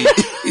if you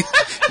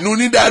no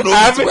need that.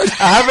 I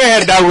haven't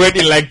heard that word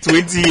in like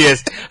 20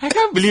 years. I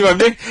can't believe I'm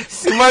saying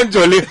Simon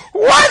Jolie.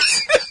 What?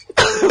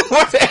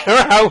 What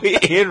era are we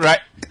in,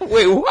 right?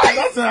 Wait,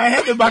 what? I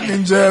had it back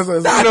in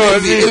Jersey.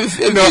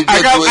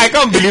 I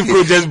can't believe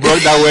Pro just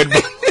brought that word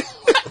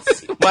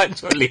back.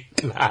 Simon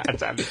Nah,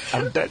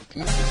 I'm dead.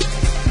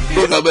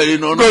 So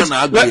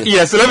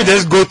let me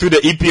just go through the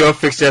EPL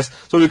fixtures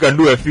so we can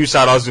do a few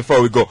shout-outs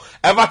before we go.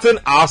 Everton,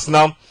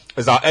 Arsenal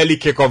is our early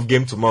kickoff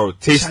game tomorrow.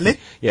 Tasty.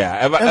 Yeah,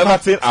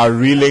 Everton are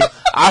reeling.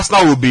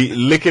 Arsenal will be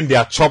licking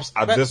their chops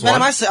at this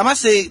one. I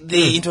must say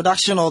the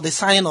introduction or the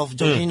signing of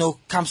Jorginho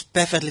comes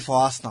perfectly for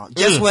Arsenal.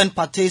 Just when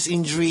Partey's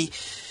injury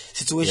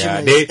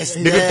situation they've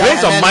been playing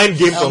some mind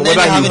games on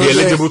whether he'll be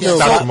eligible to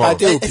start tomorrow.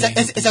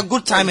 It's a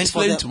good timing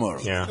for them. Tomorrow.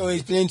 Yeah. Oh,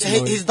 he's playing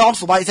tomorrow. He's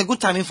doubtful, but it's a good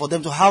timing for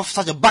them to have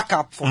such a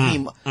backup for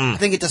him. I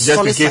think it's a Just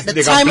solid in case the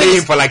they can play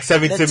him for like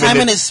 70 the minutes.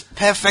 timing is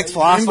perfect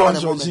for Arsenal at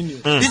the moment.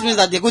 Jorginho. This means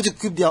that they're going to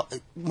keep their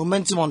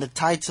momentum on the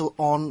title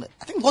on.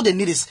 I think what they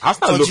need is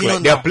Arsenal look Jorginho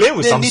like they're now. playing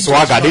with They some need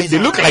swagger. Jorginho They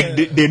now. look like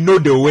they know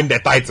they'll win the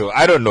title.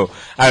 I don't know.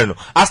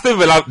 Aston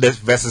Villa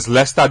versus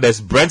Leicester. There's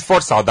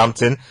Brentford,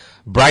 Southampton,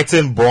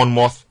 Brighton,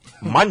 Bournemouth,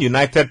 Man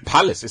United,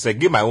 Palace. It's a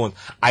game I want.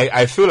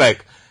 I feel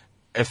like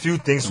a few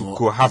things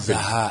could happen.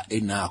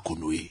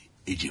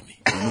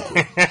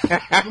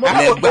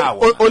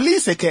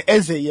 Oliseke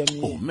Eze Yemi.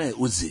 Oh, man,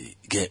 Uzi,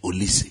 get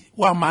Olisi.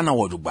 What man I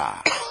want to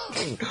buy?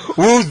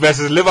 Wolves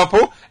versus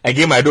Liverpool, a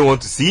game I don't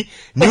want to see.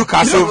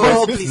 Newcastle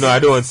versus, no, I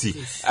don't want to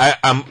see.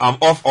 I'm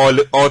off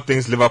all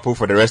things Liverpool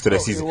for the rest of the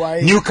season. Why?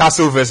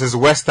 Newcastle versus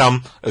West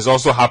Ham is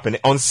also happening.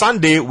 On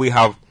Sunday, we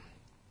have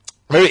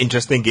very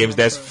interesting games.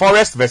 There's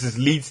Forest versus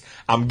Leeds.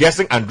 I'm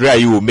guessing Andrea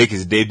you will make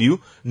his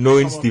debut,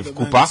 knowing Steve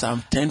Cooper.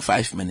 Some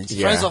 5 minutes.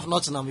 Yeah. Friends of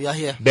Nottingham, we are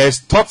here. There's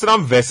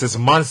Tottenham versus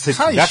Man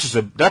City.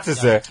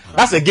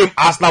 That's a game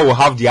Arsenal will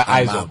have their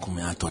eyes on.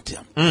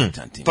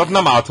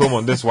 Tottenham are at home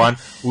on this one.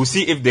 We'll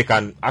see if they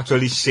can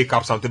actually shake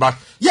up something. But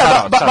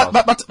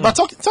but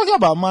talking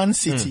about Man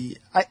City,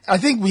 I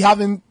think we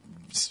haven't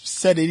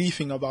said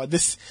anything about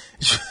this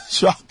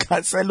Joao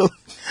Cancelo.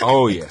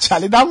 Oh yeah,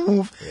 Charlie, that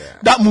move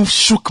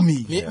shook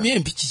me. Me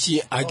and Pichichi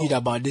argued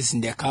about this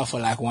in their car for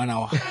like 1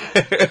 hour.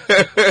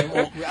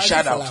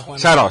 Shout out.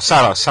 Shout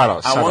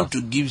out. I want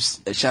to give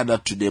a shout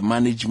out to the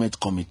management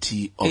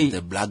committee of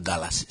the Black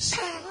Galaxies.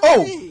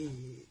 Oh,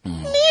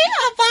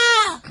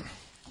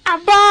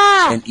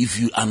 Abba. And if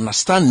you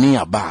understand me,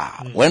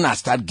 Abba, when I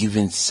start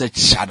giving such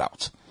shout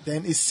out,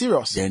 then it's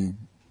serious. then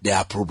there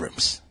are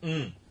problems.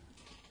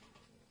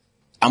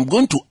 I'm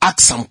going to ask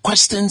some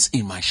questions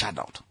in my shout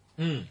out.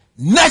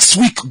 Next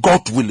week,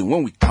 God willing,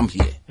 when we come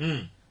here,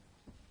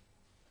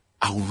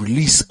 I will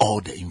release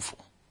all the info.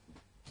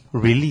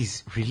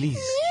 Release.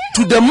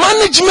 To the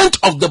management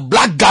of the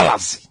Black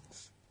Galaxy,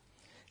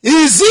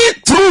 is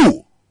it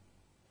true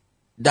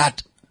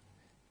that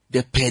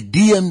the per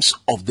diems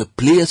of the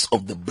players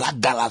of the Black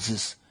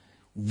Galaxies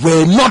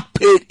were not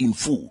paid in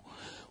full?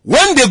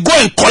 When they go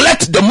and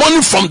collect the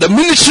money from the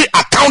ministry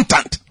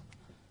accountant,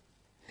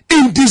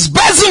 in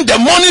disbursing the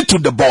money to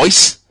the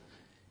boys,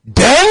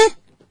 then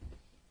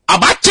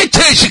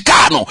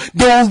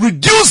they will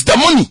reduce the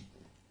money.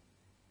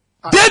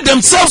 They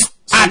themselves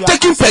are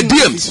taking per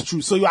diems.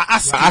 True. So you are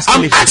asking.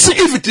 I'm asking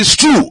if it is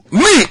true.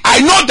 Me,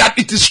 I know that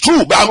it is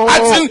true, but I'm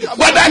asking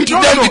whether to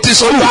them it is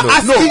true.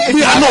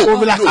 I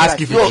know.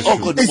 Ask if it is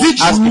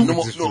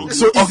true.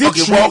 Is it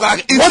true?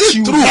 What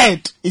you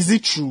heard, is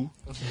it true?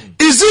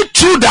 Is it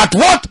true that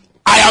what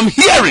I am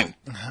hearing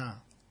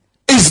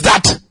is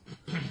that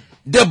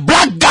the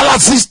Black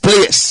Galaxies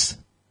players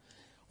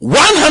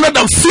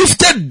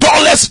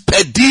 $150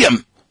 per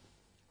diem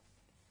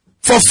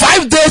for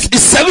 5 days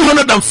is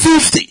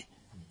 $750.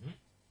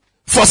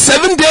 For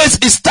 7 days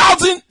is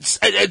 1,000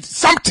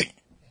 something.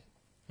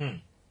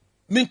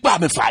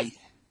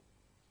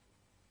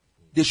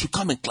 They should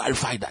come and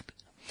clarify that.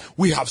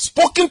 We have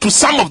spoken to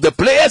some of the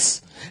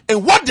players,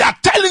 and what they are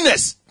telling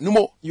us,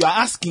 You are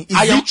asking. Is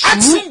I am it true?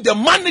 asking the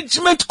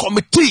management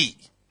committee.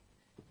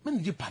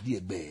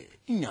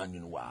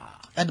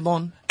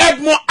 Edmond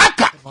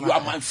Aka, you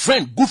are my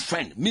friend, good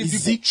friend.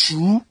 Is it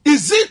true?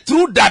 Is it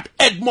true that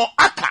Edmond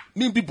Aka,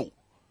 people,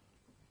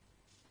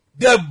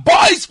 the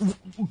boys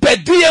per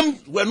diem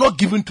were not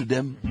given to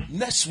them?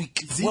 Next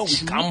week when we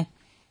come,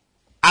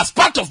 as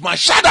part of my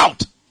shout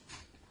out,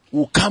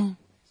 we'll come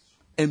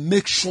and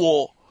make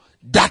sure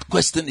that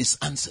question is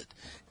answered.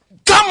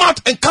 Come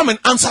out and come and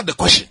answer the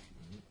question.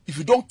 If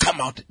you don't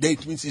come out, then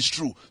it means it's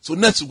true. So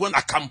next we're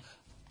gonna come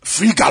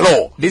free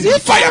galore. This is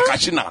fire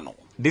Kashinano.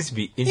 This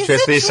be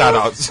interesting shout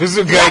out.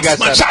 That's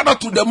my shout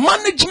out to the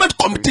management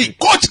committee.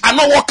 Coach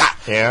Ano Walker.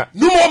 Yeah.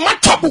 Numo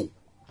Matabu.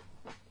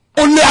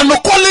 Only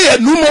Anokole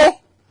Numo.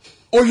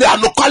 Only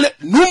Anokale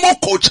Numo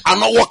coach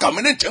Ano Walker.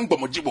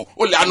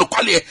 Only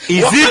Anokale. Is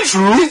it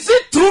true? Is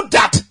it true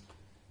that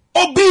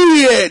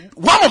Obi,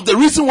 one of the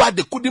reasons why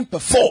they couldn't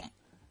perform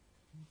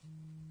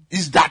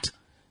is that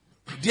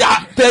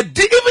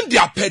even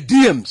their per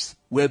diems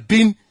were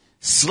being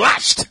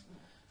slashed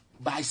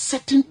by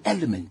certain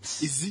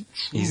elements. Is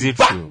it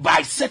true?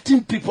 By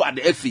certain people at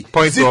the FE.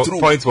 Point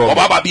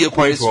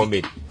well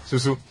made.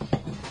 Susu.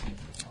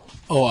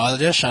 Oh, I'll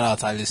just shout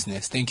out our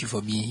listeners. Thank you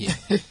for being here.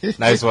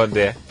 Nice one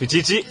there.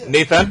 Pichichi,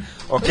 Nathan.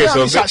 Okay,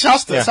 yeah, so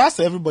shouts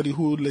to everybody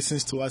who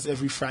listens to us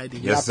every Friday.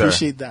 Yes, I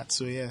appreciate that.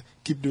 So yeah,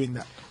 keep doing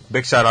that.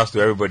 Big shout outs to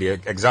everybody.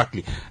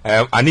 Exactly.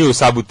 Ani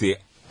Osabute,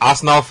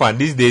 Arsenal fan.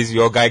 These days,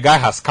 your guy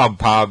has come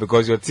power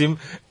because your team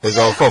is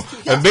on form.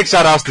 And big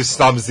shout outs to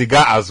Sam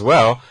Ziga as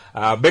well.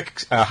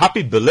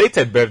 Happy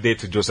belated birthday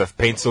to Joseph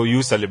Paint. So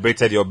you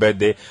celebrated your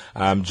birthday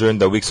during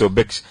the week. So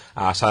big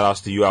shout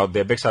outs to you out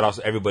there. Big shout outs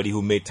to everybody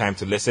who made time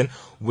to listen.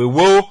 We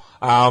will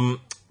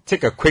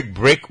take a quick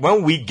break.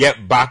 When we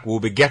get back,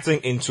 we'll be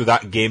getting into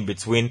that game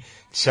between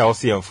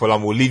Chelsea and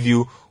Fulham. We'll leave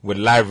you with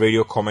live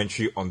radio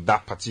commentary on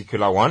that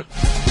particular one.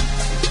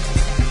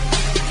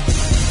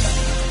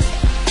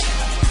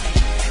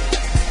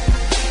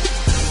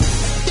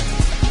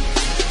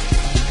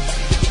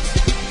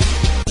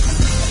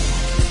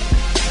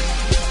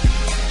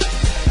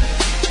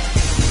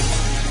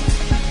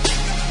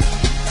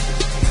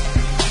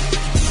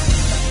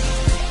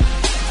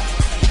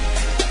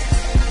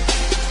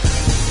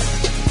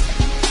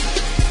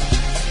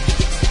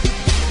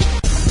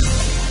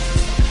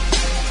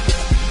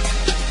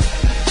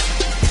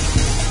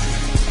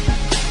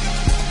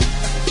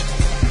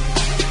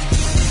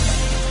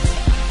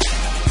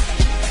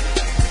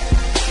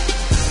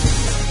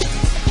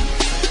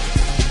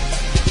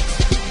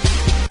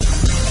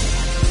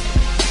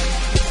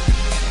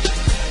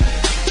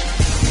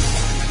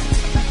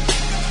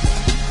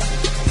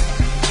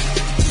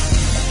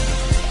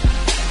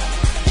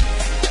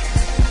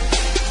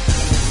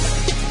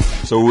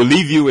 So we'll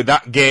leave you with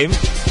that game,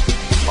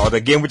 or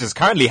the game which is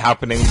currently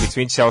happening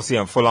between Chelsea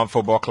and Fulham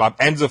Football Club.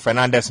 Enzo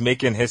Fernandez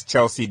making his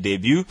Chelsea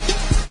debut.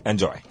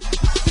 Enjoy.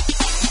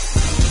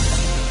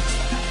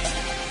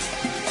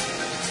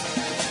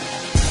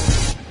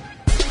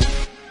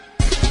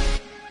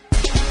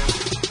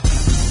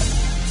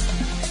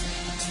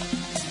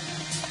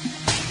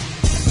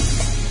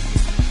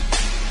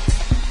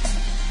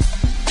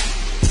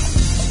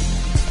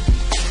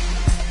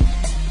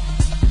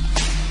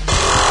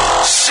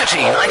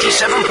 City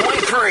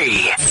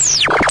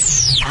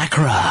 97.3.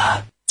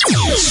 Accra.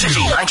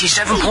 City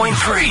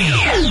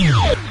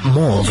 97.3.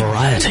 More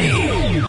variety.